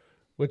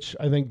 which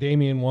I think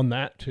Damien won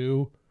that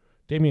too.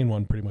 Damien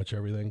won pretty much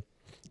everything.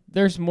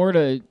 There's more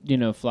to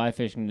fly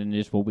fishing than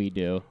just what we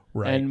do,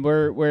 Right? And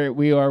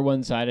we are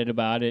one sided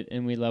about it,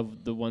 and we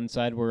love the one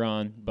side we're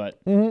on. But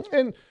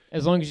And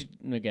as long as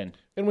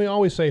and we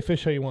always say,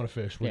 fish how you want to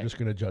fish. We're Yeah. just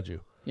going to judge you.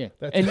 yeah,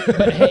 That's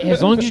but hey,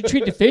 as long as you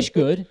treat the fish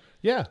good,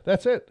 Yeah,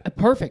 that's it.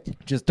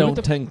 perfect. Just Do don't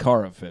it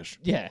tenkara fish.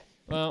 Yeah.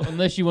 Well,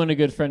 unless you want a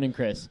good friend in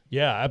Chris.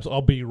 Yeah,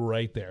 I'll be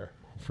right there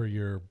for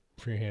your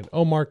hand.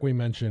 Oh, Mark, we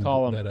mentioned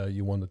Call him. that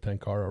you won the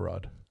Tenkara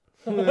rod.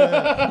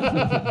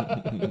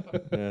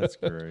 That's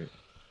great.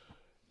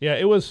 Yeah,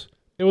 it was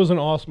an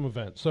awesome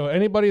event. So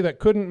anybody that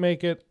couldn't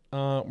make it,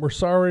 we're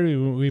sorry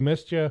we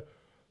missed you,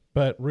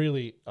 but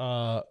really,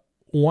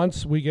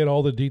 once we get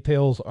all the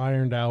details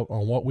ironed out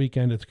on what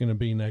weekend it's going to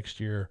be next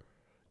year,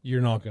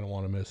 you're not going to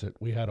want to miss it.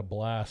 We had a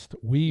blast.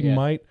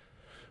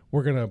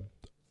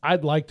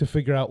 I'd like to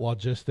figure out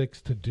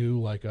logistics to do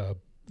like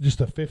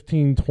just a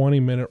 15-20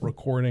 minute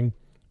recording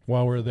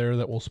while we're there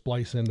that we'll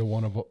splice into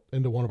one of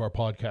our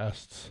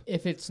podcasts.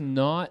 If it's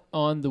not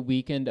on the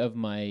weekend of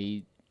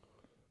my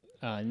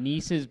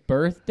niece's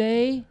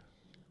birthday,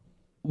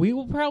 we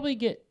will probably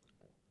get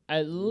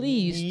at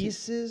least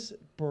Niece's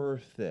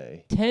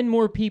birthday. 10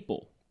 more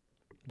people.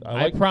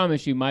 I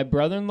promise you. My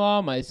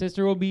brother-in-law, my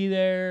sister will be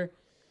there.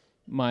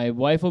 My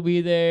wife will be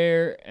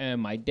there,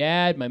 and my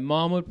dad, my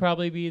mom would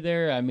probably be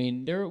there. I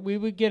mean, we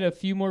would get a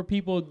few more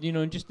people,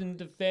 just in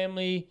the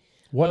family.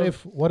 What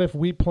if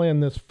we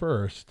plan this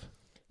first,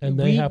 and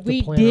they have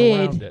to plan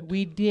around it?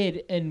 We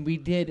did, and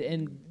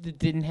it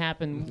didn't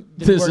happen.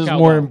 This is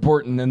more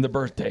important than the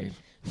birthday.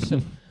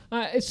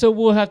 So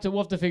we'll have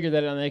to figure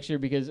that out next year,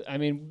 because I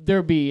mean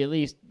there'll be at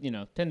least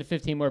 10 to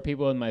 15 more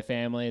people in my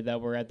family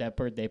that were at that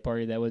birthday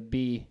party that would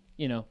be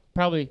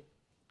probably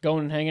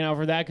going and hanging out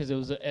for that, because it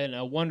was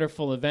a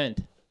wonderful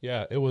event.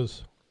 Yeah, it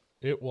was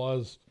It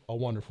was a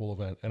wonderful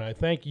event, and I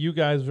thank you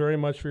guys very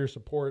much for your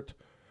support.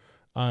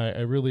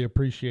 I really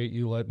appreciate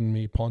you letting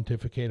me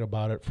pontificate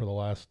about it for the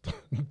last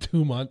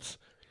 2 months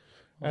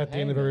at the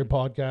end of every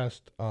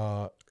podcast.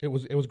 It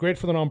was great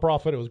for the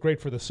nonprofit. It was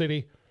great for the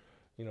city.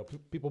 You know,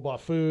 people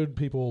bought food.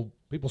 People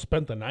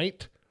spent the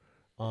night.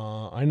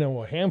 I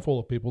know a handful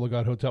of people that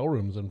got hotel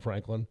rooms in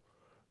Franklin,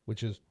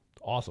 which is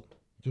awesome.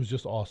 It was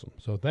just awesome.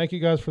 So thank you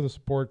guys for the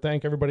support.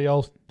 Thank everybody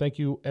else. Thank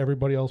you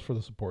everybody else for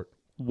the support.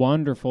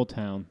 Wonderful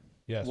town.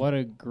 Yes. What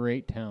a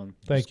great town.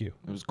 Thank you.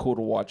 It was cool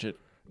to watch it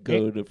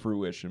go to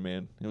fruition,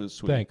 man. It was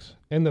sweet. Thanks.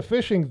 And the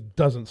fishing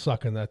doesn't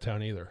suck in that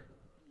town either.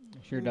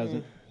 Sure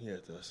doesn't. Yeah,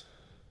 it does.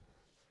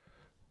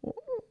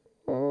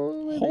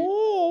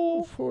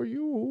 Oh, for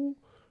you.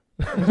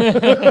 All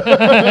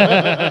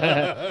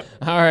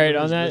right.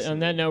 On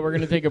that note, we're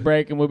gonna take a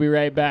break, and we'll be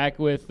right back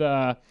with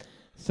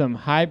some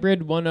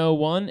Hybrid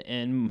 101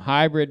 and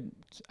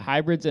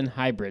hybrids and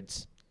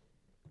hybrids.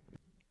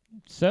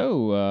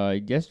 So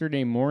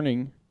yesterday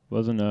morning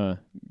wasn't a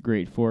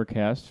great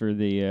forecast for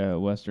the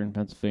western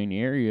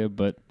Pennsylvania area,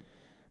 but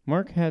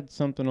Mark had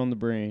something on the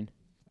brain.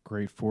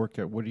 Great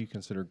forecast. What do you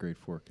consider great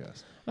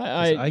forecast?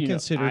 I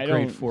consider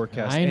great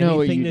forecast I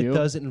know anything what you that do.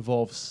 doesn't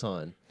involve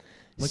sun.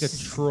 I'm like a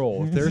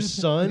troll. If there's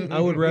sun, I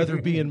would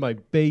rather be in my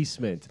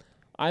basement.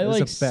 I That's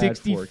like a bad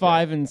 65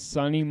 forecast. and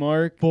sunny,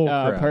 Mark. Bull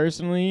crap.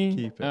 Personally,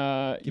 Keep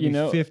it. Give you me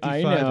know,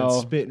 55 I know.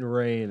 and spit and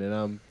rain, and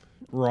I'm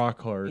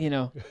rock hard. You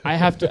know, I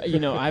have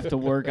to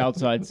work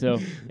outside, so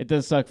it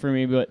does suck for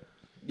me. But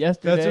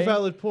yesterday, That's a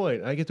valid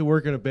point. I get to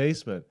work in a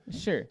basement.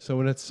 Sure. So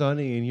when it's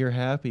sunny and you're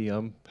happy,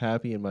 I'm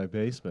happy in my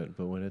basement.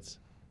 But when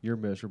you're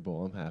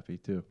miserable, I'm happy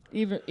too.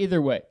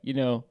 Either way, you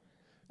know.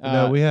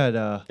 No, we had.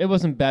 It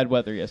wasn't bad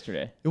weather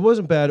yesterday. It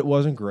wasn't bad. It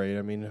wasn't great.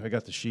 I mean, I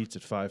got the sheets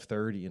at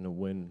 5:30, and the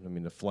wind. I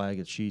mean, the flag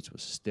at sheets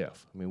was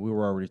stiff. I mean, we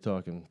were already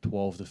talking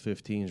 12 to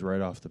 15s right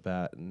off the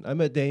bat. And I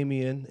met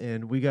Damien,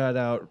 and we got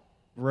out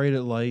right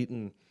at light,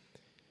 and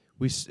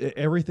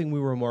everything we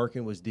were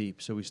marking was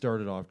deep. So we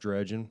started off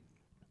dredging.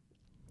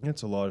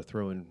 It's a lot of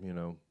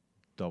throwing,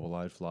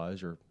 double-eyed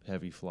flies or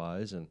heavy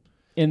flies, and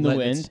In the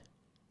wind.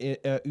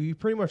 You're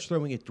pretty much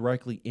throwing it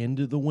directly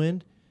into the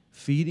wind,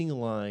 feeding a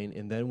line,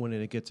 and then when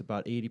it gets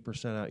about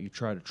 80% out, you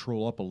try to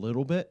troll up a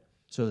little bit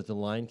so that the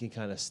line can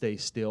kind of stay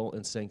still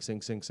and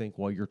sink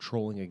while you're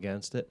trolling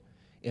against it.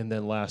 And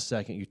then last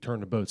second, you turn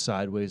the boat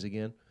sideways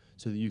again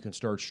so that you can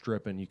start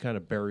stripping. You kind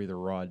of bury the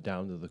rod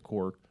down to the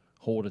cork,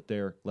 hold it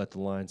there, let the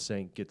line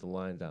sink, get the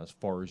line down as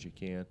far as you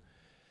can.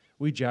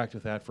 We jacked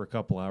with that for a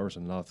couple hours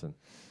and nothing.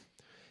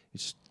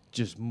 It's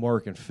just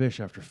marking fish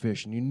after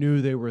fish, and you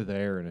knew they were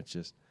there, and it's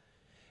just...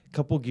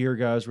 couple gear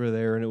guys were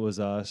there, and it was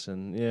us,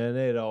 and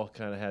they'd all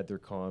kind of had their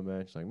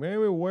comments like, "Man,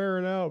 we're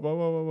wearing out." Blah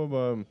blah blah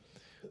blah blah.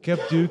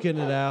 Kept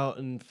duking it out,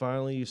 and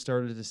finally you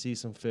started to see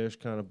some fish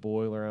kind of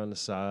boil around the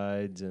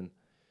sides, and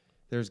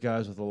there's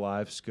guys with a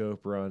live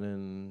scope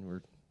running.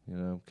 We're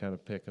kind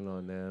of picking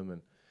on them,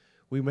 and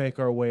we make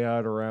our way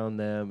out around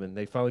them, and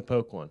they finally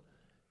poke one,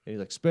 and he's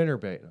like,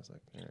 "Spinnerbait," and I was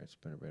like, "All right,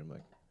 spinnerbait." I'm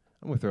like,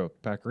 "I'm gonna throw a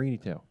Pacarini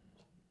tail,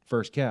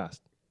 first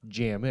cast,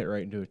 jam it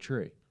right into a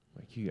tree."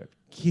 I'm like, you got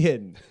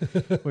kidding.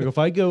 Like, if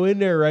I go in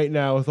there right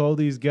now with all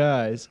these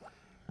guys,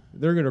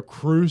 they're going to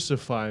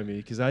crucify me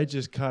because I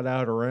just cut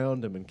out around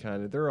them and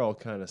they're all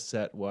kind of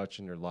set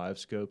watching their live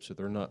scope, so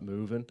they're not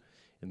moving,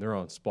 and they're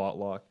on spot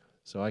lock.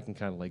 So I can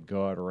kind of like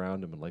go out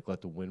around them and like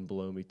let the wind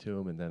blow me to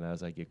them, and then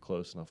as I get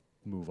close enough,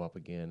 move up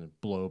again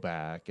and blow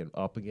back and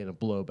up again and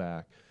blow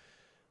back.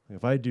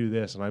 If I do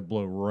this and I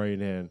blow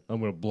right in, I'm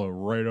going to blow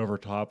right over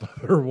top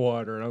of their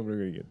water, and I'm going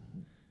to get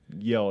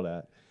yelled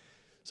at.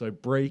 So I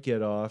break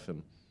it off,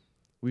 and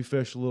we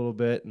fish a little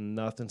bit, and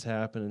nothing's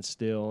happening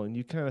still. And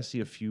you kind of see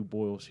a few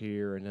boils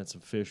here, and then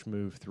some fish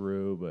move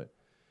through. But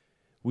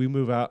we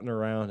move out and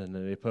around, and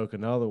then they poke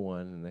another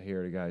one, and I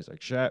hear the guy's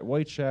like,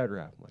 white shad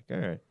rap. I'm like,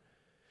 all right.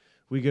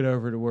 We get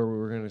over to where we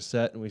were going to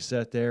set, and we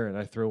set there, and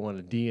I throw on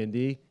a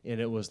D&D,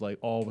 and it was like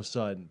all of a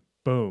sudden,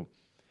 boom.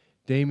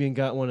 Damien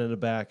got one in the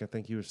back. I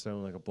think he was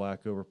throwing like a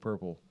black over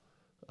purple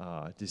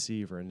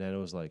deceiver, and then it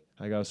was like,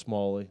 I got a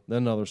smallie,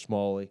 then another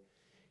smallie.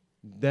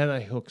 Then I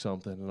hook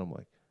something, and I'm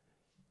like,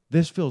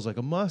 this feels like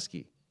a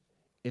muskie.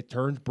 It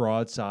turns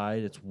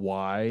broadside. It's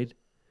wide.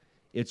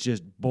 It's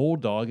just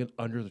bulldogging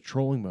under the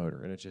trolling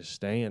motor, and it's just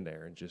staying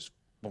there and just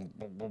boom,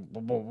 boom, boom,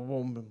 boom, boom,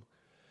 boom, boom.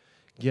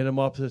 Get him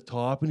up to the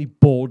top, and he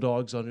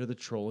bulldogs under the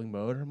trolling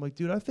motor. I'm like,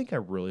 dude, I think I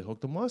really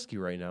hooked a muskie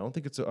right now. I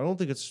don't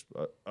think it's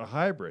a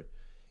hybrid.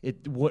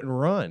 It wouldn't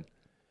run.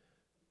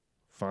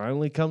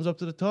 Finally comes up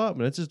to the top,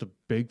 and it's just a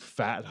big,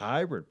 fat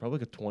hybrid, probably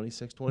like a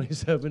 26,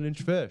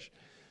 27-inch fish.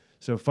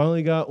 So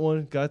finally got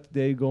one, got the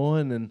day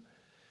going, and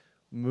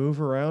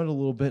move around a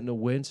little bit, and the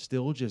wind's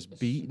still just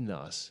beating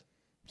us.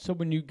 So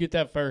when you get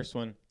that first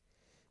one,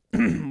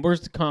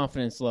 where's the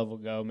confidence level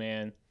go,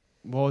 man?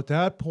 Well, at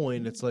that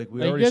point, it's like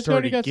we Like, already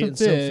started got getting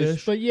some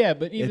fish. But even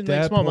At like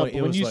that small point, but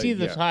it when was you like, see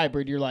this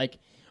hybrid, you're like,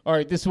 all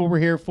right, this is what we're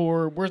here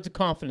for. Where's the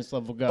confidence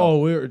level go? Oh,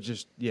 we were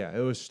just,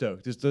 it was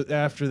stoked.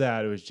 After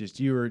that, it was just,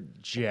 you were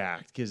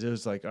jacked because it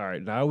was like, all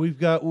right, now we've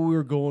got what we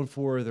were going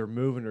for. They're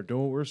moving. They're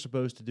doing what we're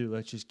supposed to do.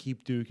 Let's just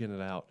keep duking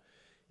it out.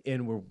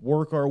 And we'll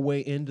work our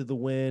way into the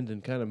wind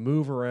and kind of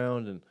move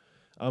around. And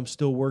I'm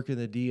still working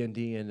the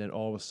D&D, and then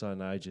all of a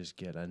sudden I just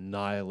get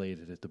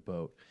annihilated at the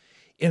boat.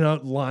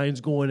 And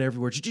lines going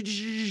everywhere,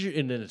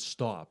 and then it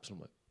stops. I'm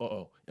like,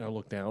 uh-oh. And I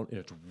look down, and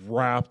it's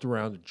wrapped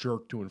around the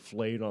jerk to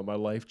inflate on my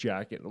life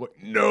jacket. And I'm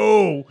like,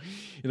 no!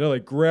 And I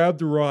like grab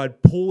the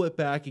rod, pull it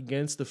back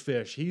against the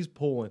fish. He's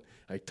pulling.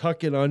 I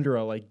tuck it under.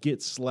 I like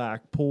get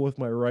slack, pull with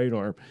my right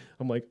arm.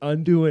 I'm like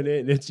undoing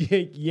it, and it's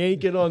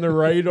yanking on the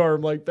right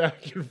arm like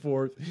back and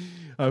forth.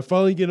 I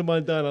finally get him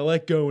undone. I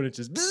let go, and it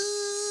just,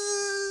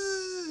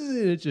 and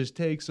it just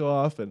takes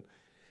off. And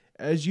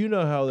as you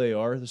know how they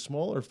are, the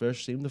smaller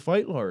fish seem to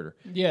fight harder.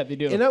 Yeah, they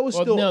do. And that was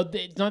still... No,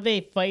 it's not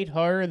they fight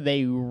harder,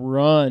 they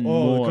run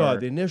more. Oh,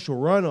 God, the initial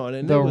run on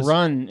it. The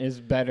run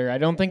is better. I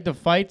don't think the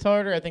fight's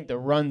harder. I think the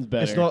run's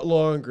better. It's not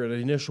longer. The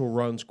initial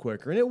run's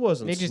quicker. And it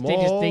wasn't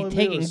small. They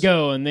take and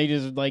go, and they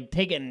just like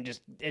take it and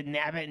just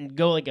nab it and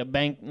go like a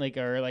bank, like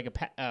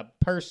a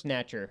purse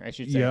snatcher, I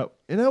should say. Yep.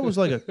 And that was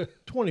like a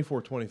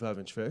 24,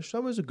 25-inch fish.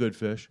 That was a good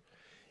fish.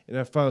 And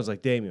I finally was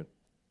like, Damien,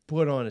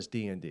 put on his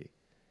D&D.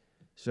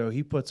 So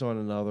he puts on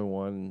another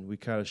one. We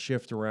kind of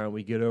shift around.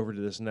 We get over to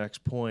this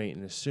next point,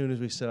 and as soon as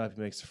we set up, he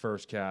makes the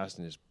first cast,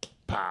 and just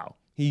pow,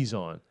 he's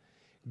on.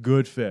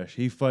 Good fish.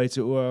 He fights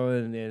it well,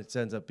 and it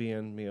ends up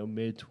being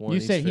mid-20s. You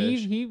said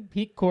fish.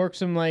 he corks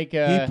him like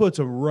he puts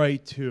him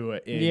right to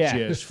it,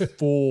 and just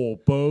full,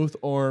 both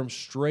arms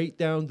straight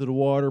down to the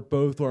water,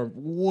 both arms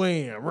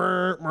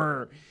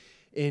wham,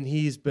 and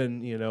he's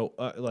been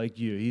like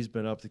you. He's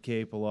been up the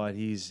Cape a lot.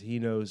 He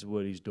knows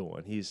what he's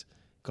doing. He's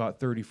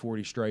caught 30,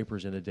 40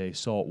 stripers in a day,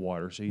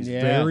 saltwater. So he's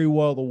very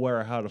well aware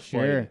of how to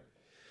fight it.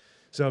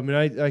 So, I mean,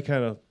 I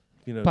kind of,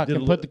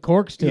 put the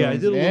corks to him. I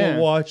did a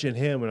little watching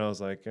him, and I was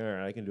like, all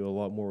right, I can do a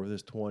lot more with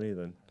this 20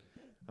 than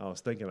I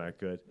was thinking I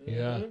could.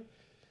 Yeah.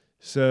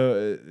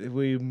 So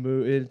we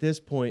moved. At this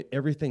point,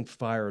 everything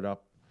fired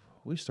up.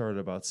 We started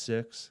about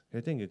 6.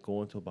 I think it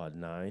going until about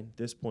 9. At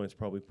this point, it's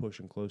probably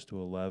pushing close to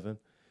 11.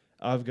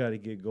 I've got to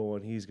get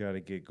going. He's got to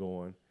get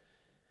going.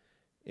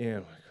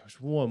 And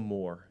there's one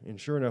more. And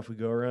sure enough, we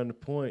go around the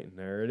point, and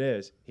there it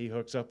is. He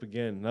hooks up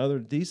again. Another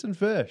decent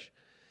fish.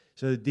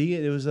 So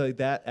it was like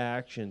that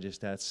action,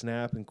 just that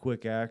snap and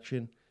quick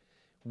action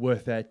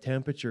with that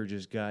temperature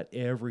just got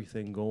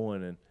everything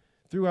going. And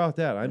throughout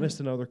that, I missed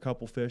another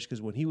couple fish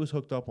because when he was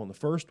hooked up on the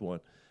first one,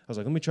 I was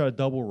like, let me try to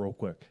double real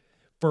quick.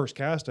 First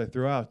cast I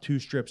threw out, 2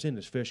 strips in,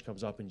 this fish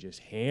comes up and just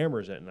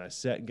hammers it. And I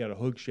set and got a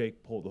hook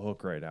shake, pulled the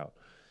hook right out.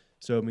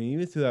 So, I mean,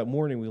 even through that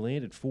morning, we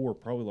landed 4,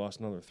 probably lost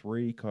another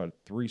 3, caught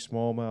 3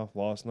 smallmouth,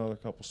 lost another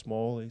couple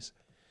smallies.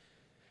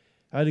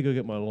 I had to go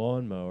get my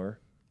lawnmower.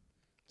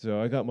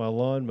 So I got my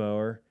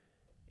lawnmower,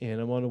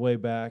 and I'm on the way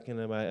back, and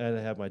I had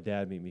to have my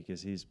dad meet me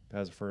because he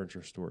has a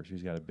furniture store. So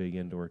he's got a big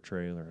indoor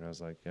trailer, and I was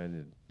like, I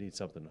need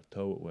something to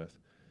tow it with.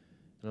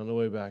 And on the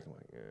way back, I'm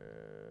like,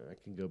 I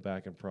can go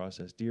back and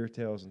process deer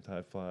tails and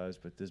tie flies,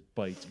 but this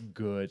bite's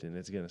good, and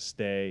it's going to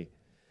stay.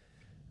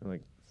 I'm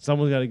like,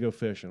 someone's got to go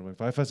fishing. I'm like,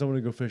 if I find someone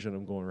to go fishing,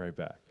 I'm going right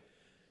back.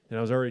 And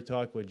I was already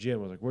talking with Jim.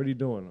 I was like, what are you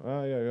doing?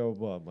 Oh, yeah, go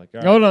blah. I'm like,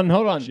 all right.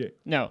 Hold on. Shit.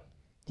 No.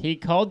 He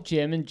called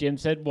Jim, and Jim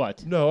said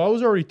what? No, I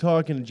was already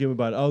talking to Jim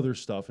about other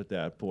stuff at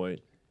that point.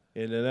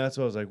 And then that's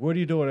what I was like, what are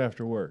you doing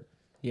after work?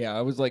 Yeah,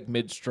 I was like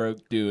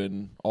mid-stroke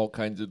doing all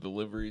kinds of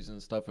deliveries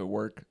and stuff at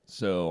work.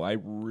 So I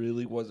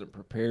really wasn't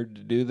prepared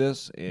to do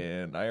this.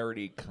 And I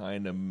already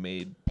kind of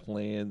made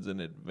plans in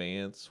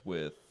advance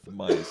with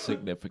my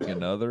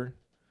significant other.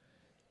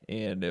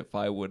 And if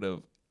I would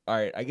have, all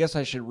right, I guess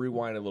I should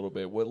rewind a little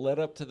bit. What led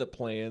up to the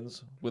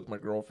plans with my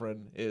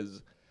girlfriend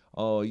is,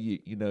 you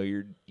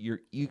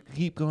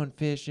keep going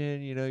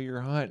fishing,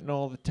 you're hunting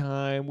all the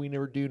time. We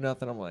never do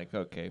nothing. I'm like,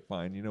 okay,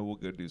 fine, we'll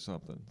go do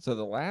something. So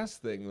the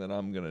last thing that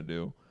I'm gonna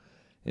do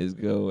is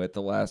go at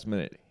the last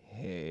minute.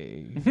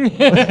 Hey,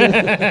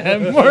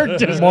 Mark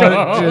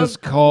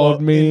just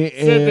called me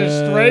and said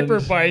the striper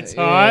bite's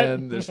hot,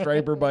 and the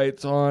striper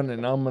bite's on,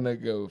 and I'm gonna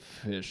go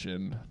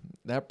fishing.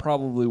 That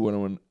probably would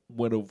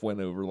have went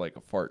over like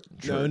a fart in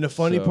church. No, and the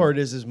funny part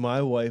is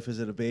my wife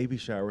is at a baby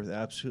shower with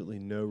absolutely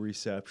no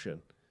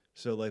reception.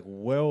 So like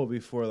well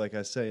before, like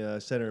I sent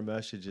her a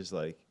message is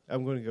like,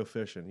 I'm going to go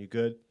fishing. You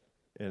good?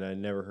 And I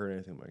never heard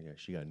anything. I'm like, yeah,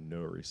 she got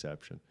no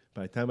reception.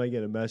 By the time I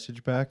get a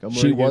message back, I'm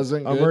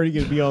already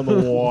going to be on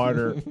the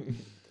water.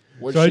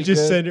 So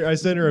I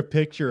sent her a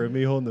picture of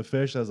me holding the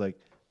fish. I was like,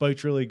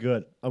 bite's really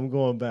good. I'm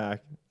going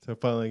back. So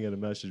finally I get a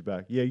message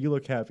back. Yeah, you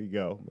look happy.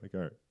 Go. I'm like,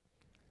 all right.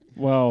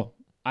 Well,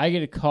 I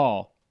get a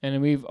call,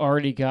 and we've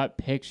already got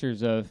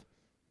pictures of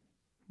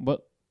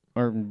what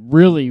are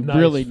really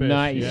Nice fish,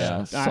 nice.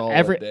 yeah.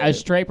 A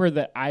striper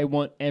that I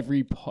want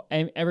every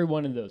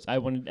one of those. I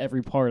wanted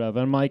every part of.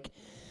 And I'm like,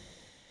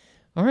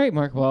 all right,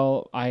 Mark.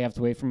 Well, I have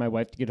to wait for my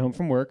wife to get home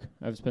from work.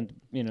 I've spent,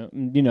 I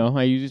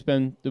usually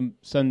spend the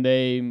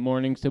Sunday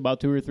mornings to about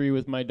 2 or 3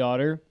 with my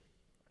daughter,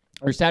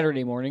 or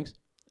Saturday mornings.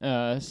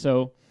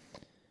 So,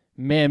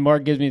 man,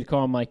 Mark gives me the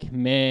call. I'm like,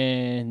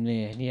 man,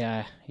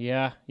 yeah.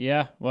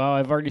 Well,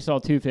 I've already saw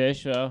 2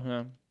 fish.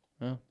 So,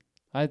 well,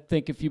 I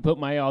think if you put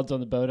my odds on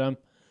the boat,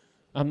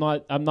 I'm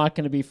not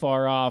going to be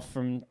far off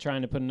from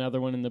trying to put another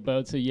one in the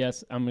boat. So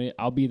yes,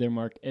 I'll be there,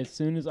 Mark, as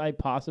soon as I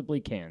possibly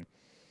can.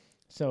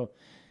 So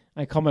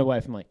I call my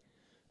wife. I'm like,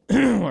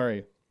 where are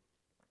you?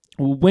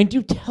 Well, when do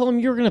you tell him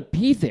you're going to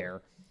be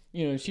there?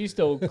 She's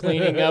still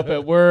cleaning up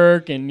at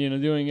work and,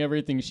 doing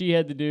everything she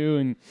had to do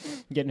and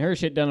getting her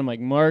shit done. I'm like,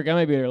 Mark, I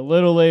might be there a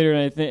little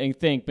later than I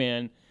think,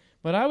 man.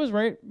 But I was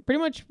pretty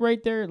much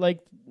right there, like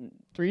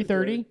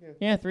 3:30.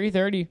 Yeah,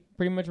 3:30,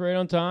 pretty much right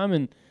on time.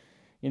 And,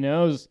 it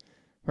was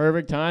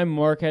perfect time.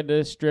 Mark had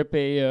to strip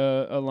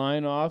a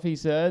line off, he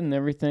said, and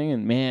everything.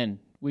 And, man,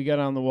 we got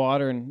on the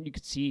water, and you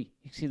could see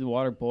the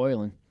water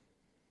boiling.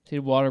 See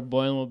the water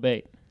boiling with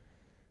bait.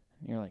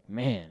 And you're like,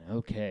 man,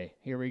 okay,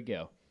 here we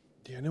go.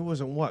 Yeah, and it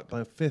wasn't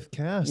my 5th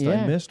cast.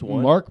 I missed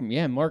one. Mark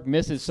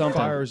misses something.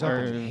 Fires up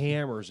and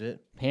hammers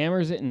it.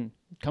 And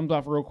comes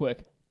off real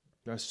quick.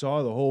 I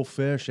saw the whole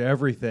fish,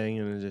 everything,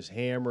 and it just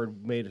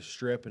hammered, made a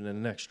strip, and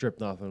then the next strip,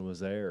 nothing was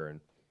there.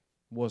 And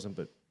it wasn't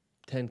but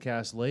 10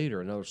 casts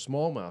later, another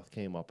smallmouth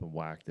came up and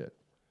whacked it.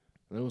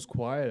 And it was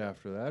quiet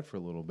after that for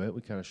a little bit.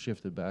 We kind of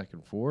shifted back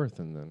and forth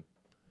and then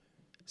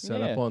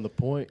set up on the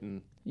point.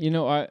 And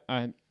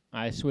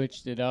I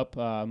switched it up.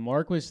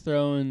 Mark was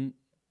throwing,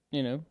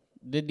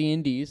 did the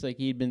indies like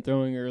he'd been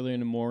throwing earlier in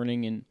the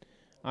morning, and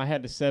I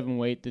had a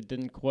 7-weight that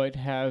didn't quite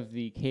have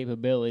the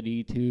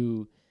capability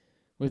to,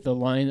 with the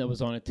line that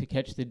was on it, to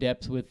catch the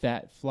depths with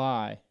that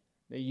fly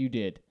that you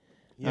did.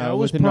 Yeah, I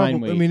was with a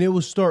 9-weight.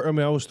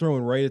 I was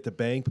throwing right at the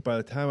bank, but by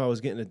the time I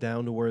was getting it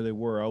down to where they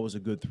were, I was a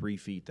good 3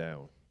 feet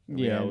down.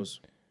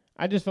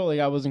 I just felt like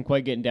I wasn't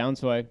quite getting down,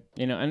 so I,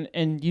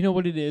 and you know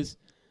what it is?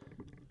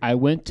 I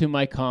went to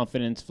my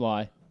confidence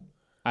fly.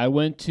 I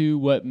went to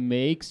what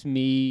makes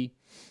me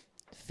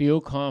feel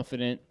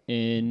confident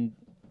in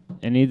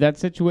any of that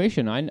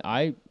situation.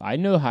 I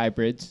know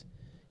hybrids.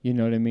 You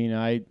know what I mean?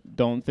 I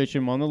don't fish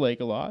them on the lake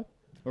a lot.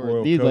 Or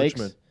Royal the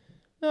Coachman.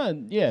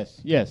 lakes.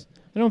 Yes.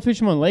 I don't fish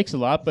them on lakes a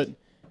lot, but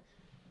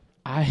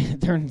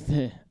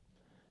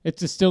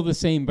it's still the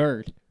same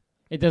bird.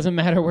 It doesn't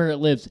matter where it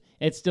lives.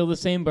 It's still the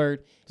same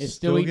bird. It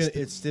still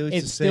eats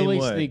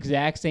the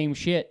exact same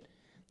shit.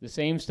 The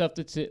same stuff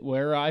that's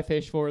where I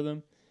fish for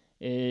them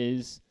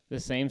is the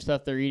same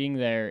stuff they're eating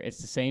there. It's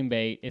the same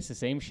bait. It's the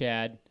same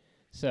shad.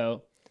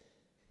 So,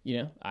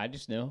 I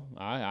just know.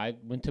 I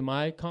went to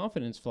my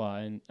confidence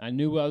fly, and I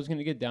knew I was going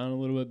to get down a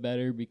little bit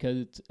better because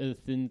it's a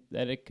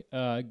synthetic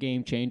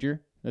game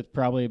changer. That's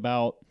probably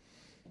about...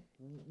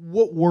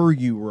 What were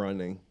you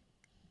running?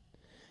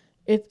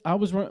 I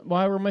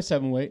run my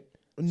 7-weight.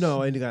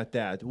 No, I got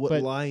that. What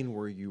line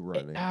were you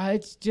running?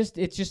 It's just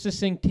a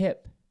sink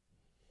tip.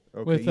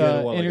 Okay, with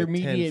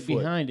intermediate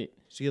behind it.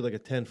 So you had like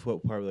a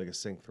 10-foot, probably like a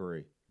sink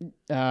 3.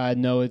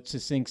 No, it's a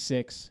sink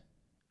 6,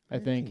 I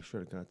think. You should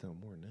have got down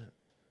more than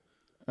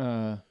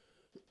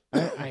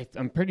that.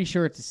 I'm pretty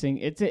sure it's a sink.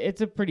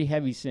 It's a pretty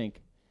heavy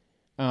sink.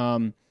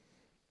 But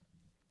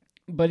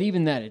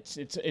even that,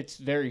 it's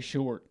very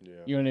short. Yeah.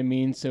 You know what I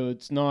mean? So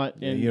it's not,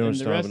 and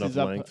the rest is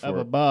up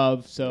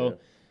above. So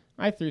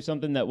I threw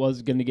something that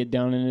was going to get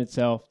down in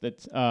itself.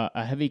 That's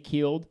a heavy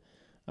keeled,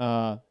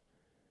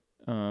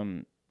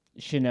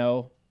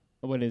 Chanel.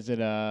 What is it?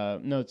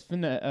 No, it's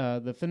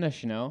the Finesse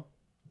Chanel,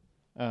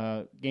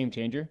 game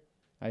changer.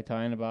 I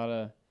tie in about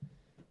I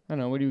don't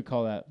know. What do you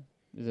call that?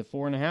 Is it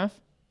 4.5?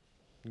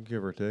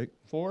 Give or take.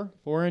 4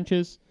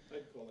 inches.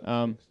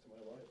 Call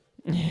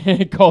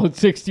it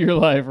 6 to your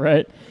life,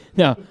 right?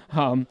 No,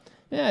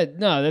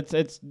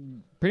 that's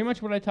pretty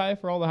much what I tie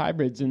for all the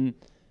hybrids, and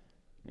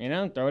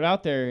throw it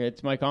out there.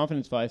 It's my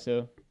confidence fly.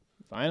 So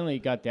finally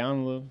got down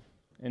a little,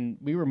 and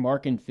we were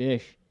marking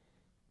fish,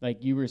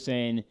 like you were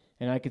saying,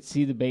 and I could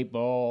see the bait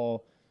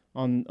ball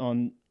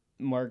on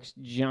Mark's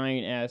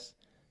giant ass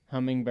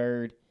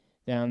hummingbird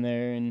down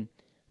there, and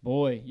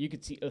boy, you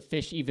could see a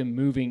fish even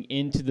moving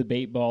into the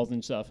bait balls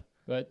and stuff.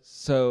 But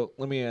so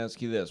let me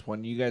ask you this: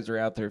 when you guys are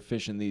out there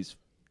fishing these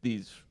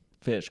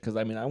fish, because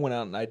I went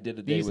out and I did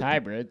a day with these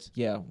hybrids.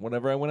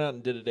 Whenever I went out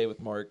and did a day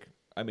with Mark,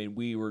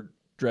 we were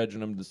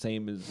dredging them the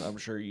same as I'm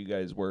sure you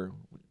guys were.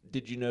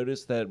 Did you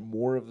notice that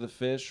more of the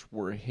fish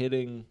were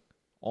hitting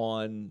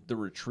on the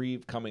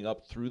retrieve coming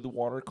up through the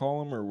water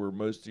column, or were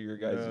most of your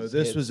guys?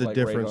 This was a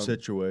different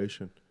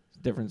situation.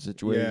 Different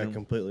situation. Yeah,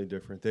 completely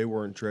different. They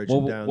weren't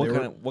dredging down.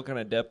 What kind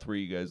of depth were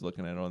you guys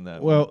looking at on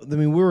that? Well,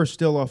 we were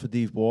still off of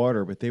deep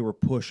water, but they were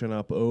pushing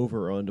up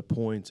over onto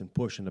points and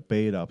pushing the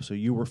bait up. So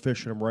you were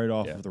fishing them right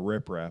off of the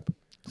riprap.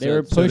 They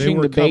were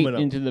pushing the bait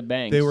into the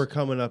banks. They were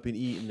coming up and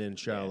eating in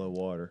shallow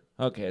water.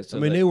 Okay, so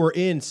they were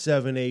in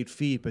 7-8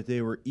 feet, but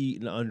they were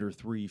eating under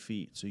 3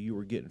 feet. So you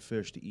were getting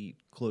fish to eat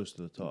close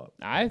to the top.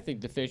 I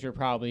think the fish are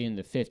probably in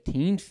the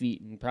 15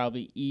 feet and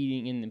probably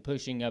eating and then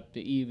pushing up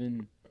to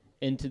even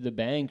into the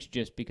banks,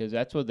 just because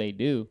that's what they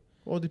do.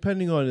 Well,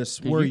 depending on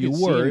where you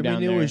were,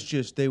 it was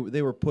just they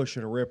were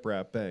pushing a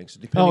riprap bank. So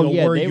depending on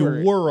where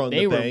you were on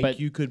the bank,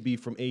 you could be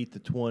from 8 to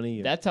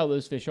 20. That's how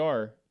those fish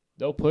are.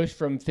 they'll push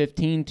from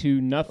 15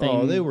 to nothing.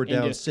 Oh, they were and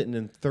down just, sitting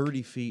in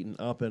 30 feet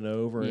and up and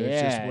over, and yeah,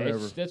 it's just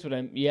whatever. that's what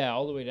I'm. Yeah,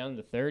 all the way down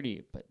to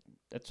 30. But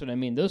that's what I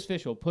mean. Those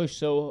fish will push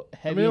so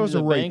heavy. I mean, it was into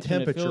a the right banks, and it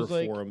temperature feels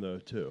like, for them, though,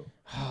 too.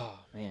 Oh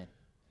man.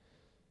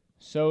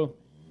 So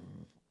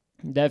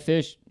that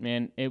fish,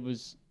 man, it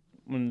was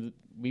when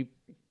we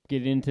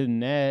get into the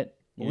net.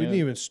 Well, we know.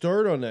 didn't even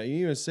start on that. You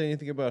didn't even say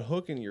anything about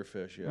hooking your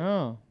fish yet.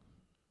 Oh,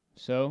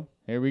 so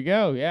here we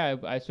go. Yeah,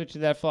 I switched to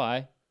that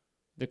fly,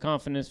 the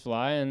confidence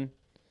fly, and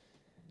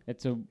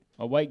it's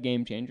a white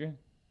game changer.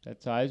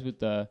 That size with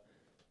the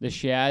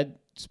shad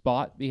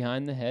spot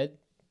behind the head.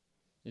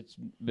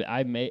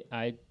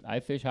 I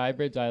fish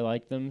hybrids. I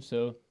like them,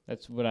 so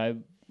that's what I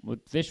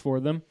would fish for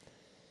them.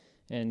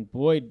 And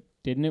boy,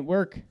 didn't it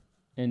work!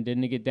 And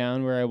didn't it get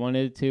down where I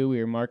wanted it to? We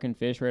were marking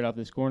fish right off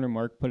this corner.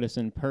 Mark put us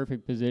in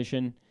perfect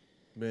position.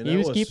 Man, He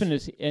was keeping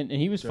us, and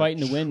he was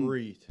fighting to win.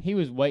 treat. He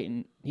was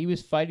waiting. He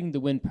was fighting to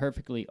win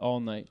perfectly all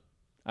night.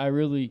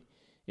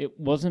 It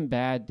wasn't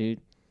bad,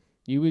 dude.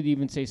 You would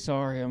even say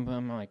sorry. I'm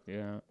like,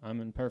 yeah, I'm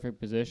in perfect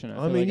position. I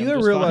feel mean, like you I'm gotta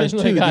just realize,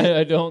 fine. too,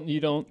 Like, you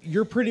don't.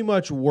 You're pretty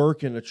much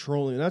working a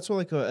trolling. That's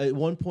what, at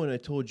one point I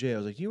told Jay, I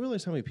was like, do you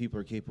realize how many people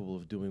are capable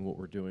of doing what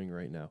we're doing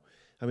right now?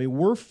 I mean,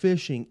 we're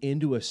fishing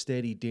into a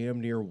steady,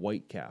 damn near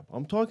white cap.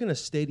 I'm talking a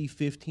steady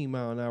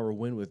 15-mile-an-hour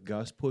wind with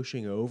gusts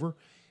pushing over.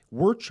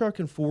 We're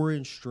chucking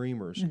 4-inch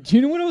streamers. Do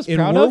you know what I was And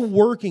proud we're of?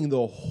 working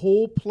the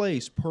whole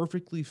place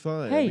perfectly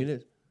fine. Hey, I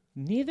mean,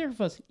 neither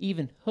of us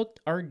even hooked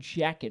our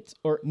jackets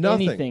or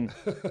Nothing. anything.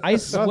 I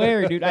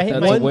swear, dude. I hit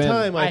That's my a one win.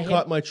 time I I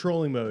caught my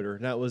trolling motor,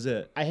 and that was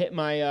it. I hit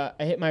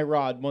my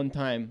rod one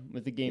time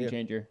with the game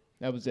changer.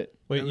 That was it.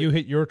 Wait, you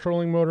hit your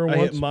trolling motor I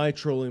once? hit my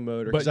trolling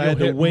motor But because I you had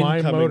the hit wind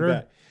my coming motor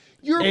back.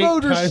 Your 8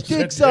 motor times a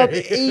sticks up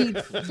day.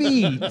 8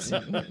 feet.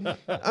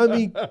 I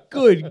mean,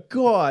 good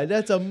God,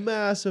 that's a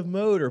massive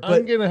motor. I'm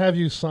But gonna have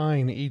you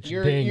sign each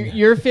ding.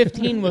 Your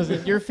 15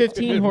 wasn't. Your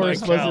 15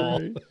 horse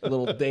wasn't. A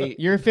little date.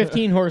 Your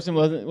 15 horse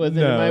wasn't in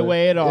my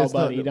way at all, it's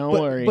not. buddy. Don't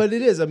But- worry. But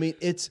it is. I mean,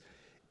 it's.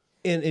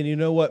 And you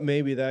know what?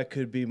 Maybe that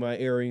could be my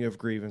airing of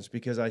grievance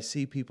because I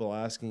see people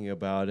asking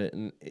about it.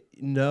 And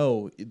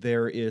no,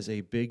 there is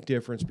a big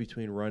difference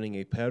between running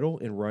a pedal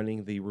and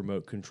running the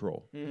remote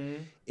control.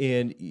 Mm-hmm.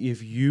 And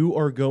if you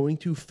are going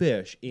to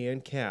fish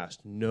and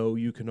cast, no,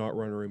 you cannot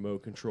run a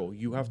remote control.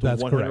 You have to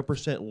That's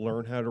 100%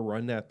 learn how to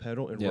run that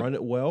pedal and Yep. run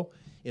it well.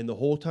 And the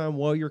whole time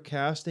while you're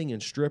casting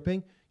and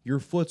stripping, your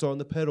foot's on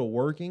the pedal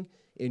working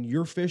and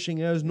you're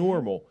fishing as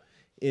normal.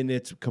 And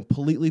it's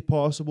completely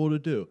possible to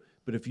do.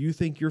 But if you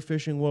think you're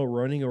fishing well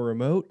running a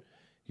remote,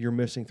 you're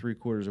missing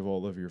 3/4 of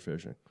all of your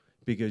fishing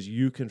because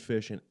you can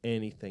fish in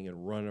anything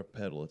and run a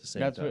pedal at the same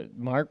That's time. what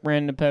Mark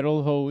ran the pedal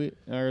the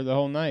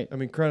whole night. I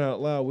mean, crying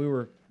out loud, we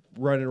were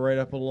running right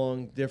up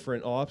along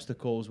different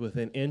obstacles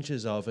within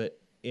inches of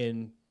it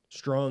in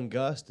strong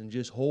gust and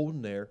just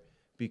holding there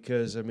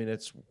because, I mean,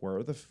 it's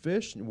where the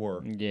fish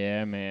were.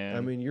 Yeah, man. I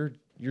mean, you're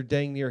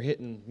dang near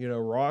hitting,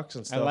 rocks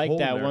and I stuff. like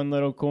holding that there. one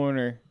little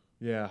corner.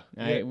 Yeah.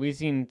 We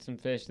seen some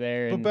fish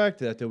there. But And back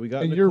to that, though. We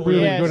got in And the you're corner.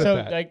 really Yeah, good so,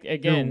 at that. like,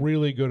 again- you're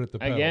really good at the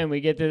pedal. again,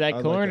 we get to that I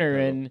like corner, that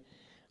pedal. and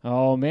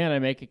oh man, I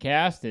make a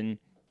cast, and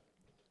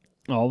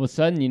all of a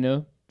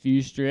sudden,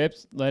 few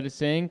strips, let it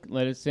sink,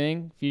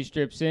 few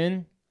strips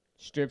in,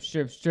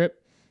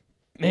 strip.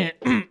 Man,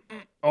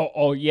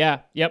 oh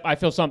yeah, yep, I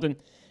feel something,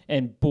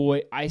 and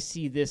boy, I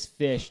see this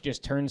fish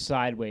just turn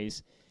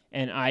sideways,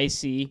 and I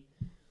see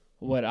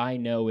what I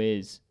know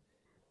is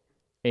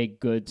a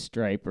good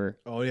striper.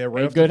 Oh, yeah,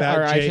 right A off good, the bat,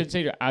 or I Jay, should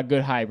say a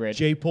good hybrid.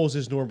 Jay pulls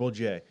his normal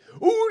Jay.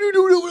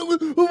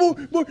 Oh,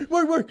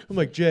 Mark. I'm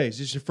like, Jay, is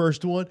this your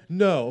first one?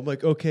 No. I'm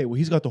like, okay, well,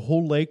 he's got the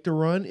whole lake to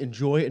run.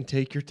 Enjoy it and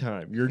take your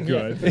time. You're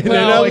good. And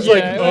then I was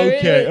like,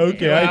 okay,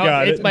 I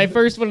got it. It's my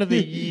first one of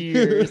the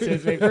year.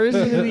 It's my first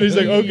one of the He's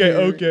like, year.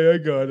 okay, I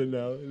got it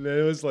now. And then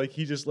it was like,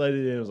 he just let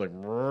it in. It was like,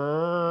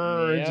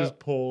 and Yep. just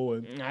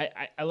pulling.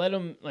 I let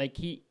him, like,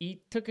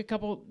 he took a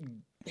couple,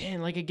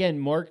 man, like, again,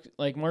 Mark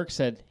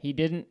said, he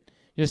didn't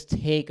just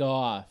take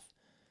off,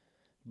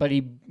 but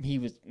he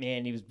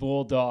was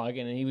bulldog,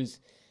 and he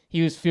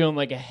was feeling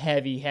like a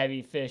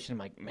heavy fish, and I'm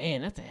like,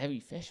 man, that's a heavy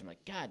fish. I'm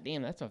like, god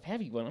damn, that's a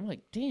heavy one. I'm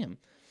like, damn,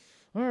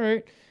 all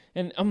right.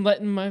 And I'm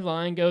letting my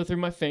line go through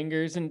my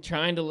fingers and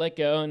trying to let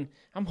go, and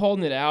I'm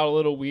holding it out a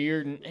little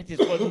weird, and it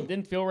just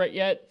didn't feel right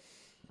yet.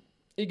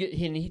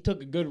 He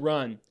took a good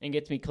run and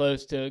gets me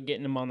close to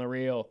getting him on the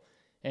reel.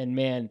 And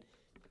man,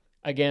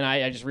 again,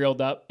 I just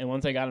reeled up, and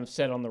once I got him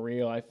set on the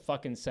reel, I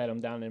fucking set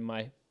him down in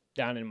my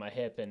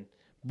hip, and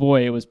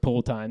boy, it was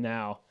pull time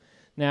now.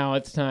 Now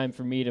it's time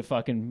for me to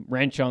fucking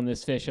wrench on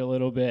this fish a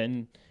little bit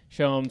and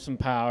show him some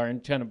power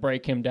and trying to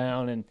break him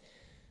down, and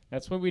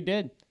that's what we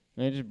did.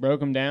 I just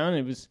broke him down.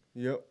 It was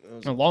Yep. That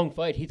was a long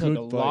fight. He took a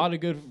Good fight. lot of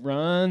good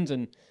runs,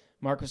 and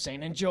Mark was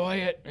saying, enjoy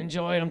it.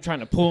 I'm trying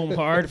to pull him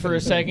hard for a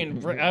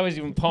second. I was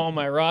even pulling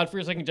my rod for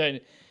a second.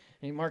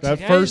 And Mark's That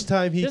like, first "Hey,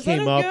 time he just let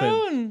came him up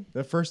go," and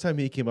the first time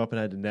he came up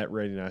and had the net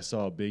ready and I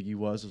saw how big he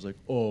was, I was like,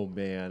 oh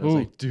man. I was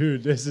like,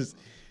 dude, this is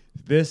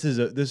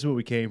what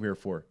we came here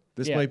for.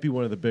 This Yeah. might be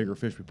one of the bigger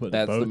fish we put in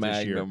That's the the boat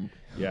this year. Magnum.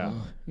 Yeah.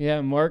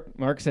 Yeah,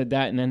 Mark said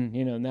that, and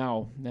then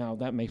now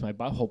that makes my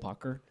butthole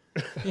pucker.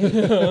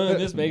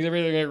 This makes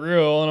everything get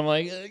real, and I'm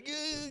like,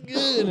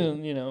 good,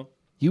 and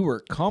You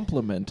were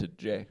complimented,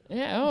 Jay.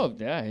 yeah,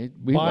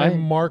 By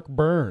Mark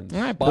Burns.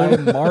 I By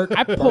Mark.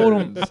 I pulled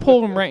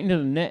him right into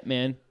the net,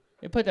 man.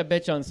 They put that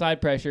bitch on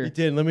side pressure. It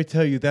did. And let me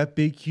tell you, that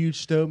big,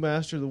 huge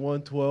Stowmaster, the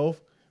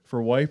 112,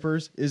 for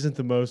wipers, isn't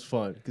the most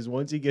fun. Because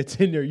once he gets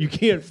in there, you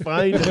can't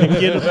find him and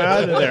get him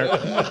out of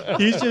there.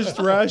 He's just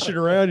thrashing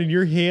around, and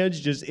your hand's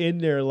just in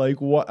there.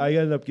 Like, what? I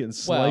ended up getting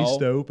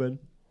sliced open.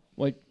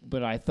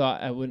 But I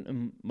thought I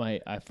wouldn't. My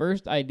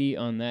first idea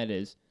on that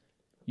is,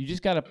 you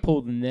just got to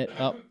pull the net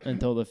up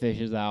until the fish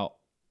is out,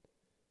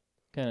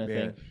 kind of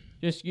thing.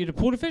 Just you to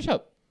pull the fish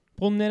up,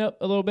 pull the net up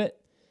a little bit,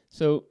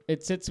 so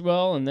it sits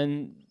well, and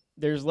then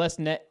there's less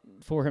net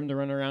for him to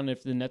run around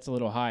if the net's a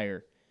little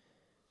higher.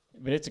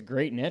 But it's a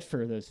great net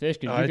for those fish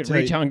because you can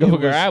reach out and go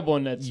grab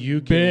one that's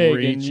you big. Can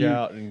reach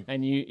out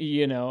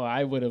and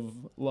I would have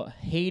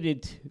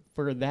hated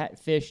for that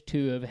fish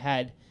to have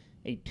had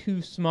a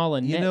too small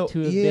a net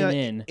to have been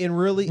in. And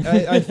really,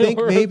 I think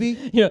maybe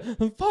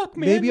fuck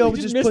man, maybe I'll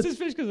just missed this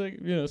fish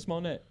because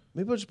small net.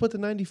 Maybe I'll just put the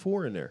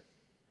 94 in there.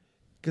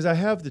 Because I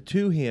have the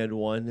 2-hand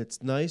one.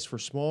 It's nice for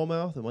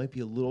smallmouth. It might be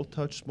a little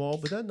touch small,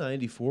 but that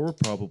 94 would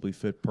probably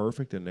fit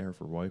perfect in there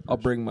for wipers. I'll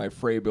bring my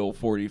Fraybill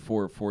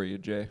 44 for you,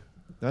 Jay.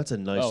 That's a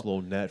nice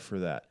little net for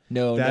that.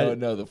 No,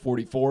 the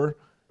 44.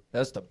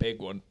 That's the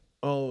big one.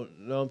 Oh,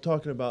 no, I'm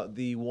talking about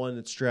the one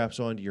that straps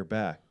onto your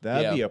back.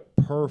 That'd be a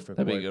perfect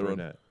wiper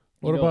net.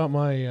 What about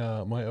my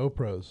my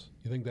Opros?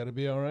 You think that'd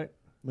be all right?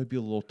 Might be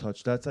a little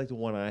touch. That's like the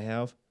one I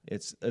have.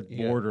 It's a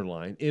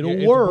borderline.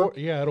 It'll work.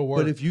 It'll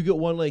work. But if you get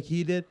one like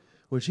he did,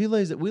 when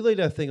we laid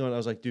that thing on, I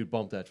was like, dude,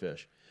 bump that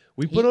fish.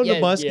 We put on the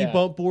muskie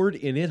bump board,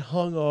 and it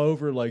hung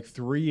over like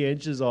 3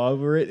 inches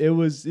over it.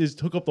 It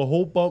took up the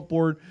whole bump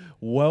board,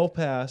 well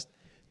past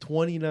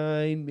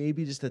 29,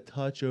 maybe just a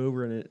touch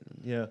over, and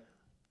it,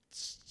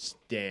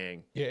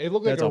 dang. Yeah, it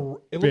looked like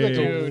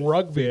a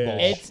rugby ball.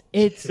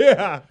 It's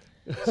yeah.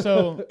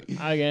 So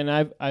again,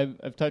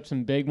 I've touched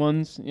some big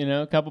ones,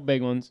 a couple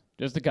big ones,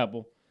 just a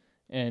couple,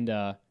 and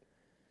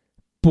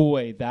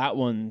boy, that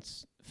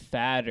one's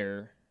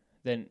fatter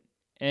than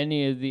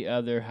any of the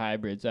other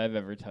hybrids I've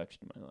ever touched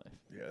in my life.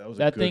 Yeah, that was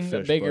that a good thing.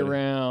 fish, The big buddy.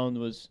 around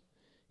was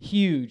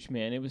huge,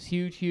 man. It was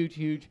huge, huge,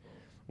 huge.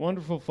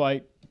 Wonderful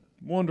fight,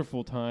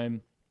 wonderful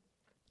time.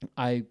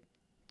 God,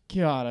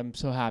 I'm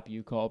so happy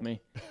you called me.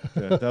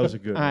 Yeah, that was a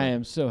good one. I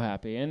am so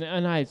happy, and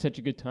I had such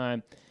a good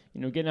time.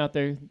 Getting out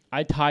there,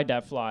 I tied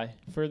that fly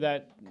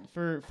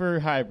for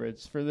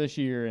hybrids for this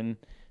year, and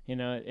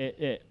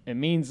it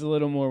means a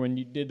little more when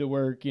you did the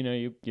work.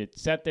 You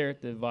sat there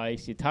at the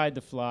vise, you tied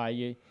the fly,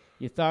 you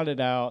thought it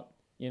out,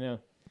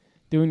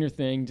 doing your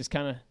thing, just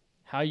kind of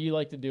how you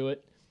like to do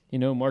it.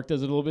 Mark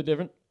does it a little bit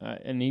different,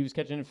 and he was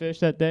catching a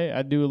fish that day.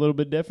 I do a little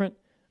bit different.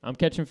 I'm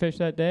catching fish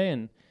that day,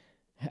 and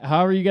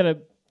however you got to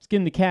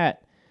skin the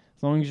cat,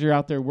 as long as you're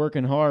out there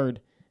working hard.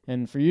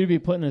 And for you to be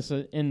putting us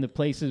in the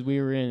places we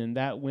were in, and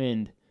that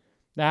wind,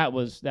 that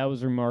was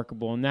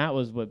remarkable, and that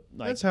was what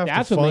that's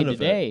what fun made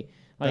today.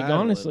 Like Battling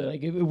honestly, it.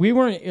 like if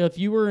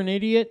you were an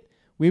idiot,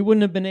 we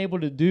wouldn't have been able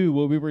to do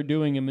what we were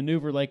doing and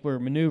maneuver like we're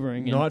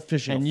maneuvering. And, Not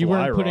fishing and a you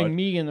fly weren't putting rod.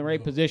 me in the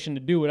right position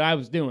to do what I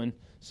was doing.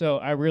 So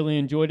I really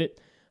enjoyed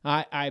it.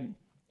 I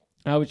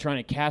was trying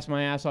to cast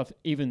my ass off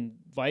even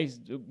vice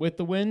with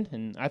the wind,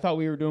 and I thought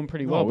we were doing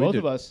pretty well, both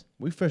of us.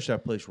 We fished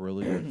that place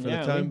really good.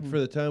 For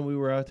the time we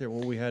were out there,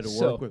 what we had to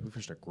work with, we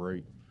fished it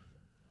great.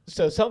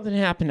 So something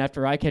happened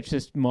after I catch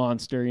this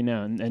monster,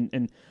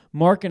 and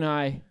Mark and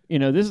I,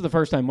 this is the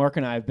first time Mark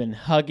and I have been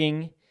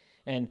hugging,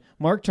 and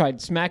Mark tried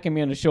smacking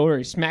me on the shoulder.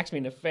 He smacks me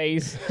in the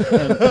face,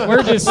 and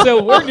we're just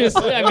so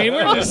happy. We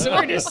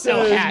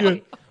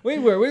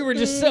were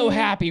just so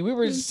happy. We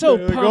were so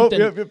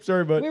pumped.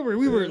 Sorry, bud.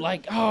 We were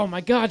like, oh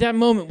my God, that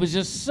moment was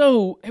just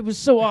it was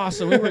so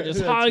awesome. We were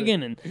just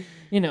hugging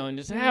and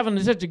just having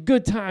such a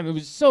good time. It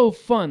was so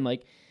fun.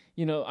 Like,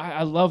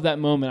 I love that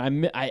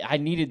moment. I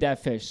needed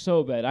that fish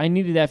so bad. I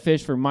needed that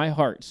fish for my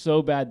heart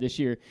so bad this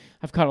year.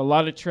 I've caught a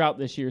lot of trout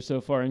this year so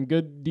far, and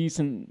good,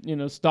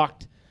 decent,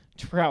 stocked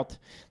trout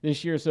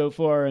this year so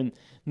far, and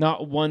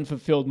not one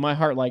fulfilled my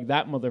heart like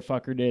that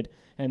motherfucker did.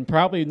 And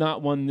probably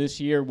not one this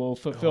year will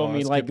fulfill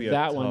me like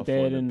that one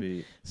did.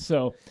 And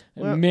so,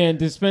 man,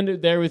 to spend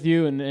it there with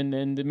you and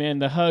man,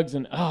 the hugs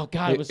and oh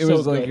God, it was so good. It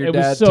was like your it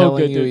dad was so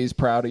telling good, you dude. he's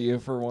proud of you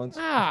for once.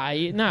 Nah,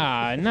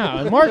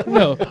 Mark,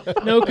 no,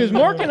 because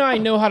Mark and I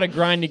know how to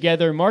grind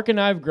together. Mark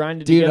and I have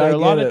grinded together a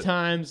lot of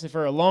times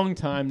for a long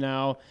time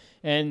now,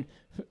 and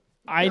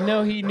I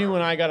know he knew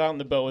when I got out on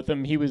the boat with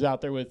him. He was out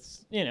there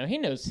with, he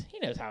knows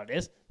how it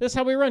is. This is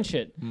how we run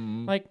shit.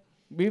 Mm-hmm. Like,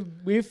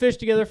 We've fished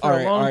together for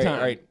a long time.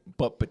 All right.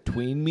 But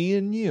between me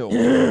and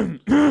you,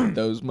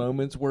 those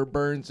moments where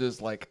Burns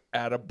is like,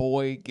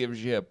 attaboy,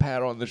 gives you a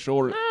pat on the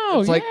shoulder. No,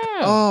 it's like,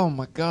 yeah. oh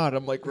my God,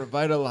 I'm like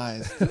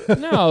revitalized.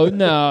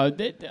 No.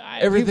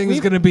 Everything's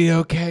going to be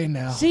okay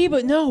now. See,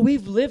 but no,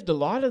 we've lived a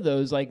lot of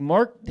those. Like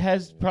Mark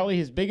has probably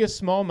his biggest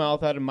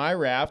smallmouth out of my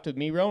raft with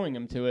me rowing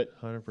him to it.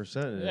 100%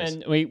 it is.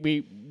 And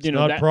we you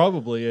know, Not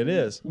probably, it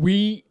is.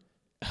 we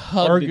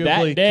hugged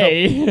Arguably that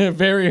day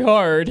very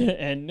hard,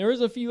 and there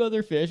was a few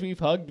other fish we've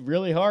hugged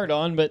really hard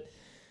on, but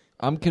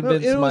I'm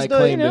convinced it was my nice,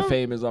 claim you know. to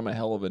fame is I'm a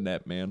hell of a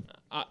net man.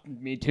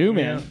 me too,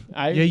 man.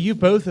 Yeah, you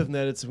both have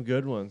netted some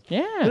good ones.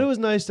 Yeah. But it was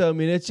nice, though. I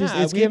mean, it's just...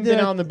 it's we haven't getting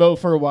been that- on the boat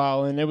for a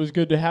while, and it was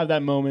good to have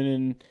that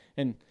moment,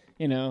 and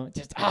you know,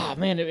 just,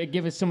 man, it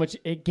gave us so much,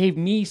 it gave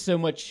me so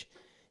much,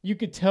 you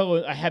could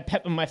tell I had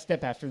pep in my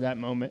step after that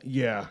moment.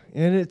 Yeah,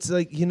 and it's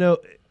like, you know,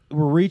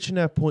 we're reaching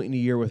that point in the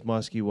year with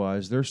muskie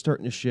wise. They're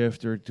starting to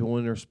shift. They're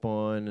doing their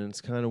spawn, and it's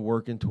kind of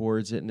working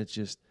towards it. And it's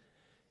just,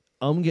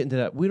 I'm getting to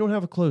that. We don't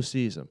have a close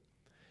season,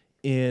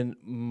 and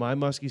my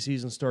muskie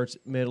season starts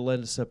middle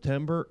end of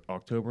September,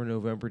 October,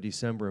 November,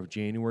 December. Of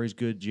January is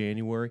good.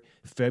 January,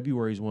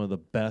 February is one of the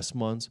best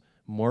months.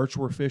 March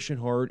we're fishing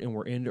hard, and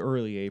we're into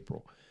early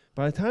April.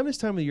 By the time this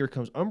time of the year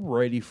comes, I'm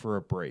ready for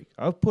a break.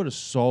 I've put a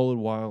solid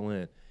while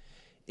in,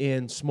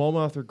 and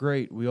smallmouth are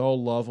great. We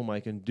all love them. I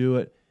can do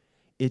it.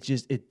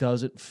 It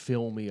doesn't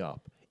fill me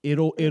up.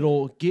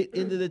 It'll get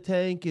into the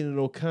tank and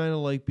it'll kind of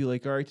like be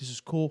like, all right, this is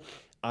cool.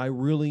 I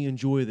really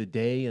enjoy the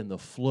day and the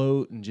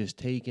float and just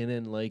taking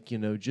in, like, you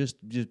know, just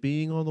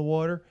being on the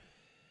water.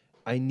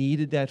 I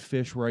needed that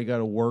fish where I got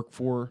to work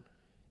for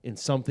in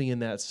something in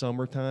that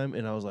summertime,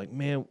 and I was like,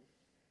 man,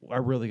 I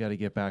really got to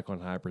get back on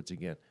hybrids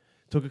again.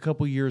 Took a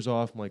couple years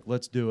off. I'm like,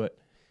 let's do it.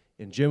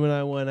 And Jim and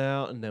I went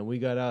out, and then we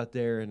got out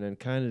there, and then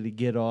kind of to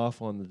get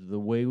off on the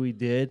way we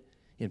did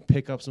and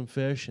pick up some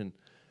fish, and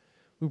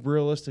we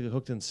realistically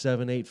hooked in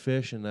 7-8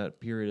 fish in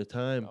that period of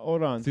time.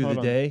 Hold on. Through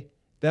the day.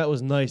 That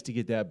was nice to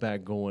get that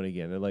back going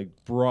again. It like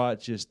brought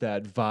just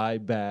that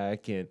vibe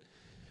back, and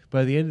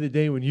by the end of the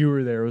day when you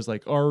were there, it was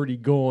like already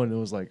going. It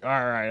was like, all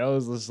right. I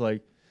was just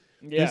like,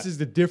 this is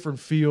the different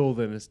feel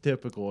than is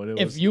typical. And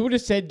if you would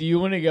have said, do you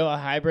want to go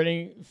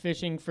hybriding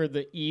fishing for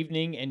the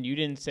evening, and you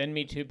didn't send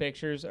me 2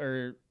 pictures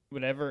or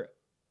whatever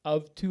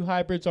of 2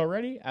 hybrids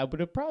already, I would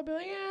have probably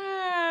been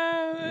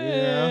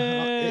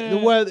like,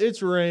 the weather,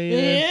 it's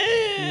raining.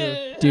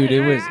 Dude,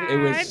 it was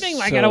I think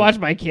I gotta watch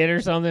my kid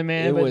or something,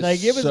 man. It But was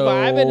like it was so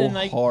vibing, and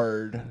like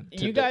hard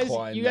to you guys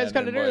decline caught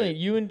that it early. invite.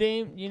 You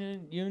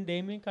and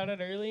Damien caught it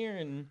earlier,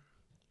 and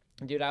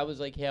dude, I was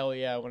like, hell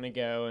yeah, I want to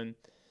go, and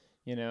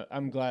you know,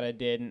 I'm glad I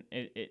did, and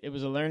it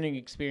was a learning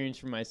experience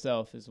for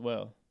myself as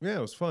well. Yeah,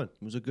 it was fun.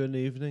 It was a good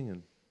evening,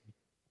 and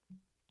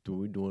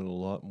we're doing a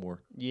lot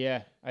more.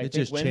 Yeah, I It think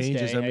just Wednesday,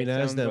 changes. I mean,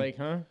 as sounds them- like,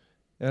 huh?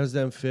 As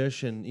them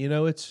fish, and you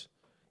know, it's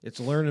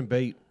learning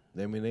bait.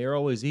 I mean, they are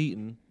always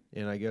eating,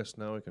 and I guess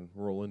now we can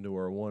roll into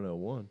our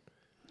 101.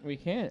 We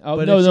can't. Oh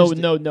But no, it's no,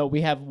 just- no. We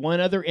have one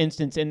other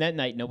instance in that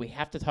night. No, we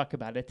have to talk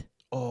about it.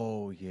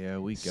 Oh yeah,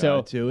 we got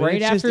So, to. And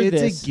right it's after it's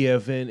this- a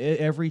given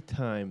every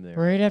time there.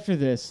 Right after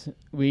this,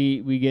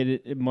 we get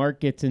it. Mark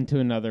gets into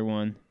another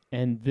one,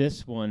 and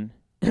this one.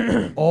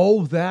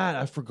 Oh, that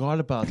I forgot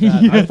about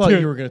that. Yeah, I thought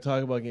dude. you were going to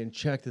talk about getting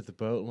checked at the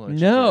boat launch.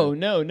 No,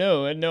 again.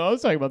 no. I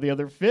was talking about the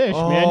other fish,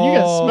 man. You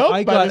got smoked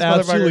I by got this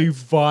absolutely motherfucker.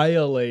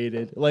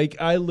 violated. Like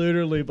I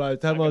literally, by the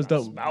time I was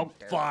done,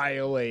 smoked her.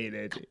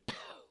 violated.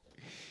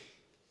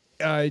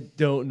 I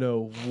don't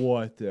know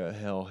what the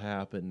hell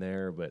happened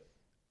there, but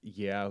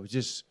yeah, it was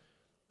just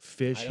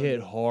fish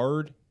hit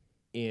hard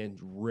and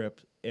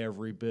ripped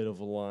every bit of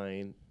a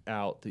line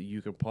out that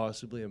you can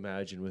possibly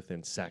imagine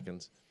within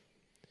seconds.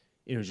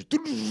 It was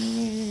just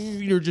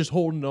you're just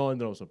holding on,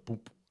 then I was like, boom,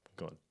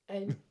 gone.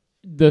 And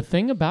the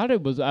thing about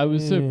it was, I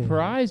was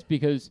surprised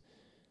because,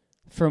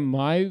 from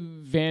my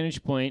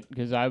vantage point,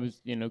 because I was,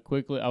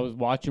 I was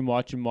watching,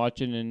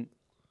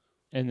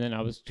 and then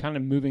I was kind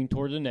of moving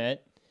towards the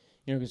net.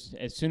 Because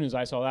as soon as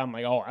I saw that, I'm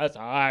like, oh, that's a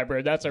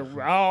hybrid.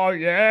 Oh,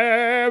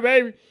 yeah,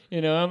 baby.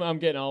 I'm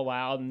getting all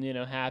wild and,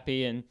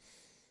 happy. And,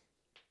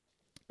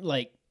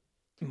 like,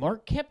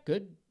 Mark kept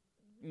good.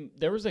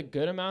 There was a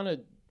good amount of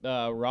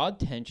rod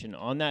tension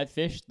on that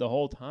fish the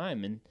whole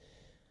time. And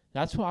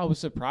that's why I was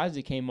surprised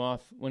it came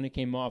off when it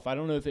came off. I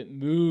don't know if it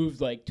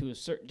moved, like, to a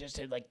certain, just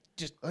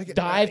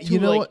dive to,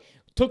 what?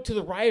 Took to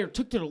the right or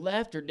took to the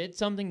left or did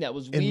something that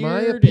was weird. In my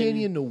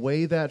opinion, the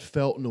way that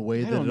felt and the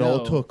way that don't it all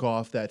know. took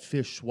off, that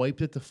fish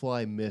swiped at the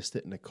fly, missed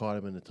it, and it caught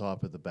him in the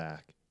top of the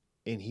back.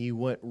 And he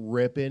went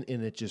ripping,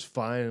 and it just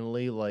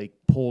finally, like,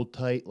 pulled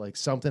tight. Like,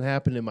 something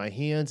happened in my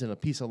hands, and a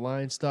piece of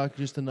line stuck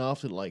just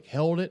enough that, like,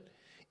 held it,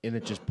 and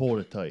it just pulled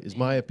it tight, is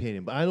my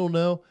opinion. But I don't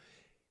know.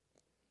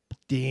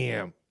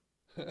 Damn.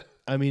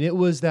 I mean, it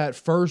was that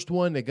first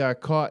one that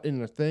got caught in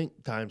the thing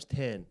times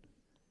 10.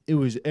 it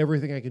was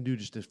everything I can do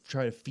just to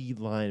try to feed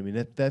line. I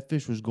mean, that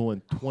fish was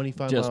going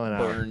 25 Just miles an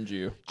hour. burned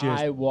you.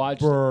 Just I watched.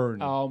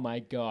 burned. Oh my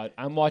god!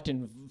 I'm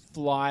watching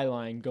fly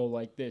line go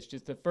like this.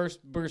 Just the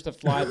first burst of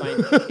fly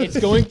line. It's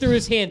going through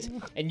his hands,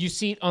 and you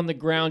see it on the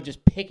ground,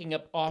 just picking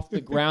up off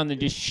the ground and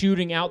just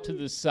shooting out to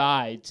the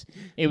sides.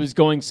 It was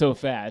going so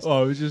fast.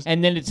 Oh, it was just.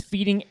 And then it's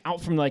feeding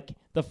out from like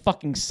the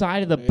fucking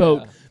side of the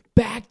boat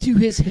back to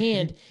his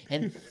hand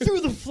and through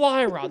the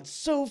fly rod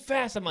so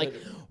fast. I'm like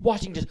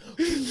watching just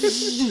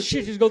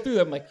shit just go through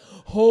there. I'm like,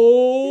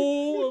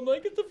 oh, I'm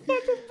like, it's a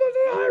fucking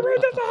high rod,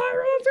 that's a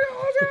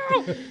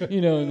high rod. You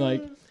know, and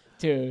like,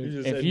 dude,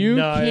 just if you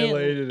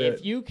annihilated can't, it.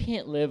 if you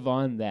can't live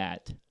on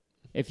that,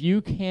 if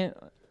you can't,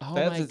 oh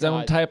That's my its God.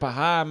 own type of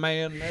high,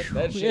 man.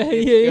 That shit Yeah,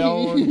 gets yeah,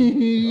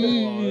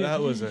 going. Oh,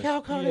 that was a.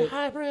 Y'all call it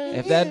hybrid.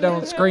 If that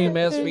don't scream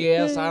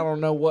SVS, I don't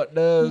know what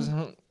does.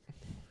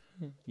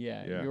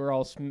 Yeah, you were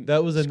all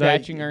That was a night.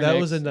 scratching our That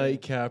necks. was a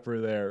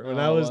nightcapper there. When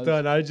Oh, I it was was.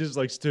 done, I just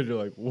like stood there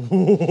like,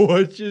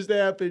 what just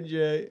happened,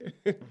 Jay?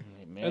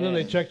 And then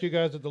they checked you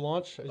guys at the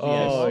launch. As you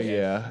Oh guys-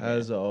 yeah,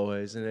 as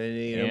always. And then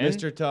you know, And?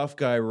 Mr. Tough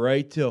Guy,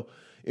 right till,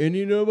 and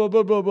you know, blah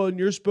blah blah blah. And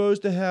you're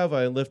supposed to have.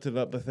 I lifted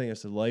up the thing. I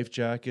said, life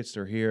jackets.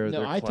 They're here. No,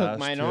 they're I took class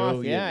mine 2.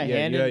 off. Yeah, you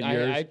had yours.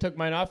 I took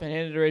mine off and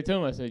handed it right to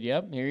him. I said,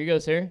 "Yep, here you go,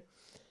 sir."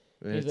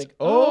 And He's it's, like,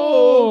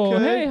 oh,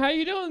 okay. hey, how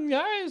you doing,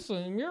 guys?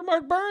 You're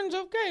Mark Burns,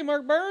 okay?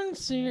 Mark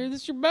Burns,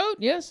 this your boat?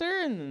 Yes,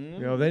 sir." And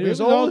You know, then it he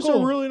was, all oh, this is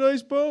cool. a really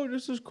nice boat.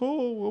 This is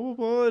cool. Blah, blah,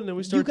 blah. And then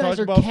we started guys talking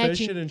are about catching-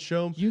 fishing and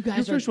show him. You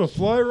guys are fish with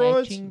fly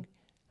rods? catching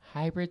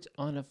hybrids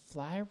on a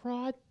fly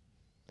rod.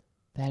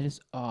 That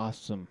is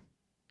awesome.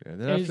 Yeah,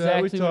 then after that, we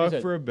Exactly what he talked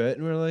said. for a bit,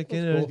 and we are like, you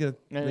That's know, cool. get-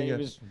 And they it got-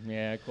 was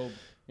cool.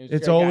 He was a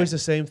it's great always guy. the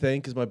same thing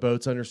because my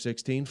boat's under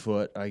 16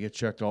 foot. I get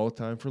checked all the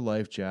time for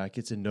life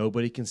jackets, and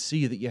nobody can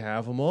see that you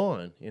have them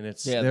on. And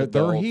it's Yeah, they're the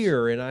belts.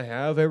 here, and I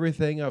have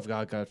everything. I've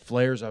got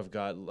flares. I've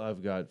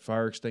got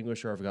fire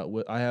extinguisher.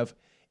 I have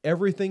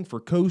everything for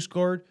Coast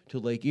Guard to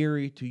Lake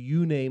Erie to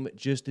you name it,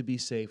 just to be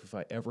safe. If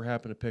I ever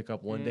happen to pick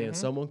up one day and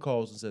someone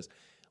calls and says,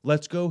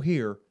 "Let's go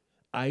here,"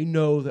 I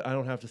know that I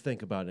don't have to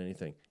think about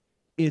anything.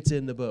 It's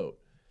in the boat,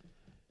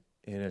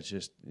 and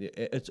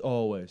it's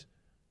always.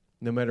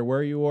 No matter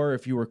where you are,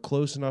 if you were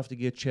close enough to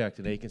get checked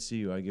and they can see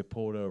you, I get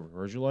pulled over.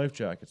 Where's your life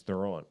jackets?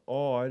 They're on.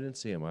 Oh, I didn't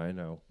see them. I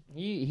know.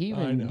 He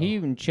I know.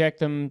 even checked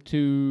them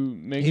to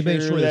make He sure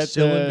made sure the that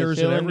cylinders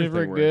and cylinders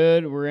were everything were-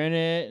 good, were in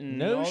it, and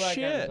No all that kind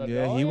shit. of stuff.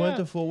 Yeah, Oh, he went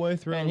the full way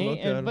through and, and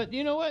looked at him. but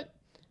you know what?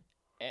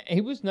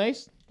 He was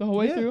nice the whole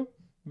way Yeah. through.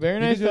 Very He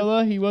nice did good.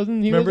 fella. He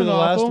wasn't. He Remember wasn't the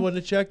last awful. one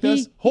that checked He-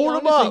 us? Hold he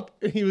him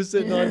honestly- up. He was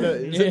sitting on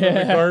the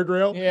Yeah.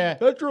 guardrail. Yeah.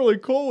 That's really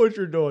cool what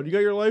you're doing. You got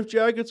your life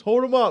jackets?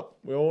 Hold them up.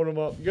 We hold them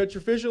up. You got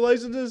your fishing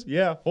licenses?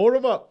 Yeah. Hold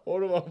them up.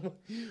 Hold them up.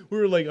 We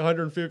were like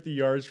 150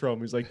 yards from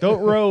him. He's like,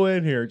 don't row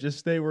in here. Just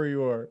stay where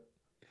you are.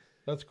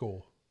 That's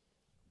cool.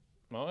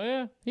 Oh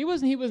yeah, he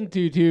wasn't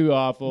too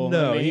awful.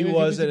 No, I mean, he was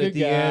wasn't. a At good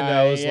the end,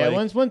 guy. I was yeah,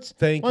 like, once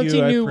thank once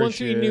you, I he knew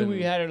appreciate we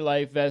it. had our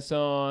life vests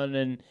on,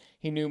 and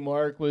he knew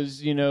Mark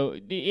was,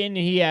 and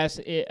he asked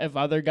if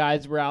other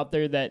guys were out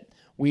there that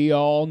we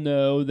all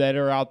know that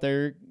are out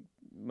there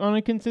on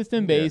a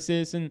consistent Yeah.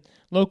 basis, and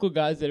local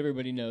guys that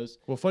everybody knows.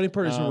 Well, funny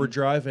part is when we're Um,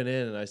 driving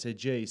in, and I said,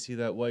 Jay, you see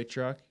that white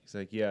truck? He's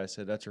like, yeah. I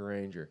said, that's a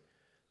Ranger.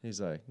 He's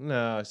like,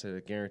 no. I said, I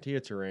guarantee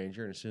it's a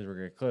Ranger. And as soon as we're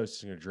getting close,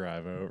 he's going to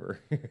drive over.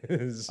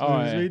 As soon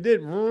as yeah. we did,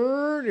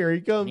 here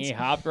he comes. He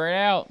hopped right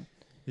out.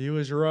 He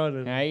was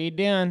running. How you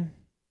doing?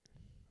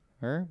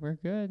 We're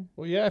good.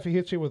 Well, yeah, if he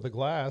hits you with the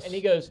glass And he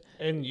goes,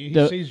 and he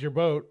The- sees your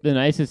boat, the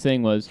nicest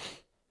thing was,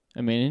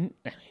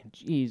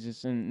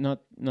 Jesus, and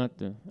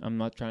I'm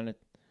not trying to,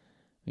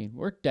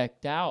 we're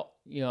decked out,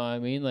 you know what I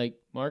mean? Like,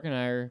 Mark and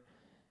I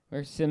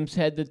we're Sims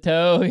head to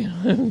toe,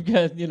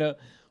 because,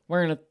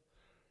 wearing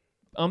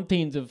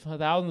umpteens of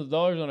thousands of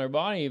dollars on our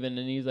body even,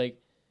 and he's like,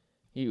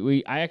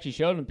 I actually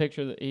showed him a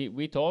picture that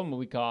we told him what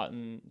we caught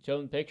and showed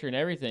him the picture and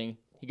everything.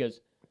 He goes,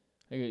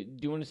 I go, do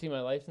you want to see my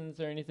license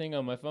or anything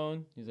on my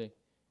phone? He's like,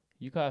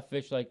 you caught a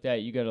fish like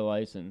that, you got a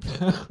license.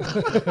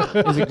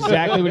 That's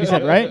exactly what he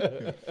said,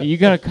 right?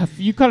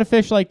 You caught a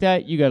fish like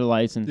that, you got a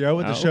license. Yeah, I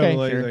went to Oh, show okay, him.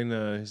 Like, sure. he's like,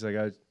 no. He's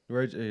like,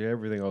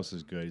 everything else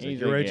is good. He's like, He's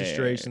your like, yeah,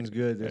 registration's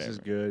good. This whatever. is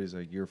good. He's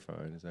like, you're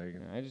fine. He's like,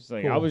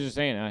 I Cool. was just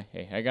saying,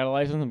 hey, I got a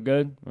license, I'm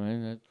good.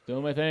 I'm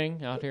doing my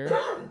thing out here.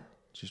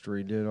 just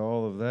redid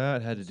all of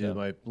that. Had to do So-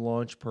 my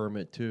launch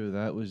permit too.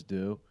 That was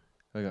due.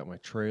 I got my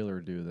trailer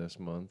due this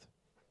month,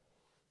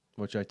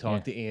 which I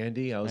talked to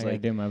Andy. I was gotta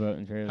like, do my boat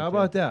and trailer. how too.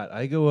 about that?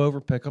 I go over,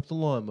 pick up the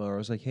lawnmower. I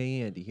was like, hey,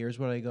 Andy, here's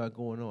what I got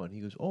going on. He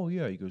goes, oh,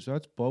 yeah. He goes,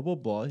 that's blah, blah,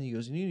 blah. And he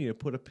goes, and you need to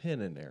put a pin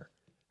in there.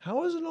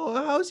 How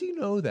does he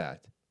know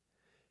that?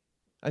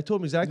 I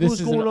told him exactly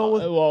what's going on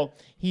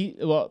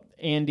with...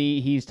 Andy,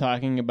 he's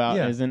talking about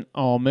Yeah. is an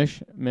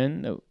Amish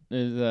man that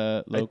is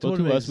local told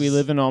him to us. We it's-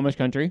 live in Amish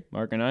country,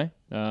 Mark and I.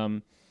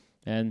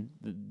 And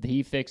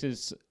he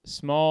fixes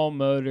small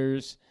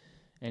motors,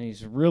 and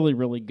he's really,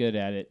 really good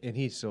at it. And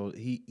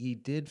he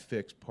did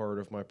fix part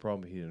of my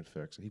problem, but he didn't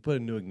fix it. He put a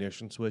new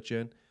ignition switch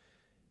in.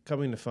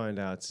 Coming to find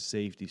out, it's a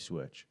safety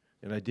switch.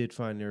 And I did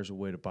find there's a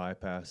way to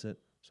bypass it.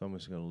 So I'm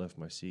just going to lift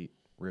my seat,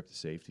 rip the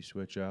safety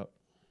switch out.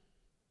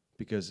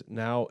 Because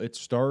now it's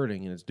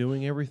starting and it's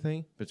doing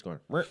everything, but it's going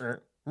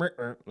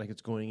like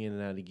it's going in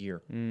and out of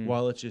gear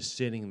while it's just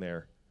sitting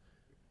there.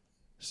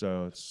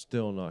 So it's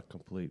still not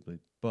completely.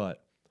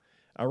 But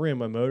I ran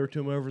my motor to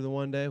him over the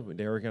one day when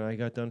Derek and I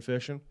got done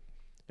fishing.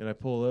 And I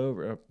pull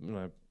over and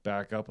I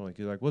back up. And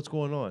he's like, what's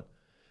going on? I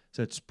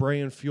said,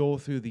 spraying fuel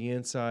through the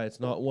inside. It's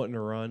not wanting to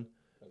run.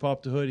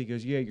 Pop the hood. He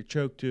goes, yeah, your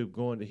choke tube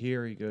going to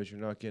here. He goes, you're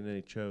not getting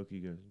any choke. He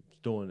goes, it's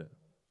doing it.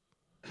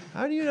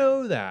 How do you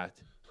know that?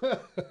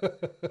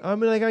 I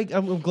mean, like,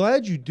 I'm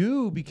glad you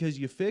do because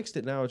you fixed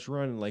it. Now it's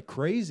running like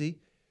crazy.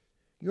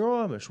 You're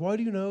Amish. Why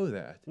do you know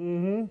that?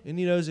 Mm-hmm. And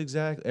he knows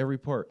exactly every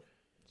part.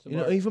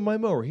 So even my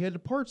mower, he had the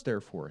parts there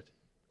for it.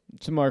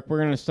 So, Mark, we're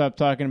going to stop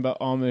talking about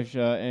Amish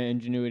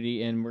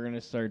ingenuity, and we're going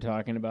to start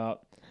talking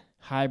about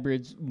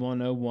Hybrids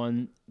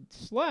 101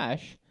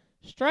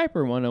 /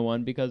 Striper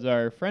 101 because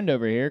our friend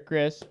over here,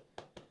 Chris,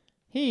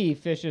 he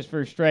fishes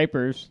for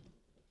stripers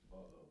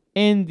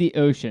in the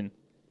ocean.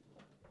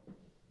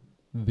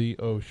 The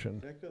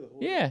ocean.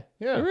 Yeah,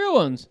 the real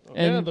ones.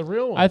 And yeah, the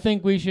real ones. I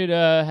think we should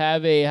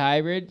have a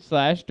hybrid /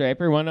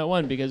 striper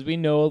 101 because we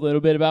know a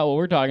little bit about what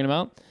we're talking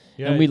about.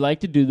 Yeah. And we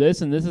like to do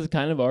this, and this is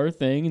kind of our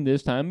thing in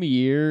this time of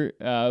year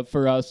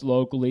for us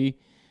locally,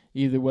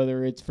 either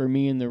whether it's for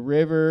me in the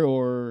river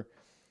or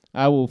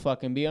I will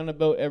fucking be on a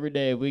boat every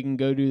day if we can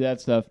go do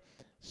that stuff.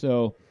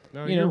 So,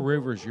 no, your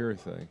river's your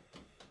thing.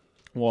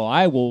 Well,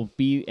 I will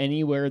be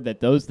anywhere that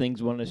those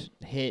things want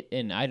to hit,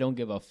 and I don't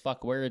give a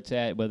fuck where it's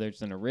at, whether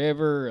it's in a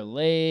river, a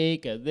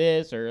lake, a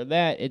this or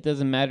that. It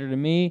doesn't matter to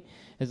me.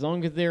 As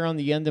long as they're on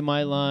the end of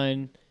my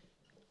line,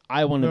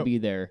 I want to be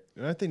there.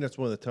 And I think that's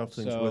one of the tough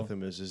things with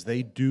them is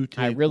they do take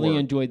I really work.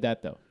 enjoyed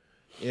that, though.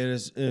 And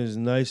as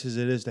nice as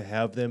it is to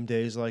have them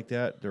days like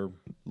that, they're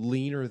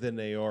leaner than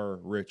they are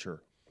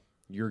richer.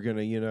 You're going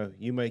to,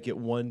 you might get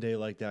one day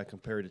like that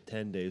compared to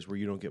 10 days where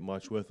you don't get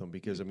much with them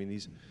because, I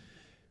mean,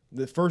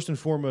 the first and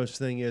foremost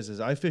thing is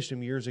I fished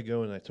them years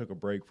ago and I took a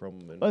break from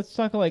them. And let's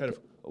talk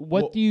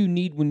what do you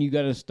need when you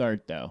got to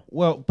start, though?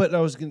 Well, but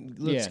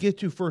let's get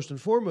to first and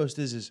foremost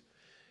is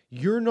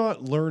you're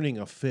not learning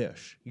a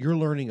fish. You're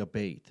learning a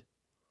bait.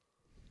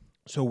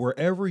 So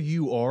wherever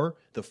you are,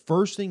 the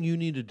first thing you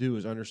need to do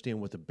is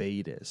understand what the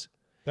bait is.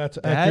 That's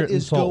accurate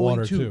in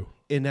saltwater, too.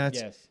 And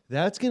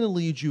that's going to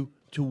lead you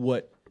to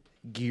what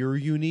gear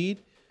you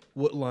need,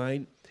 what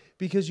line.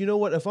 Because you know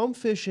what? If I'm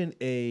fishing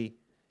a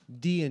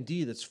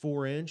D&D that's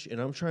 4-inch and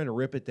I'm trying to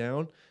rip it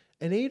down,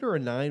 an 8 or a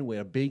 9 weight,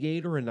 a big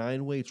 8 or a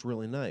 9 weight's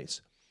really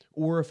nice.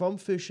 Or if I'm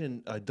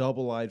fishing a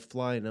double-eyed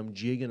fly and I'm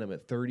jigging them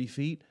at 30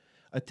 feet,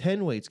 a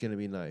 10 weight's going to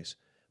be nice.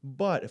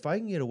 But if I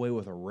can get away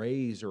with a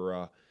raise or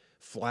a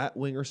flat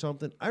wing or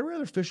something, I'd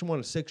rather fish them on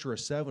a 6 or a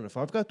 7. If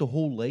I've got the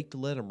whole lake to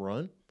let them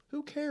run,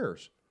 who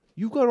cares?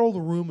 You've got all the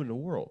room in the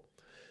world.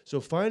 So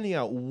finding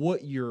out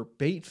what your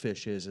bait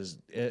fish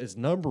is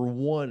number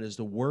one as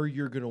to where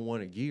you're going to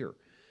want to gear.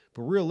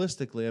 But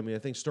realistically, I mean, I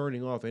think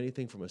starting off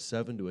anything from a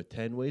 7 to a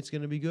 10 weight's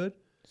going to be good.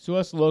 So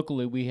us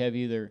locally, we have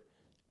either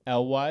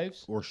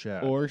alewives or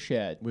shad.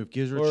 We have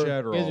gizzard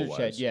shad or gizzard alewives.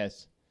 shad,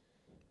 yes.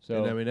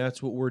 So, and I mean,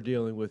 that's what we're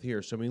dealing with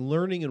here. So I mean,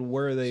 learning and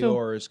where they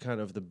are is kind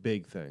of the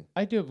big thing.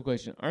 I do have a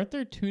question. Aren't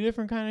there 2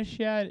 different kind of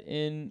shad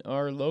in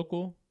our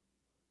local?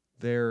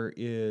 There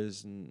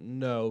is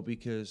no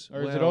because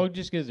or is it all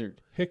just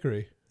gizzard?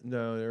 Hickory.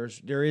 No,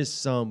 there is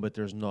some, but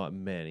there's not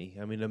many.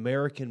 I mean,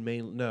 American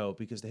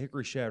because the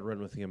hickory shad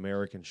run with the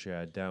American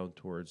shad down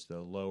towards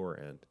the lower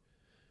end.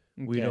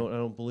 Okay. I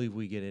don't believe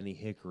we get any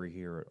hickory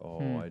here at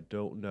all. I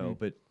don't know,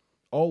 but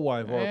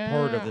alewives are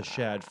part of the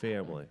shad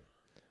family.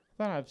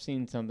 I thought I've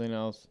seen something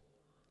else.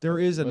 There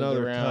is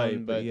another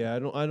type, but yeah, I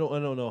don't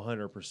know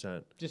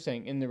 100%. Just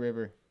saying, in the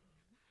river.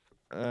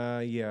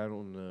 Yeah, I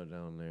don't know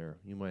down there.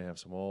 You might have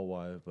some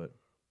alewives, but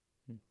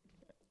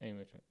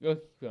anyway, go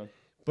on.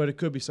 But it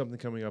could be something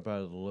coming up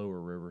out of the lower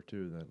river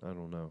too. Then I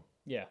don't know.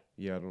 Yeah.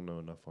 Yeah, I don't know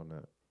enough on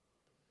that.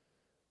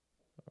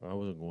 I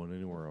wasn't going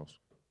anywhere else.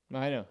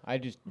 I know. I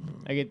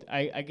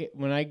get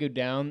when I go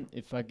down.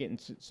 If I get in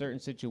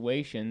certain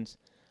situations,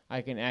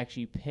 I can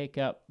actually pick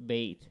up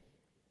bait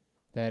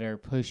that are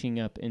pushing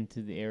up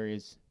into the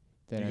areas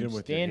that I'm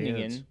standing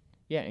in.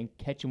 Yeah, and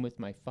catch them with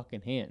my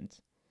fucking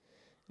hands.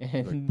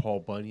 And like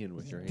Paul Bunyan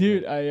with your hands.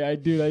 Dude, I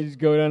just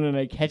go down and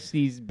I catch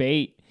these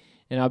bait,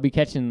 and I'll be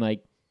catching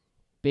like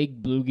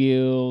big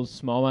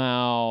bluegills,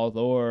 smallmouth,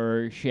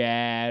 or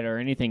shad, or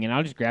anything, and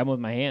I'll just grab them with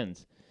my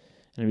hands.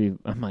 And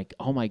I'm like,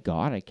 oh my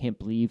God, I can't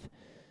believe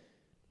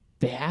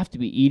they have to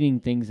be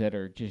eating things that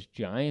are just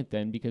giant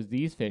then, because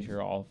these fish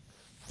are all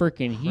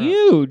freaking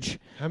huge.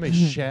 How many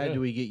shad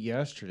do we get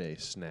yesterday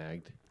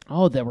snagged?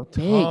 Oh, they were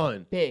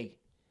big. Big.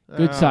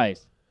 Good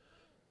size.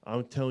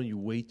 I'm telling you,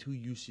 wait till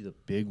you see the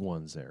big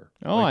ones there.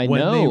 Oh, like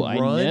I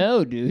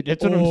know, dude.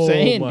 That's what I'm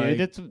saying, dude.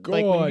 That's God,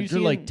 like when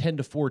you're like 10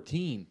 to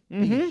 14.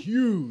 Mm-hmm.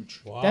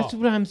 Huge. Wow. That's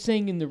what I'm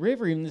saying in the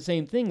river, even the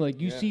same thing. Like,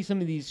 you see some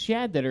of these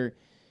shad that are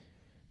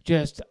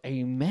just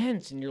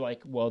immense, and you're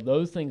like, well,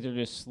 those things are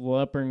just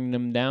slumping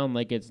them down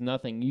like it's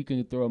nothing. You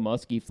can throw a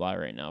musky fly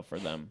right now for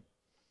them.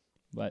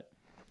 But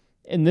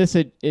in this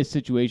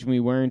situation we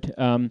weren't.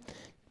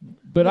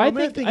 But No, I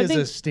think think as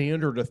a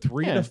standard, a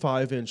 3 Yeah. to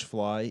 5 inch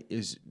fly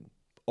is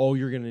all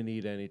you're going to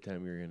need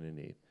anytime you're going to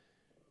need.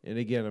 And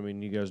again, I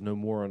mean, you guys know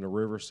more on the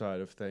river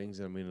side of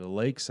things. I mean, the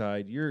lake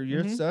side,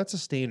 that's a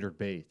standard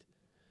bait.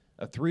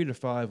 A 3 to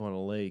 5 on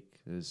a lake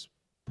is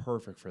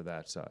perfect for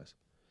that size,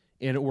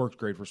 and it works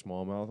great for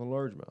smallmouth and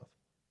largemouth.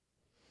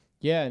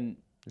 Yeah, and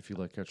If you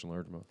like catching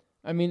largemouth.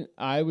 I mean,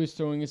 I was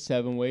throwing a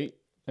 7 weight.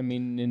 I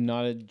mean, and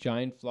not a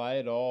giant fly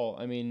at all.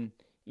 I mean,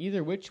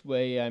 either which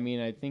way, I mean,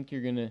 I think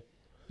you're gonna,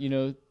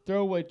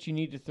 throw what you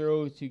need to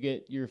throw to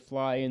get your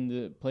fly in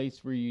the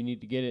place where you need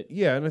to get it.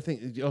 Yeah, and I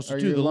think you also Or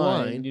do your the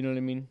line. line. You know what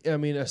I mean? I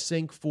mean, a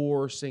Sync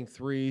 4, Sync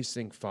 3,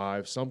 Sync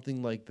 5,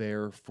 something like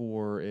there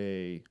for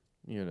a,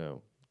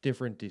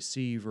 different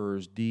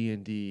deceivers,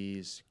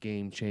 D&Ds,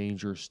 game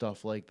changers,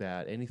 stuff like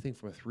that. Anything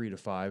from a 3 to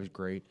 5 is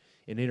great.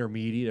 An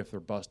intermediate, if they're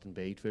busting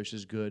bait fish,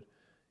 is good.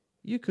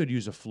 You could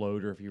use a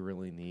floater if you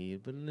really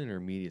need, but an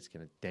intermediate's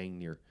going to dang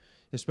near,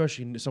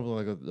 especially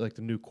something like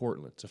the new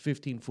Cortland. It's a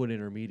 15-foot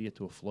intermediate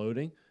to a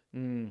floating.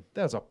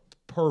 That's a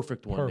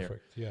perfect one there.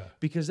 Perfect, yeah.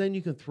 Because then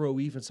you can throw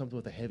even something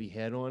with a heavy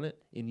head on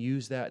it and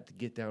use that to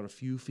get down a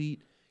few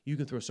feet. You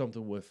can throw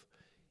something with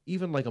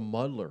even like a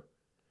muddler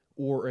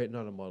or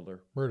not a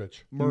muddler.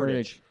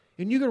 Murdich.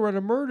 And you can run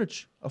a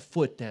Murdich a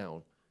foot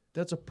down.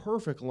 That's a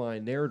perfect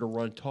line there to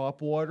run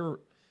top water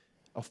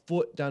a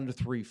foot down to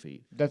 3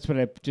 feet. That's what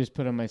I just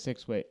put on my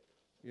 6 weight.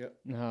 Yep.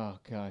 Oh,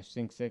 gosh.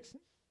 Sink 6?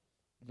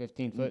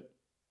 15 foot?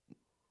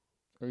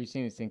 Or are you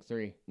saying it's Sink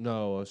 3?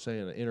 No, I was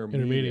saying an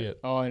intermediate.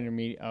 Oh,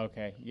 intermediate.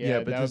 Okay. Yeah, Yeah,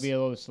 but that would this- be a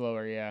little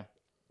slower, yeah.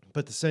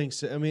 But the thing,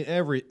 I mean,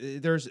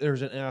 there's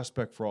an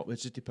aspect for all. It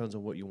just depends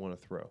on what you want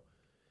to throw.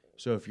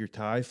 So if your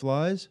tie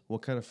flies,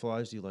 what kind of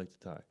flies do you like to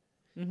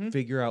tie?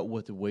 Figure out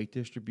what the weight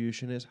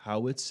distribution is,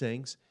 how it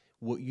sinks,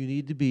 what you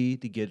need to be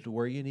to get to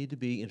where you need to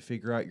be, and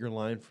figure out your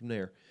line from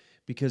there.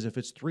 Because if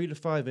it's 3 to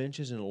 5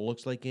 inches and it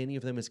looks like any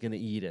of them, it's going to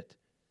eat it.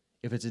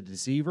 If it's a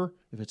deceiver,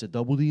 if it's a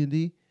double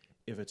D&D,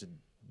 if it's a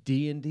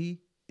D&D,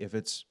 if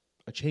it's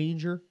a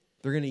changer,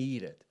 they're going to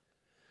eat it.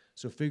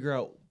 So figure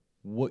out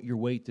what your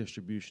weight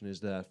distribution is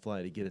to that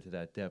fly to get it to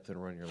that depth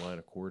and run your line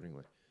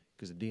accordingly.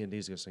 Because the D&D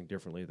is going to sink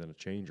differently than a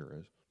changer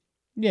is.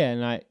 Yeah,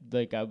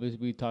 and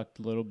we talked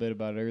a little bit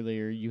about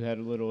earlier. You had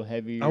a little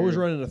heavier. I was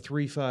running a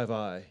 3.5i,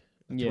 a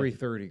Yeah.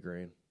 330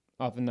 grain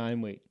off a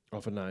 9 weight.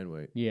 off a 9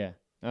 weight. Yeah,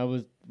 I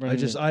was running.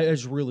 I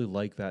just really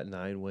like that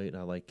 9 weight, and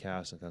I like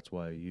casting. That's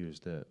why I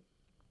used it.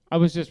 I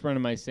was just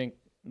running my Sync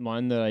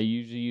one that I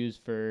usually use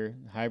for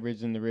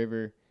hybrids in the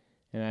river,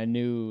 and I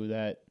knew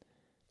that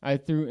I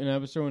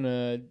was throwing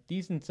a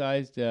decent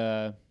sized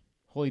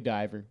Holy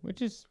Diver,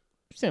 which is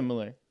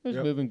similar. It was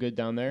Yep. moving good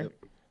down there, Yep.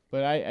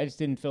 but I just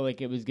didn't feel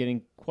like it was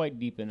getting quite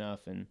deep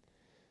enough, and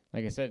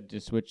like I said,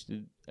 just switched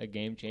to a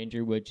game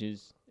changer, which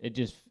is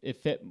it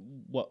fit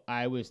what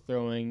I was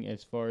throwing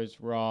as far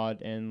as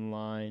rod and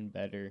line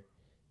better,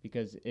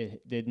 because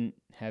it didn't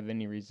have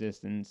any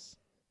resistance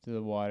to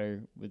the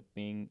water with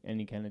being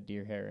any kind of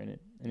deer hair in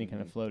it, any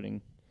kind of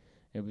floating.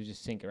 It was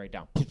just sinking right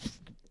down.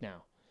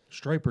 Now.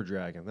 Striper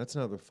Dragon. That's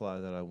another fly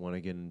that I want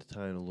to get into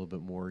tying a little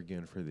bit more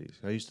again for these.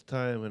 I used to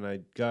tie them, and I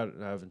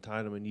haven't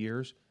tied them in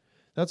years.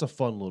 That's a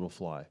fun little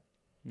fly.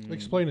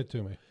 Explain it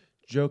to me.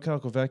 Joe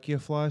Calcavecchia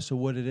fly. So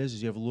what it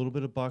is you have a little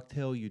bit of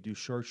bucktail. You do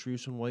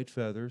chartreuse and white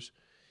feathers,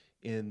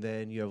 and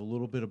then you have a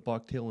little bit of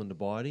bucktail in the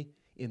body,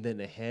 and then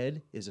the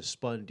head is a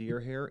spun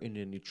deer hair, and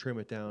then you trim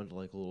it down to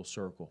like a little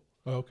circle.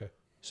 Oh, okay.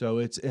 So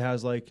it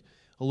has like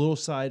a little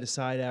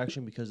side-to-side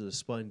action because of the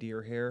spun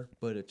deer hair,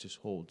 but it just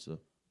holds the...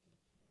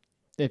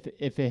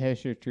 If it has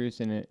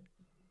chartreuse in it,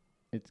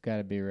 it's got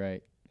to be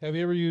right. Have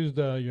you ever used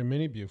your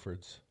mini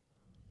Bufords?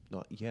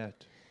 Not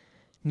yet.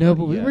 No,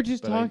 but we yet, were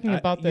just but talking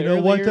about that you know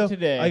earlier what, though?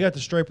 today. I got the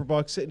striper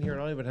box sitting here,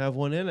 and I don't even have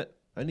one in it.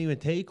 I didn't even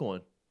take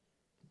one.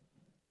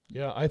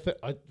 Yeah,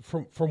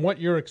 from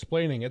what you're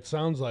explaining, it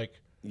sounds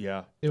like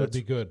Yeah. it would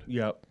be good.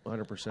 Yep,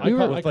 100%.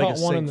 I caught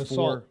one in Sync the 4.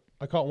 salt.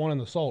 I caught one in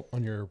the salt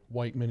on your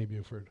white mini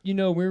Buford. We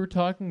were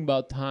talking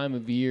about time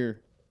of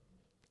year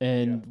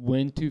and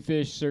when to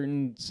fish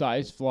certain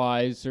size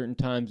flies certain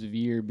times of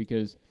year,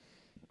 because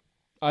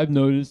I've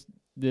noticed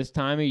this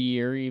time of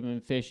year, even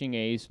fishing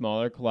a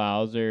smaller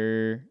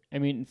clouser,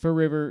 for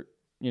river,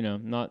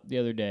 not the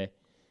other day,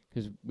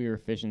 because we were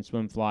fishing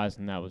swim flies,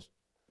 and that was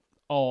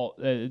all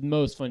the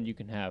most fun you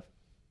can have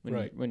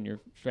when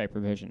you're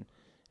striper fishing.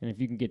 And if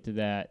you can get to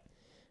that.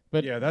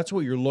 But yeah, that's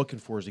what you're looking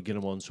for, is to get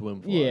them on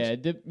swim flies.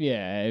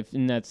 Yeah,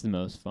 and that's the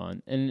most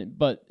fun.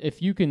 But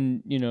if you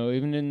can,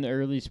 even in the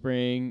early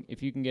spring,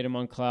 if you can get them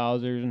on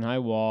clousers and high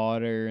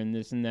water and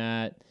this and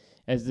that,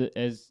 as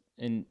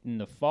in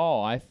the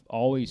fall, I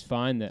always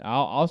find that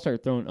I'll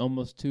start throwing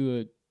almost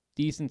to a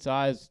decent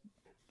size,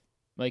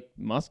 like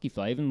musky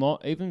fly,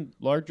 even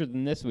larger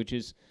than this, which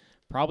is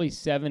probably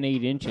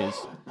 7-8 inches,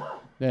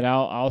 that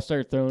I'll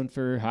start throwing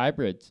for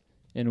hybrids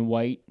in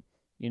white.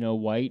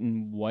 White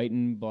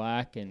and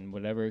black and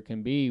whatever it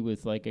can be,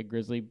 with like a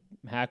grizzly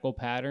hackle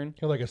pattern.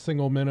 Kind of like a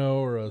single minnow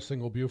or a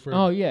single Buford.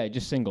 Oh yeah,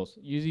 just singles.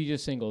 Usually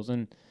just singles.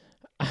 And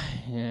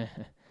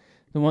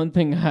The one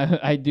thing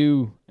I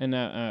do, and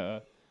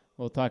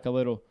we'll talk a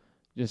little,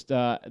 just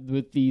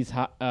with these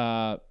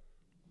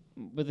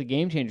with the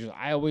game changers,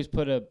 I always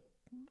put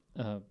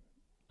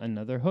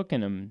another hook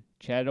in them.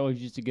 Chad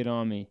always used to get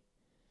on me.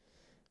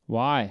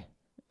 Why?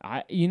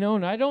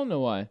 And I don't know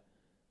why.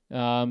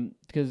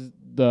 Because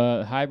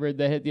the hybrid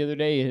that hit the other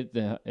day,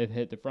 it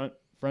hit the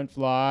front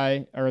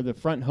fly or the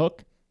front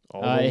hook.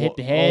 It hit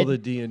the head. All the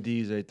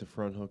D&Ds ate the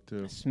front hook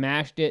too.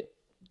 Smashed it.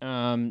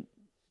 And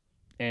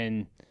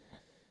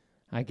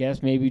I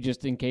guess maybe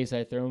just in case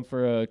I throw him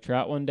for a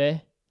trout one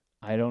day.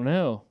 I don't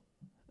know.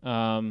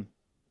 I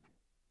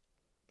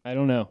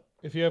don't know.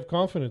 If you have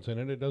confidence in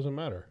it, it doesn't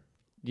matter.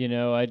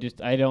 I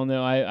don't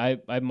know.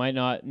 I might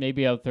not.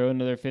 Maybe I'll throw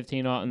another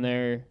 15-aught in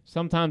there.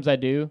 Sometimes I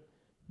do.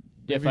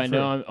 If I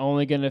know I'm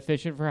only going to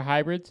fish it for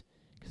hybrids,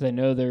 because I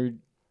know they're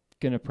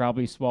going to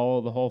probably swallow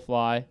the whole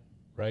fly.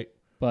 Right.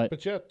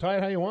 But yeah, tie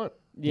it how you want.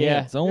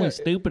 Yeah. It's only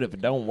stupid if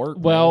it don't work.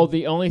 Well, man.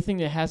 the only thing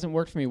that hasn't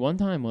worked for me one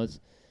time was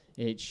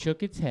it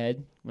shook its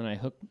head when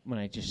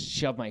I just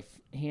shoved my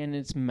hand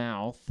in its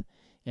mouth,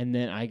 and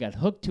then I got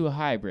hooked to a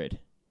hybrid.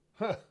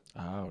 Huh.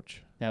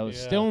 Ouch. That was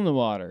still in the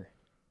water.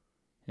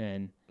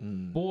 And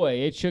boy,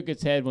 it shook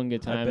its head one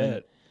good time. I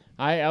bet.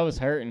 I was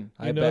hurting.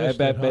 I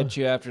bet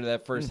you after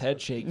that first head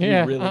shake, you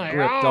Yeah. really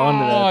gripped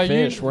onto that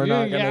fish. We're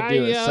not going to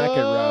do a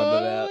second round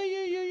of that.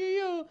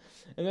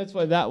 And that's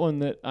why that one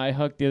that I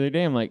hooked the other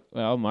day, I'm like,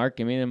 well, Mark,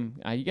 you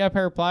got a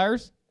pair of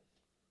pliers?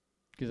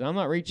 Because I'm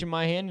not reaching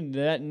my hand into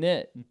that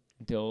net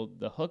until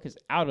the hook is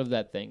out of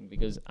that thing,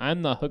 because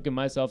I'm not hooking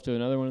myself to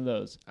another one of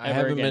those. I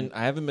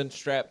haven't been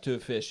strapped to a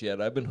fish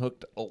yet. I've been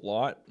hooked a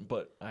lot,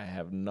 but I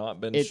have not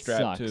been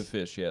strapped to a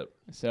fish yet.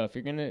 So if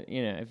you're gonna,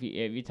 if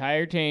you tie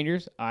your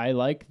changers, I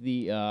like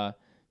the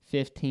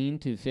 15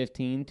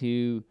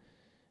 to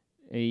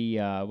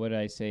a what did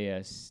I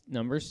say?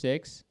 Number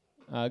 6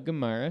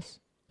 Gamaris,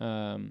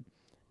 and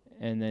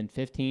then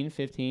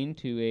 15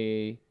 to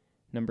a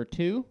number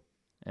 2,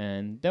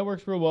 and that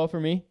works real well for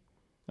me.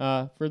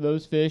 For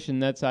those fish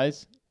and that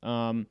size.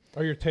 Are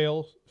your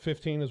tails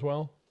 15 as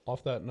well,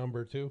 off that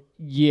number too?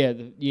 Yeah,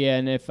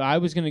 and if I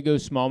was going to go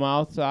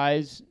smallmouth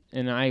size,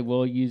 and I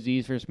will use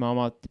these for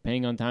smallmouth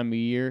depending on time of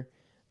year,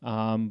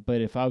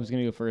 but if I was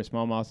going to go for a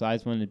smallmouth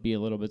size one, it'd be a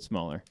little bit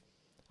smaller.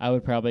 I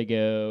would probably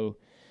go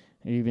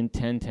even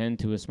 10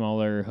 to a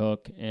smaller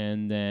hook,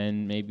 and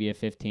then maybe a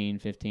 15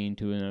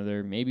 to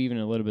another, maybe even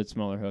a little bit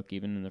smaller hook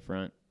even in the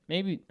front.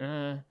 Maybe...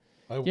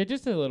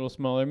 just a little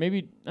smaller.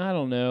 Maybe, I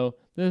don't know.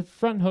 The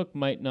front hook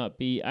might not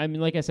be. I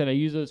mean, like I said, I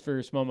use those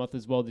for smallmouth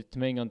as well,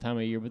 depending on time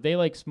of year. But they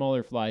like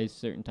smaller flies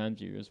certain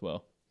times of year as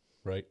well.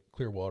 Right.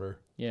 Clear water.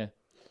 Yeah.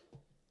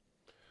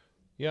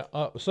 Yeah.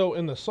 So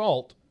in the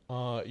salt,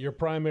 your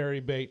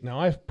primary bait. Now,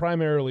 I've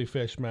primarily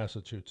fished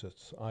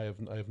Massachusetts. I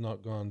have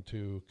not gone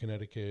to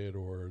Connecticut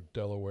or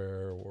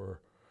Delaware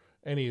or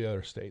any of the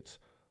other states.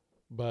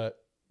 But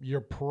your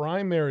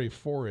primary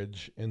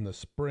forage in the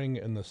spring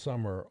and the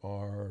summer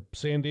are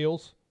sand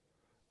eels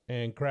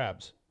and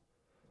crabs.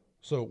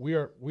 So we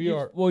are.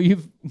 Well,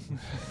 we've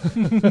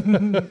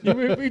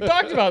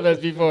talked about this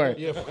before.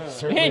 Yeah,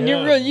 Man,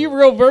 you're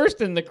real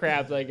versed in the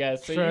crabs, I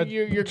guess. So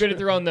you're good at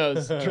throwing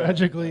those.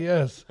 Tragically,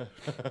 yes.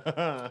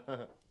 But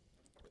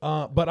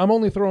I'm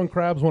only throwing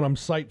crabs when I'm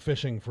sight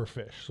fishing for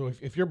fish. So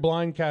if you're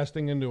blind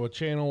casting into a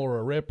channel or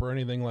a rip or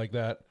anything like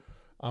that,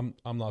 I'm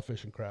not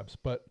fishing crabs.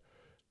 But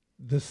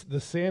the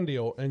sand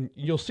eel, and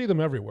you'll see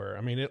them everywhere.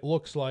 I mean, it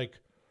looks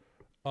like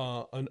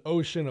an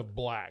ocean of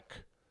black.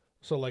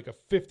 So like a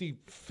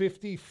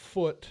 50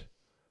 foot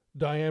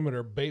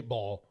diameter bait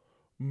ball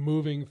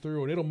moving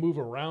through, and it'll move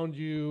around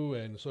you.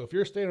 And so if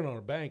you're standing on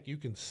a bank, you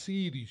can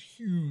see these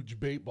huge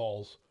bait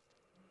balls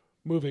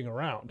moving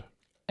around.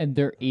 And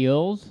they're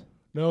eels?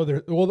 No, they're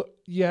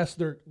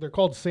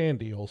called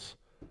sand eels.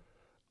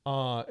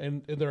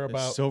 And they're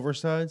about silver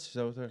sides. Is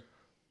that what they're?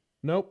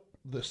 Nope.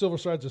 The silver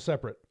sides are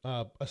separate.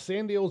 A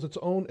sand eel is its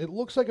own. It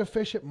looks like a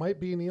fish. It might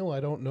be an eel. I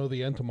don't know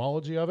the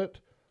entomology of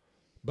it,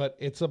 but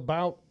it's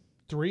about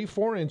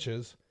 3-4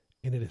 inches,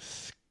 and it is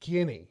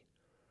skinny.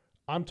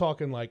 I'm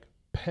talking like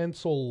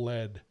pencil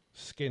lead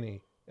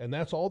skinny, and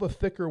that's all the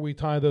thicker we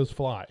tie those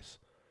flies,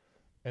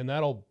 and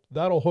that'll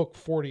hook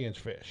 40-inch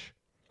fish.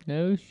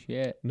 No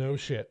shit. No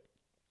shit.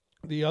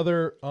 The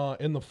other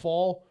in the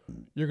fall,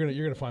 you're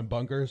gonna find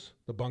bunkers.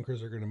 The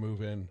bunkers are gonna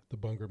move in the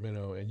bunker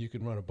minnow, and you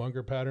can run a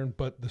bunker pattern.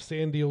 But the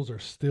sand eels are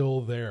still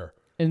there.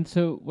 And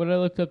so what I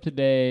looked up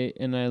today,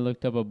 and I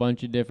looked up a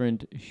bunch of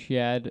different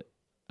shad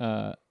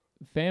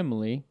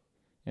family,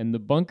 and the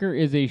bunker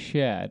is a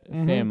shad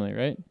family,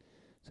 right?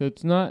 So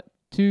it's not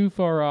too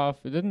far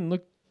off. It doesn't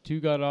look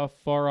too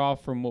far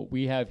off from what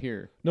we have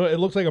here. No, it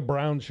looks like a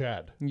brown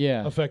shad.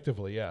 Yeah,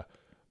 effectively, yeah.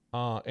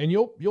 And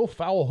you'll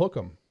foul hook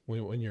them.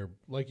 When you're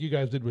like you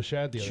guys did with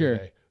shad the other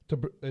day,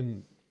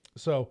 and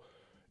so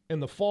in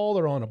the fall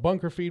they're on a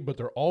bunker feed, but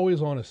they're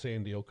always on a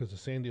sand eel because the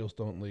sand eels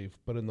don't leave.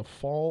 But in the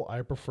fall,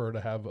 I prefer to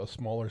have a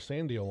smaller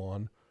sand eel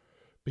on,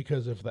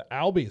 because if the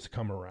albies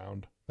come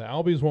around, the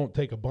albies won't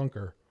take a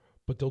bunker,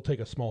 but they'll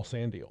take a small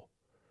sand eel,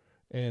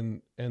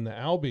 and the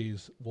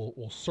albies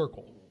will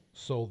circle.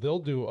 So they'll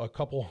do a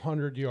couple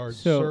 100-yard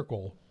So-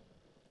 circle.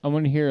 I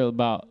want to hear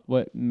about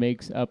what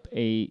makes up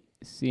a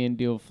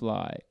sand eel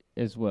fly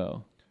as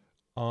well.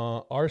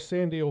 Our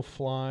sand eel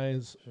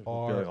flies Be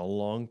are, like a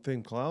long,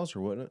 thin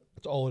clouser, wouldn't it?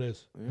 that's all it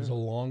is. It's a Yeah.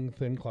 long,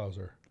 thin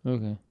clouser.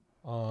 Okay.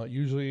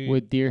 Usually,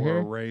 With deer Or a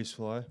hair? raised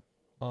fly.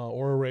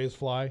 or a raised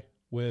fly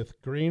with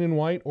green and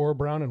white or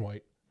brown and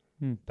white.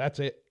 That's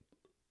it.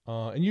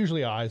 And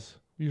usually eyes.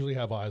 Usually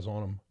have eyes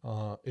on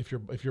them. If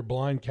you're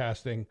blind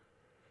casting,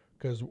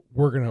 because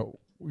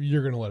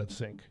you're gonna let it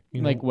sink.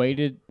 You know? Like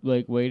weighted?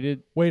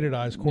 Weighted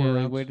eyes, corner Yeah,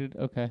 like routes. weighted?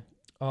 Okay.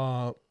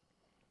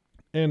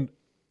 And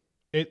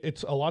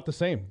it's a lot the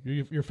same.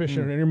 You're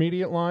fishing an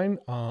intermediate line.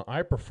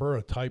 I prefer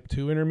a type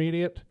 2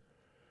 intermediate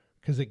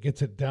because it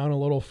gets it down a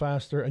little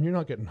faster, and you're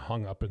not getting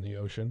hung up in the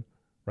ocean,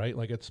 right?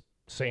 Like it's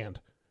sand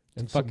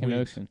and some Fucking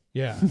weeds. ocean.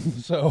 Yeah.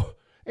 So,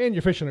 and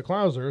you're fishing a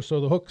clouser, so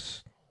the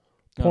hook's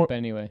Up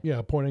anyway.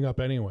 pointing up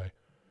anyway.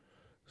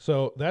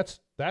 So that's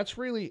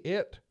really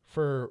it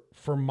for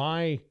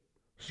my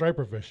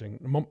striper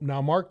fishing.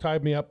 Now Mark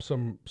tied me up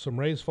some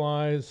raised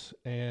flies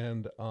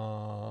and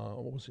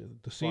what was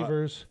it?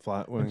 Deceivers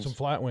Flat and wings. some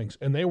flat wings,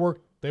 and they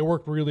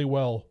worked really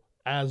well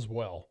as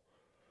well.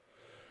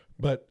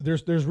 But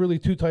there's really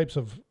three types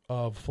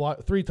of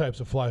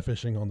fly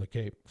fishing on the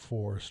Cape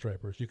for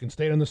stripers. You can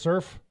stay in the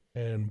surf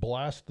and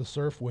blast the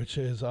surf, which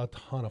is a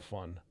ton of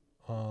fun.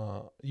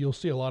 You'll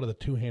see a lot of the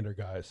two-hander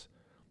guys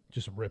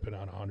just ripping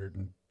out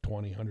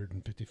 120,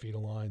 150 feet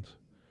of lines.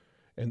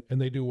 And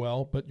they do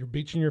well, but you're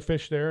beaching your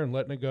fish there and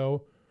letting it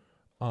go.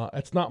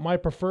 It's not my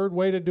preferred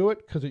way to do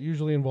it because it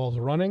usually involves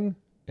running,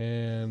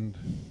 and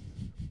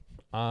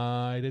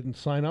I didn't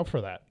sign up for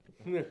that.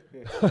 You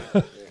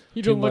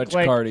Too don't look much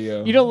like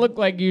cardio. You don't look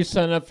like you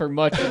signed up for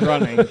much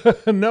running.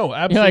 No, You're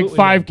absolutely like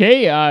not.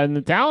 5K in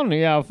the town.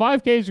 Yeah,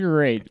 5Ks are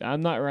great.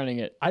 I'm not running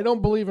it. I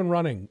don't believe in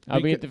running.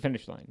 I'll be at the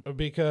finish line.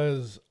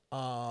 Because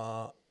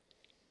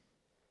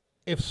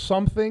if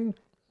something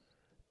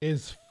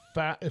is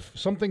if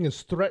something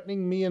is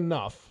threatening me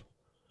enough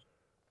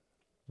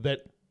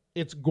that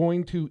it's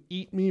going to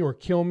eat me or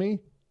kill me,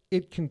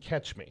 it can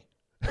catch me.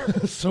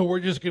 So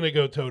we're just going to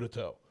go toe to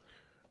toe,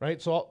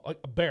 right? So like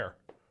a bear,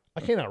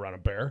 I can't outrun a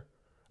bear.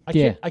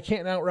 I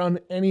can't outrun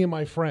any of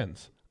my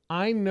friends.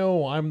 I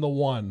know I'm the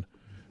one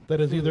that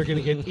is either going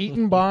to get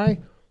eaten by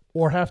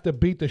or have to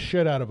beat the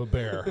shit out of a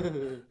bear.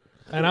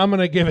 And I'm going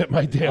to give it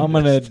my damn I'm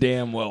gonna best.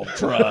 damn well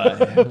try.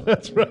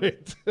 That's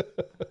right.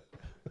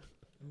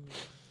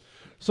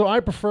 So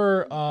I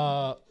prefer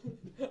I'm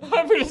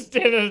gonna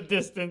stand at a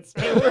distance.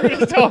 And we're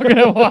just all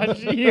gonna watch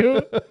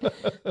you.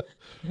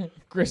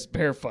 Chris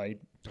bear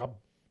fight.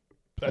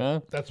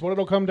 that's what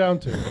it'll come down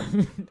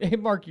to. Hey,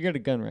 Mark, you got a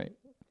gun, right?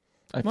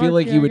 I Mark, feel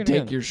like yeah, you I'm would gonna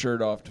take go. your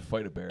shirt off to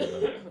fight a bear.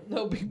 Though.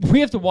 No, we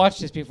have to watch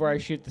this before I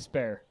shoot the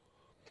spare.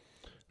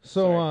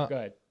 So Go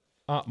ahead.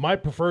 my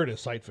preferred is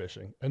sight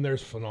fishing, and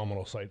there's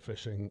phenomenal sight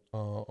fishing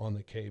on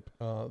the Cape.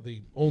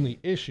 The only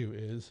issue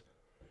is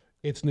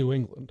it's New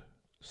England.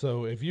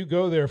 So if you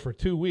go there for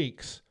 2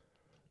 weeks,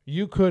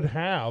 you could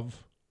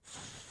have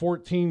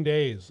 14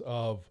 days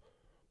of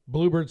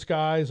bluebird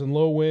skies and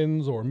low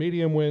winds or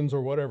medium winds or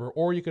whatever,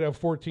 or you could have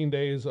 14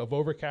 days of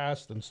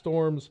overcast and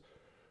storms.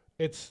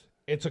 It's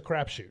a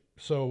crapshoot.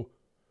 So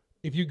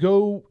if you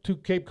go to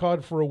Cape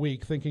Cod for a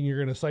week thinking you're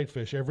going to sight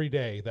fish every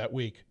day that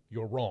week,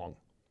 you're wrong.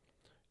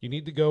 You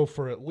need to go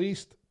for at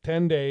least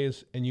 10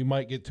 days, and you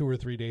might get 2 or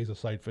 3 days of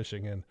sight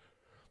fishing in.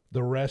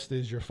 The rest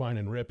is you're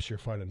finding rips, you're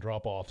finding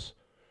drop-offs.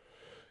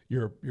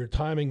 You're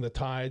timing the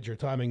tides, you're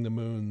timing the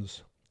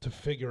moons to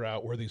figure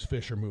out where these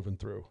fish are moving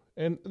through.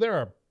 And there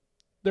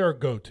are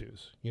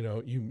go-tos. You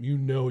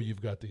know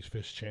you've got these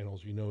fish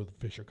channels. You know the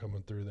fish are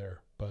coming through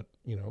there. But,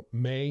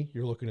 May,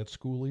 you're looking at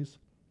schoolies,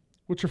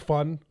 which are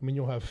fun. I mean,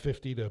 you'll have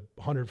 50 to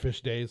 100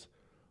 fish days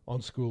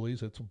on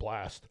schoolies. It's a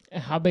blast.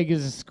 How big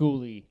is a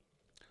schoolie?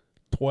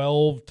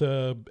 12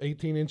 to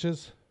 18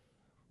 inches,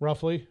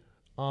 roughly.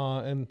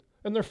 And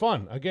they're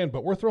fun, again,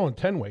 but we're throwing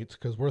 10 weights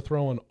because we're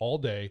throwing all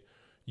day,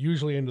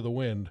 usually into the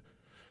wind,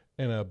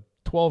 and a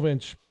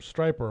 12-inch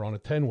striper on a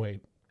 10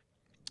 weight,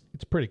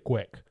 it's pretty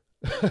quick.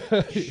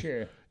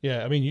 Sure.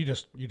 Yeah, I mean, you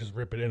just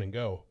rip it in and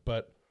go.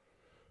 But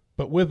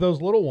with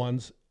those little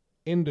ones,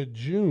 into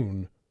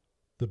June,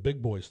 the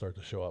big boys start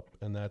to show up,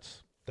 and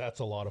that's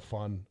a lot of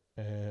fun.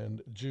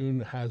 And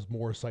June has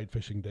more sight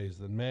fishing days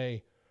than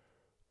May.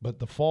 But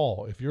the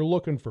fall, if you're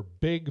looking for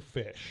big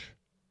fish,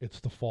 it's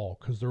the fall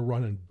because they're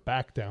running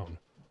back down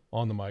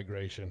on the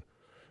migration.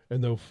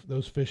 And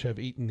those fish have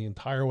eaten the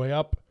entire way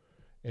up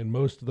and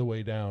most of the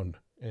way down.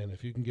 And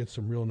if you can get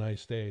some real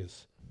nice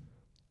days,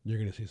 you're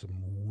going to see some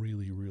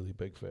really, really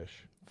big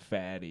fish.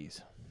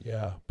 Fatties.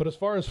 Yeah. But as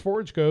far as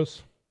forage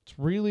goes, it's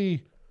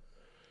really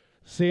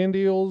sand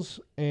eels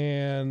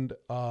and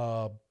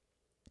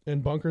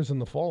bunkers in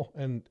the fall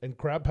and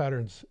crab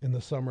patterns in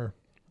the summer.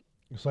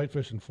 Sight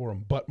fishing for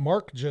them. But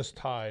Mark just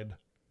tied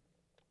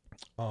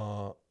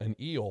an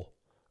eel,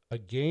 a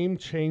game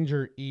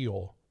changer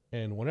eel.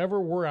 And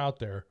whenever we're out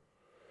there,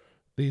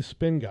 these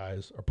spin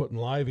guys are putting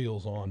live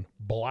eels on,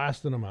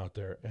 blasting them out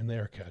there, and they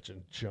are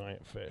catching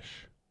giant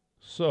fish.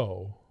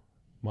 So,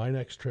 my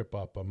next trip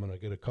up, I'm going to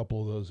get a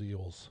couple of those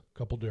eels, a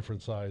couple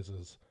different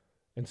sizes,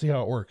 and see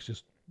how it works.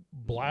 Just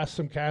blast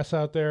some casts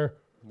out there.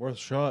 Worth a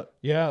shot.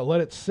 Yeah,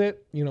 let it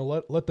sit. You know,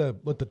 let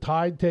the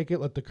tide take it,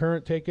 let the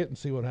current take it, and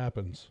see what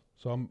happens.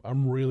 So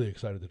I'm really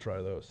excited to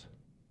try those.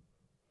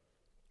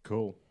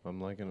 Cool.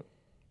 I'm liking it.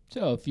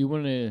 So if you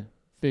want to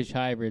fish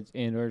hybrids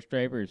and or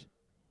stripers,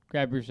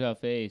 grab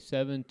yourself a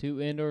 7,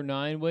 2, and or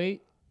 9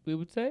 weight, we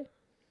would say.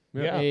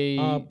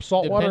 Yeah.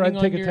 Saltwater, depending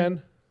I'd take on a your-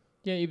 10.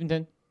 Yeah, even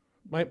 10.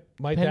 My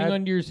Depending dad.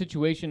 on your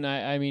situation,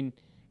 I mean,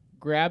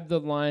 grab the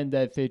line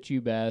that fits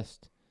you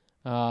best.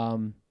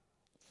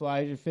 Fly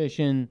your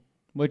fishing,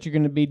 what you're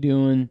going to be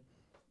doing.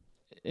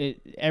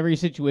 Every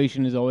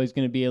situation is always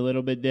going to be a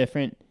little bit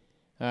different.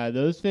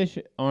 Those fish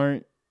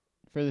aren't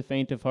for the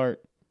faint of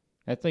heart.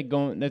 That's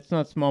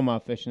not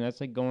smallmouth fishing.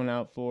 That's like going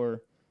out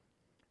for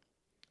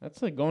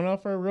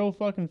a real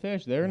fucking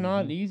fish. They're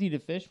not easy to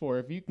fish for.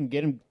 If you can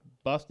get them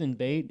busting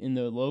bait in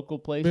the local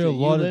place Be that a you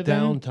lot of live in.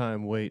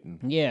 downtime waiting.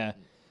 Yeah.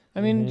 I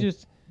mean,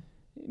 just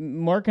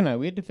Mark and I,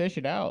 we had to fish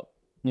it out.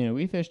 You know,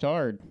 we fished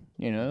hard.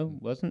 You know,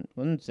 wasn't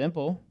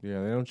simple.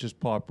 Yeah, they don't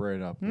just pop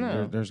right up.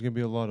 No. There's going to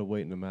be a lot of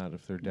waiting them out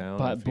if they're down.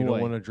 But if you don't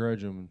boy. want to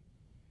dredge them.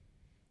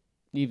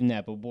 Even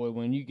that, but boy,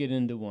 when you get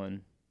into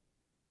one,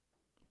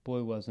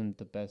 boy, wasn't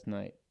the best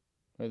night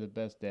or the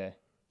best day.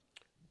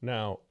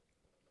 Now,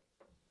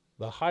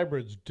 the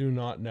hybrids do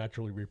not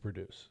naturally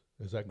reproduce.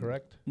 Is that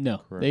correct? No,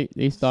 Correct.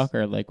 they stock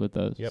our lake with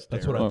those. Yep,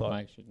 that's what I Or thought.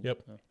 I shouldn't-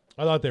 Yep. no.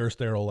 I thought they were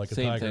sterile like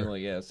Same a tiger. thing,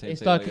 like same They thing.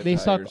 stock like a they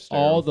stock tiger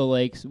all sterile. the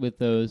lakes with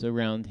those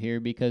around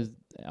here because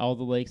all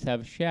the lakes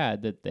have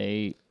shad that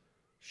they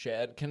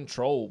shad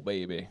control,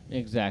 baby.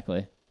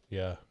 exactly.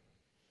 Yeah.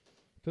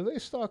 Do they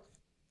stock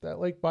that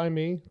lake by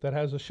me that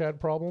has a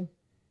shad problem?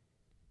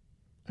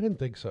 I didn't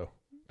think so.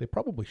 They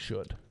probably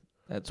should.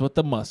 That's what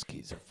the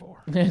muskies are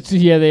for.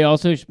 Yeah, they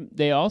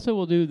also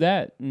will do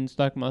that and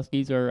stock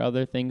muskies or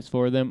other things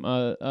for them.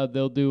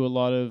 They'll do a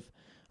lot of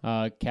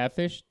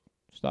catfish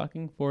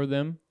stocking for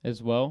them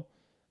as well.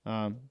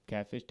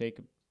 Catfish take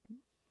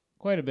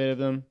quite a bit of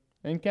them,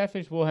 and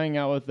catfish will hang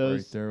out with Right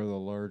those. there with a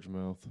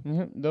largemouth.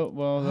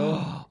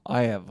 They'll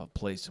I have a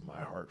place in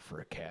my heart for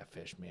a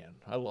catfish, man.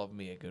 I love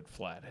me a good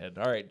flathead.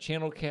 All right,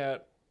 channel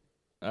cat.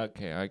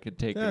 Okay, I could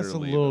take That's it a or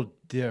leave little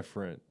it.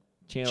 different.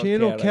 I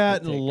Channel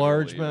cat could and take it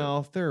or leave it.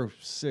 largemouth, they're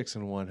 6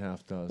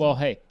 1/2 dozen. Well,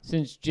 hey,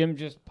 since Jim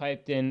just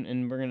piped in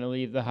and we're going to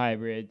leave the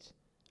hybrids,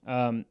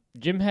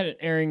 Jim had an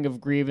airing of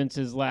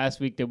grievances last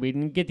week that we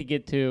didn't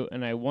get to,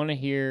 and I want to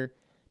hear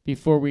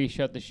before we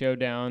shut the show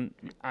down.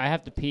 I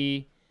have to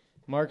pee.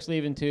 Mark's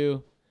leaving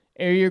too.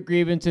 Air your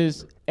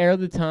grievances. Air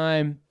the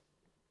time.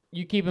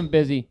 You keep him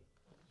busy.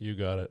 You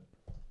got it.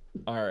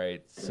 All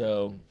right,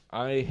 so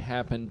I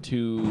happen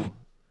to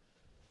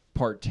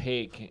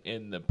partake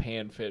in the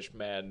panfish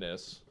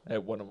madness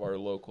at one of our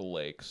local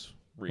lakes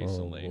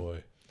recently. Oh,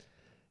 boy.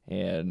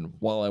 And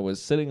while I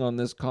was sitting on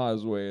this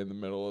causeway in the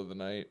middle of the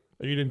night,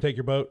 You didn't take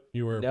your boat?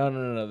 You were...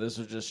 no. This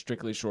was just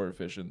strictly short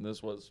fishing.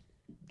 This was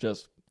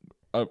just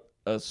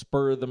a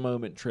spur of the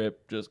moment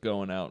trip, just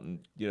going out and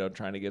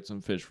trying to get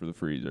some fish for the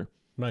freezer.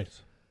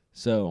 Nice.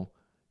 So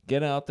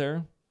get out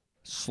there,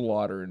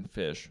 slaughtering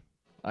fish.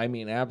 I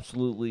mean,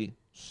 absolutely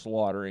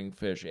slaughtering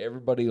fish.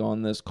 Everybody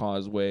on this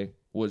causeway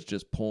was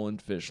just pulling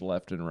fish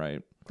left and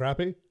right.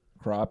 Crappie?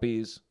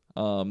 Crappies.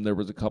 There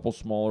was a couple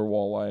smaller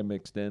walleye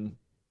mixed in,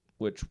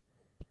 which,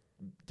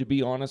 to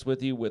be honest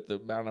with you, with the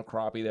amount of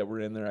crappie that were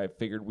in there, I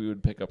figured we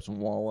would pick up some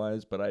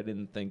walleyes, but I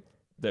didn't think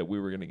that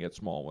we were going to get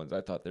small ones. I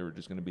thought they were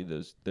just going to be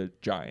the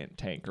giant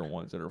tanker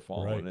ones that are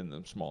falling in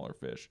the smaller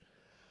fish.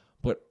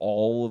 But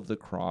all of the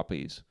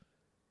crappies,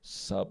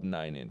 sub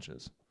 9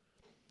 inches.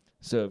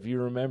 So if you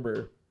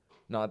remember,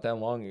 not that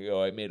long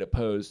ago, I made a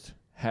post,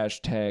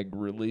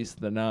 #release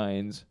the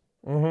nines.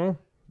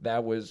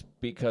 That was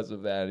because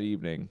of that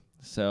evening.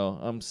 So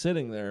I'm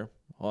sitting there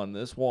on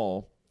this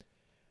wall,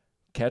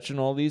 catching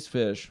all these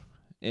fish,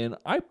 and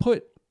I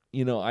put,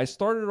 I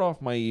started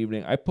off my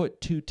evening, I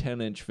put 2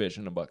 10-inch fish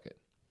in a bucket.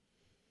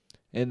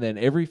 And then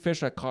every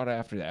fish I caught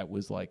after that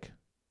was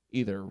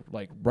either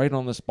right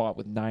on the spot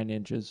with 9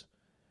 inches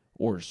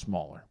or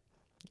smaller.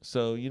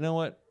 So you know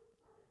what?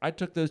 I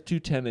took those 2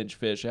 10-inch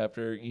fish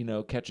after,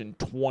 catching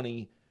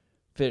 20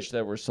 fish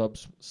that were sub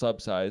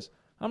size.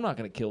 I'm not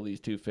going to kill these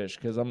 2 fish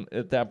because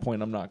at that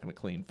point I'm not going to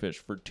clean fish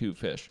for 2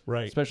 fish.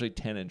 Right. Especially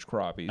 10-inch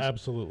crappies.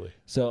 Absolutely.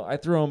 So I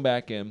throw them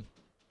back in.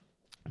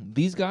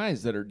 These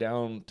guys that are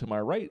down to my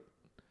right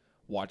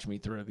watch me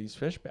throw these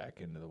fish back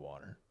into the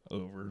water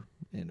over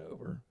and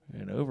over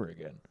and over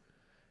again.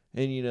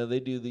 And, they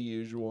do the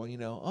usual, hey,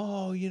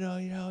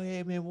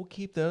 man, we'll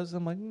keep those.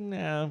 I'm like,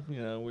 nah,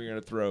 we're going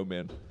to throw them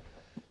in.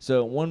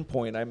 So at one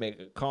point, I make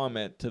a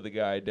comment to the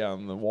guy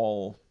down the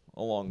wall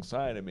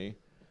alongside of me.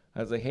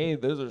 I was like, hey,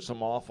 those are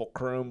some awful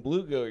chrome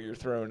bluegill you're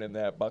throwing in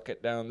that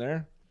bucket down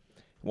there.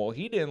 Well,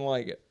 he didn't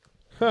like it.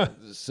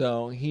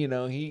 So, he's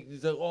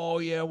like, oh,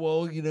 yeah,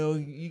 well, you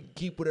can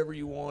keep whatever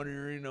you want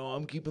here.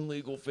 I'm keeping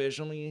legal fish.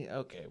 I mean,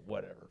 okay,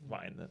 whatever,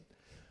 fine then.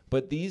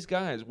 But these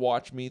guys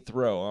watch me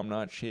throw, I'm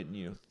not shitting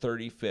you,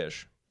 30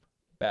 fish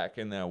back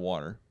in that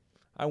water.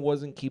 I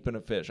wasn't keeping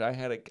a fish. I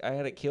had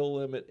a kill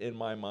limit in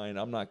my mind.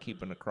 I'm not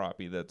keeping a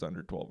crappie that's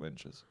under 12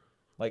 inches.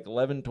 Like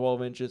 11,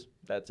 12 inches,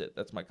 that's it.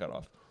 That's my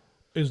cutoff.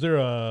 Is there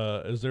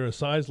a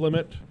size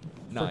limit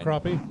 9. for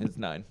crappie? It's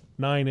 9.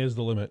 9 is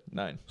the limit.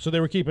 9. So they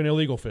were keeping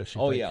illegal fish.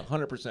 You Oh, think? yeah,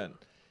 100%.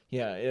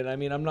 Yeah, and I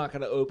mean, I'm not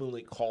going to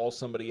openly call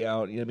somebody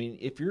out. I mean,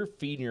 if you're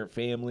feeding your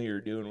family or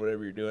doing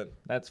whatever you're doing,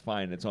 that's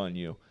fine. It's on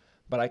you.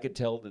 But I could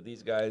tell that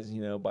these guys,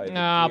 by the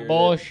gear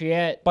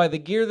bullshit. by the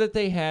gear that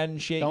they had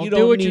and shit, Don't you do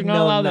don't what need you're not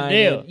no allowed to 9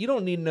 do. You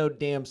don't need no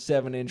damn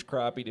 7-inch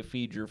crappie to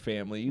feed your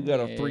family. You got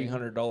a Yeah.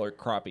 $300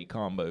 crappie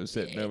combo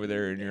sitting over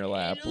there in your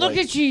lap. Look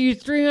at you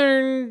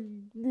 300.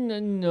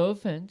 No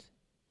offense.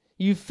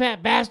 You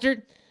fat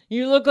bastard.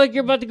 You look like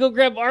you're about to go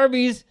grab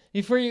Arby's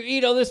before you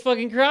eat all this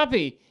fucking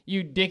crappie.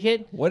 You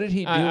dickhead. What did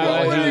he do?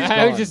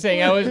 I was just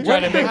saying. I wasn't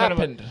trying to make fun of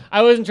him. happened?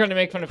 I wasn't trying to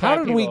make fun of How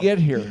fat did we people. get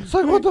here? It's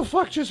like, what the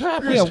fuck just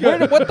happened? Yeah,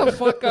 what the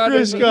fuck got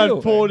Chris into got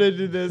you? pulled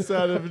into this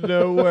out of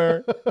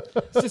nowhere.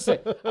 It's just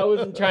like, I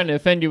wasn't trying to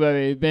offend you by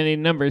any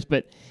numbers,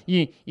 but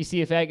you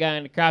see a fat guy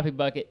in a crappie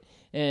bucket,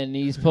 and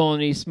he's pulling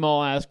these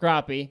small ass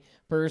crappie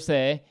per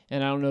se.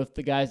 And I don't know if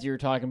the guys you were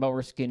talking about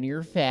were skinny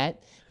or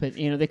fat, but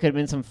they could have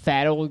been some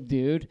fat old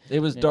dude. It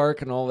was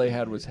dark and all they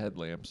had was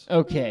headlamps.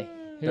 Okay,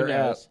 who They're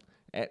knows?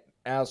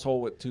 asshole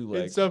with 2 And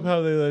legs.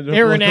 somehow they ended up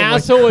They were an looking like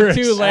asshole with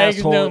Chris. 2 legs.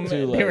 Asshole with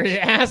 2 They were an legs.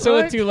 asshole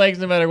with 2 legs,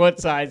 no matter what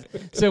size.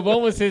 So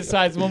one was his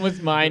size, one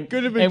was mine.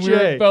 Could have been and we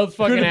Jay. were both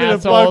fucking Could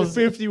have been assholes. a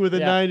 $1.50 with a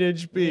Yeah.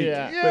 9-inch beak.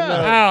 Yeah. But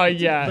no, Oh it's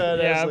a yeah, fat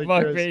ass like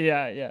fuck Chris. me,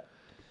 yeah.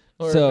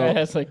 Or So- fat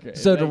ass like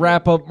Chris. So to Thank you.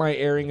 wrap up my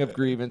airing of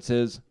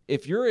grievances,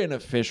 if you're in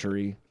a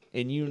fishery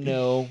and you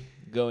know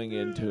going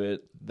into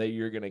it that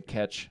you're going to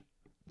catch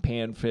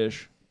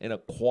panfish in a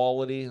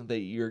quality that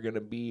you're going to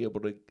be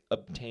able to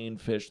obtain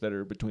fish that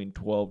are between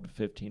 12 to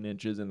 15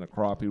 inches in the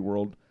crappie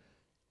world,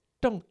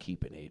 don't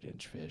keep an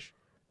 8-inch fish.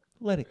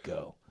 Let it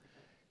go.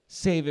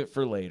 Save it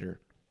for later.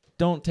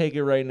 Don't take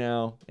it right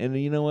now. And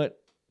you know what?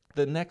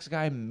 The next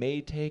guy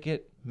may take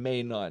it,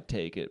 may not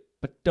take it.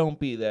 But don't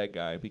be that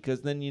guy,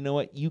 because then you know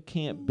what? You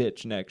can't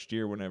bitch next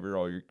year whenever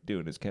all you're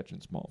doing is catching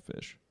small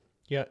fish.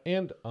 Yeah,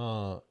 and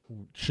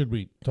should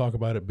we talk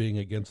about it being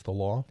against the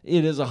law?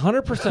 It is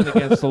 100%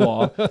 against the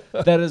law.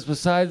 That is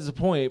besides the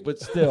point, but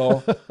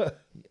still,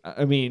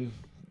 I mean,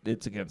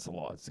 it's against the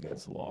law. It's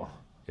against the law.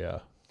 Yeah.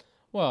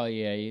 Well,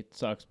 yeah, it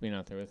sucks being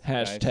out there with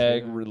guys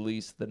Hashtag who-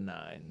 release the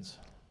 9s.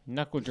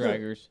 knuckle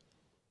draggers.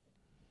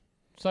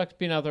 Sucks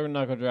being out there with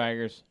knuckle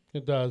draggers.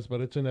 It does,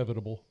 but it's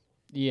inevitable.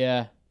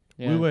 Yeah.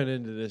 We went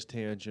into this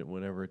tangent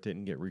whenever it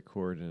didn't get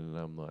recorded, and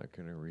I'm not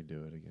going to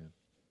redo it again.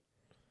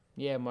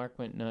 Yeah, Mark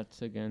went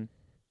nuts again.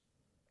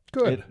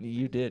 Good.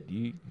 You did.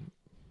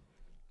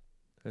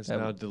 It's That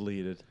now was-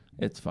 deleted.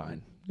 It's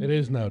fine. It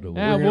is now deleted.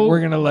 Yeah, We're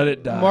gonna let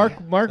it die.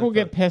 Mark will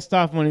get pissed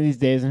off one of these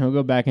days, and he'll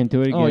go back into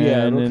it again. Oh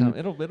yeah, and it'll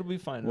then come. It'll be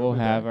fine. we'll It'll be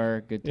have back.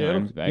 our good Yeah, it'll-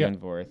 times back yeah. and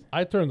forth.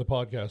 I turned the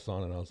podcast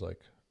on and I was like,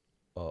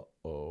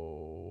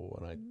 uh-oh.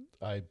 And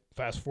I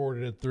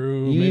fast-forwarded it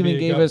through. You Maybe even it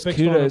gave got us fixed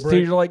on a kudos.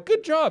 break. You're like,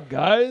 good job,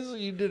 guys.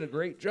 You did a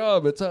great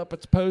job. It's up.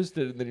 It's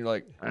posted. And then you're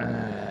like,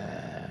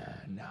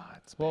 no,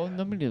 it's Well,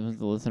 nobody wants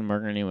to listen to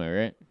Mark anyway,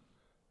 right?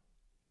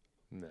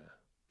 Nah.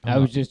 I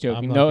I'm was not- just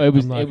joking. I'm No, not- it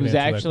was I'm not it gonna was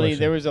answer that actually question.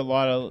 there was a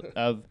lot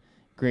of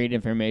great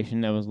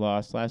information that was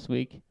lost last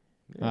week.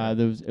 Yeah. It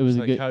was It's a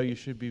like good. how you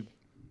should be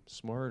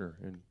smarter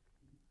and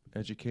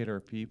educate our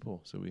people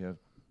so we don't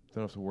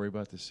have to worry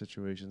about the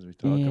situations we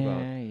talk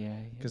about. Yeah.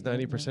 Because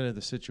 90% of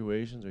the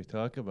situations we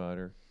talk about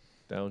are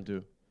down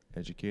to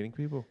educating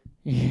people.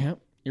 Yeah,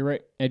 you're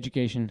right.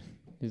 Education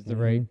is the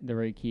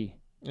right key.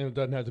 And it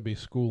doesn't have to be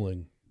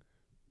schooling.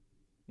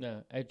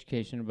 No,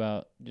 education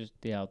about just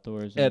the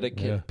outdoors. and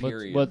etiquette. Yeah.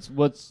 Period. What's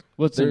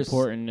There's-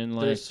 important in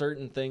life? There's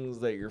certain things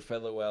that your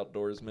fellow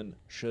outdoorsmen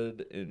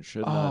should and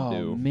should Oh not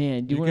do.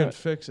 man, do You you can want to?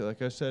 fix it.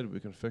 Like I said, we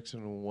can fix it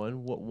in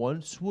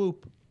one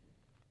swoop.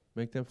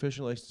 Make them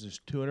fishing licenses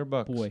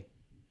 $200. Boy,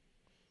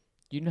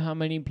 do you know how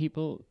many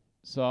people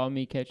saw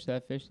me catch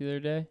that fish the other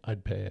day?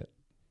 I'd pay it.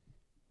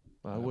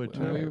 I would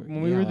When we too. were-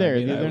 when we were there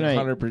the other night.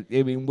 100%.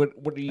 I mean, what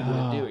are you gonna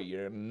Ah. do?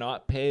 You're gonna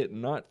not pay it,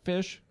 and not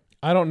fish?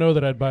 I don't know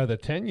that I'd buy the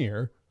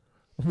 10-year.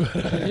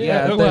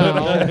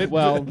 Yeah,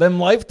 well, them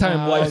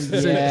lifetime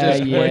licenses just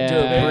went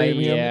to a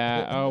premium.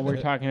 Yeah. Oh,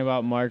 we're talking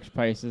about Mark's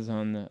prices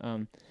on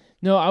the.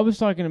 No, I was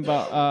talking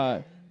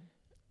about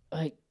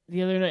like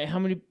the other night. How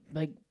many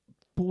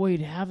boy,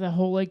 to have that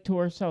whole lake to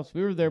ourselves.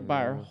 We were there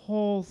by our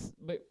whole.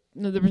 But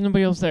no, there was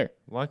nobody else there.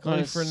 Luckily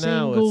Not a for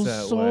now, single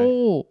it's that way.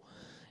 soul.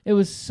 It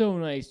was so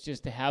nice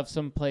just to have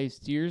some place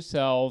to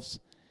yourselves,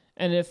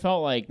 and it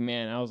felt like,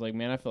 man, I was like,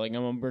 man, I feel like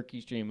I'm on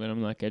Berkey Stream, but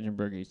I'm not catching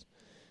Berkeys.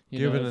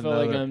 Give it I felt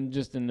like another- I'm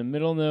just in the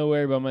middle of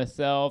nowhere by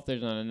myself.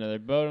 There's not another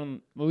boat.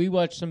 Well, we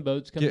watched some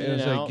boats come in and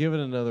It's out. like, give it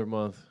another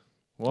month.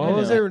 Well, I I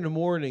was know. there in the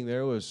morning.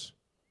 There was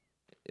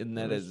And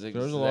that is There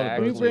was a lot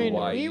of exactly boats.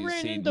 why we you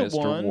ran see into Mr.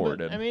 one,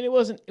 Warden. but, I mean, it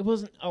wasn't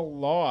a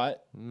lot.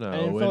 no. I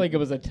didn't feel like it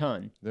was a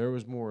ton. There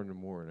was more in the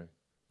morning,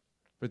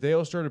 but they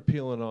all started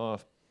peeling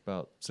off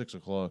about 6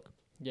 o'clock.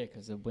 Yeah,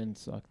 because the wind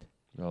sucked.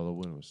 Oh, the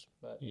wind was.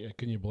 Yeah,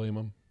 can you blame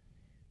them?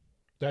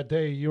 That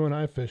day you and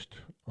I fished,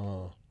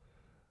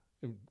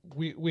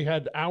 we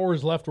had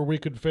hours left where we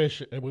could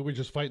fish, and we were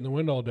just fighting the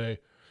wind all day.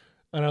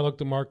 And I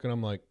looked at Mark, and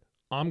I'm like,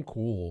 I'm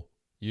cool.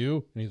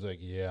 You? And he's like,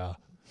 yeah.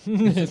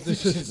 This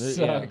just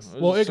Yeah. sucks.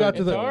 Well, it got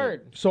to It's the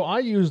hard. So I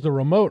use the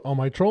remote on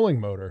my trolling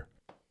motor,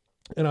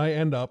 and I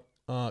end up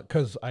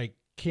because I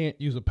can't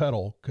use a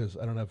pedal because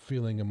I don't have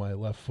feeling in my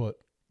left foot.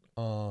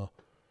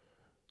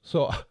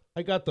 So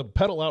I got the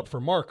pedal out for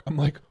Mark. I'm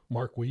like,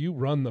 Mark, will you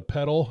run the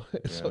pedal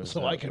it was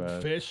so I that can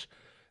bad. fish?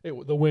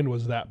 The wind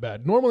was that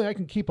bad. Normally I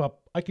can keep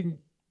up. In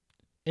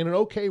an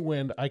okay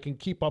wind, I can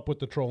keep up with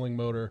the trolling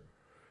motor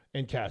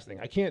and casting.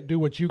 I can't do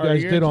what you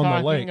guys did on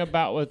the lake. Talking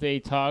about with a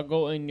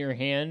toggle in your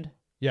hand,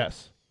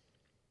 Yes.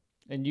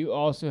 and you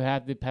also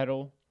have the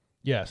pedal.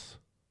 Yes.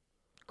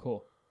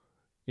 Cool.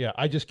 Yeah,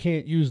 I just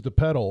can't use the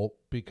pedal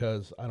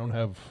because I don't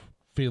have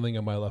feeling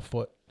in my left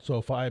foot. So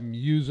if I'm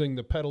using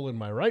the pedal in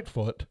my right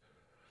foot,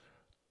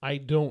 I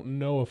don't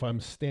know if I'm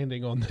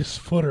standing on this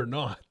foot or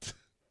not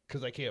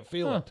because I can't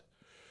feel it.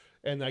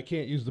 And I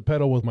can't use the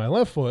pedal with my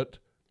left foot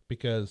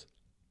because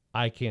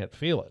I can't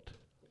feel it.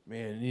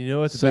 Man, you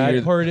know what the So bad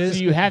you're- part is?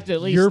 So you have to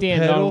at least Your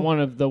stand pedal- on one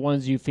of the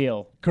ones you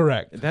feel.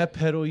 Correct. That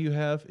pedal you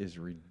have is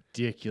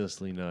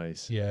ridiculously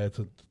nice. Yeah, it's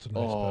a nice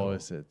Oh, pedal.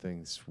 is that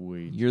thing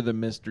sweet? You're the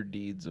Mr.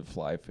 Deeds of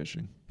fly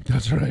fishing.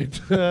 That's right.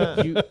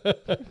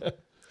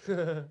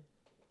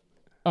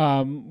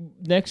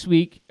 Next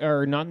week,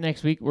 or not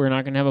next week, we're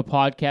not going to have a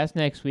podcast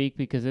next week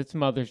because it's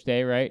Mother's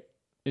Day, right?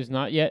 Is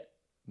not yet.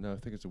 No, I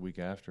think it's a week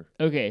after.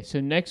 Okay, so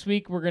next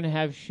week we're going to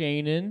have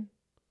Shane in,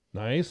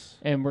 Nice.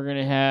 and we're going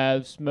to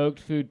have Smoked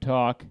Food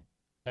Talk,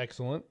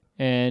 Excellent.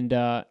 and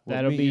What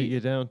that'll meat be... you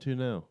down to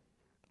now?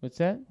 What's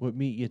that? What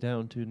meat you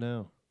down to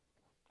now?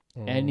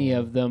 Any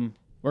of them.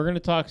 We're going to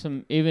talk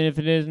some, even if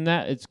it isn't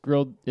that, it's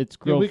grilled Yeah,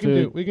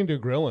 food. we can do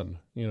grilling.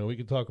 You know, we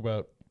can talk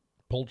about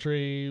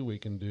poultry. We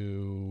can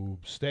do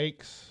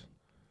steaks.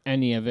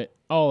 Any of it.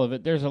 All of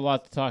it. There's a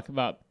lot to talk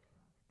about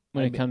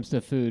when it comes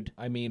to food.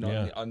 I mean,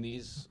 Yeah. on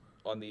these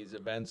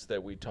events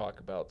that we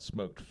talk about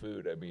smoked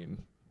food, I mean,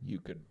 you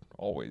could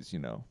always,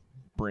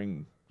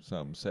 bring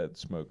some said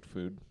smoked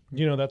food.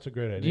 You know, that's a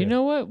great idea. You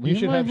know what? You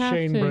should might have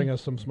Shane to, bring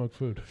us some smoked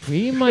food.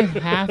 We might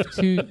have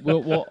to.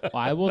 Well,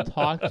 I will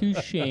talk to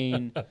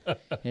Shane,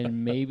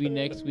 and maybe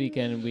next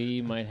weekend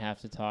we might have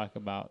to talk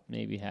about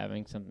maybe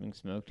having something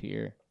smoked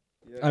here.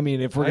 I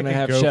mean, if we're I gonna could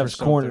have go for Chef's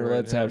something Corner, right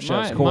let's now. have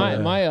Chef's Corner.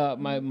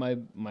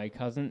 My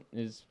cousin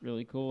is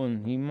really cool,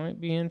 and he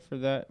might be in for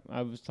that.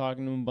 I was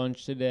talking to him a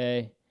bunch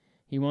today.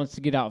 He wants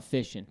to get out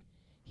fishing.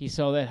 He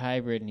saw that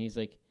hybrid, and he's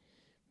like,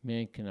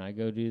 "Man, can I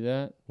go do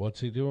that?" What's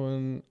he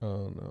doing?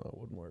 Oh no, it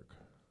wouldn't work.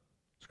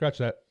 Scratch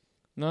that.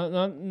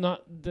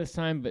 Not this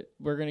time, but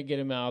we're gonna get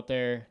him out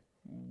there,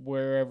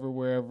 wherever,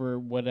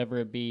 whatever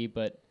it be.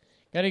 But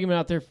gotta get him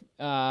out there.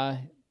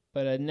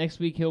 But next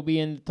week he'll be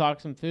in to talk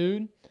some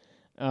food.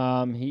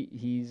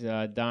 He's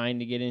dying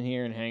to get in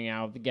here and hang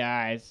out with the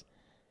guys.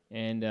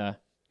 And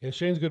Yeah,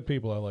 Shane's good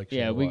people. I like. Shane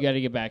yeah, a we lot. got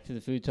to get back to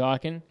the food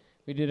talking.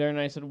 We did our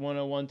nice little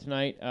 101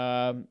 tonight.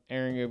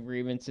 Airing of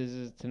grievances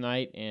is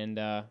tonight. And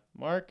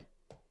Mark,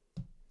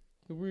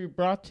 who were you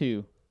brought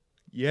to?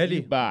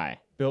 Yeti, Bye.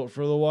 built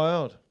for the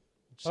wild.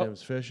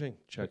 Sam's Fishing.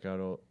 Check out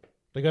all.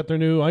 They got their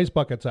new ice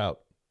buckets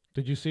out.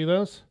 Did you see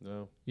those?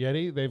 No.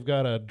 Yeti. They've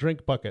got a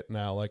drink bucket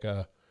now, like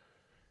a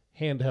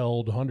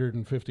handheld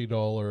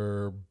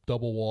 $150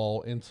 double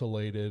wall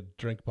insulated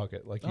drink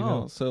bucket. Like you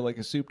know. so like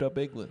a souped up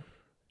igloo.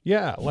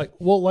 Yeah, like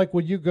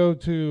when you go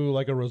to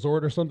like a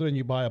resort or something and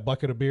you buy a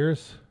bucket of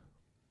beers,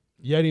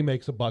 Yeti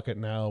makes a bucket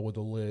now with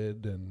a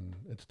lid and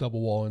it's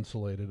double wall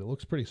insulated. It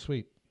looks pretty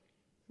sweet.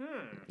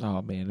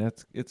 Oh man,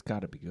 it's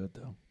got to be good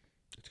though.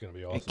 It's gonna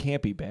be It awesome.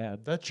 can't be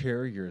bad. That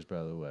chair of yours,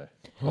 by the way.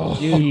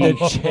 Dude,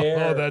 the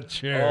chair. Oh, that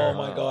chair. Oh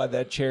my god,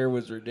 that chair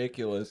was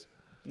ridiculous.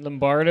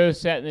 Lombardo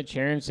sat in the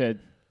chair and said,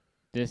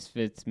 "This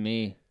fits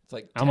me. It's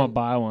like I'm gonna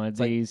buy one of it's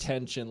like these."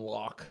 tension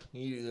lock.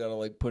 You gotta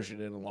like push it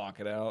in and lock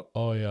it out.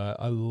 Oh yeah,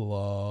 I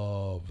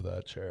love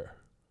that chair.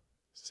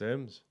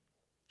 Sims,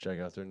 check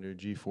out their new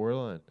G4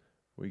 line.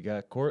 We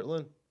got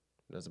Cortland.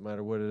 Doesn't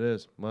matter what it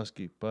is.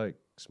 Muskie, pike,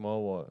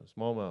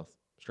 smallmouth,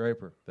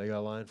 striper. They got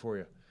a line for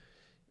you.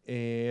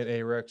 And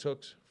A-Rex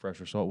hooks, fresh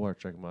or saltwater.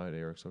 Check them out at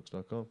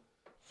arexhooks.com.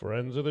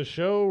 Friends of the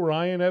show,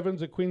 Ryan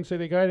Evans at Queen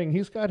City Guiding.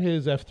 He's got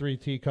his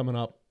F3T coming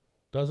up,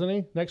 doesn't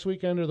he? Next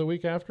weekend or the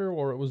week after,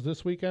 or it was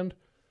this weekend?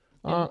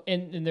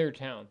 In their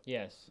town,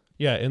 yes.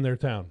 Yeah, in their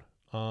town.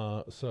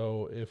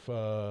 So if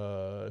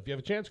you have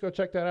a chance, go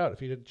check that out.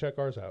 If you didn't check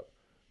ours out,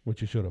 which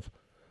you should have.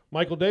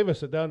 Michael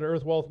Davis at Down to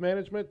Earth Wealth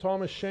Management.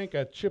 Thomas Schenk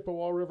at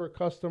Chippewa River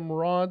Custom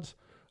Rods.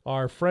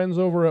 Our friends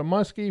over at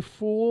Muskie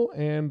Fool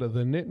and the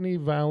Nittany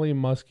Valley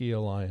Muskie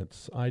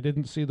Alliance. I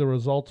didn't see the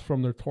results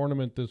from their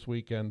tournament this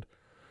weekend.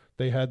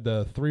 They had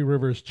the Three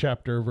Rivers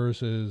chapter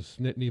versus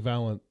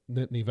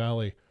Nittany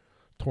Valley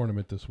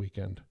tournament this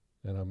weekend,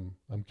 and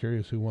I'm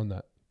curious who won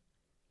that.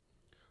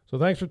 So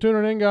thanks for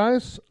tuning in,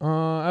 guys.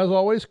 As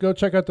always, go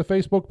check out the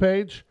Facebook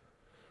page.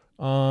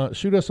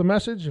 Shoot us a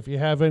message if you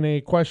have any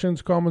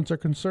questions, comments, or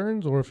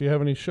concerns, or if you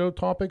have any show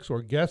topics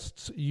or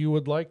guests you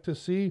would like to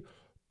see.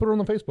 put it on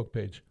the Facebook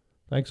page.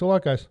 Thanks a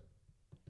lot, guys.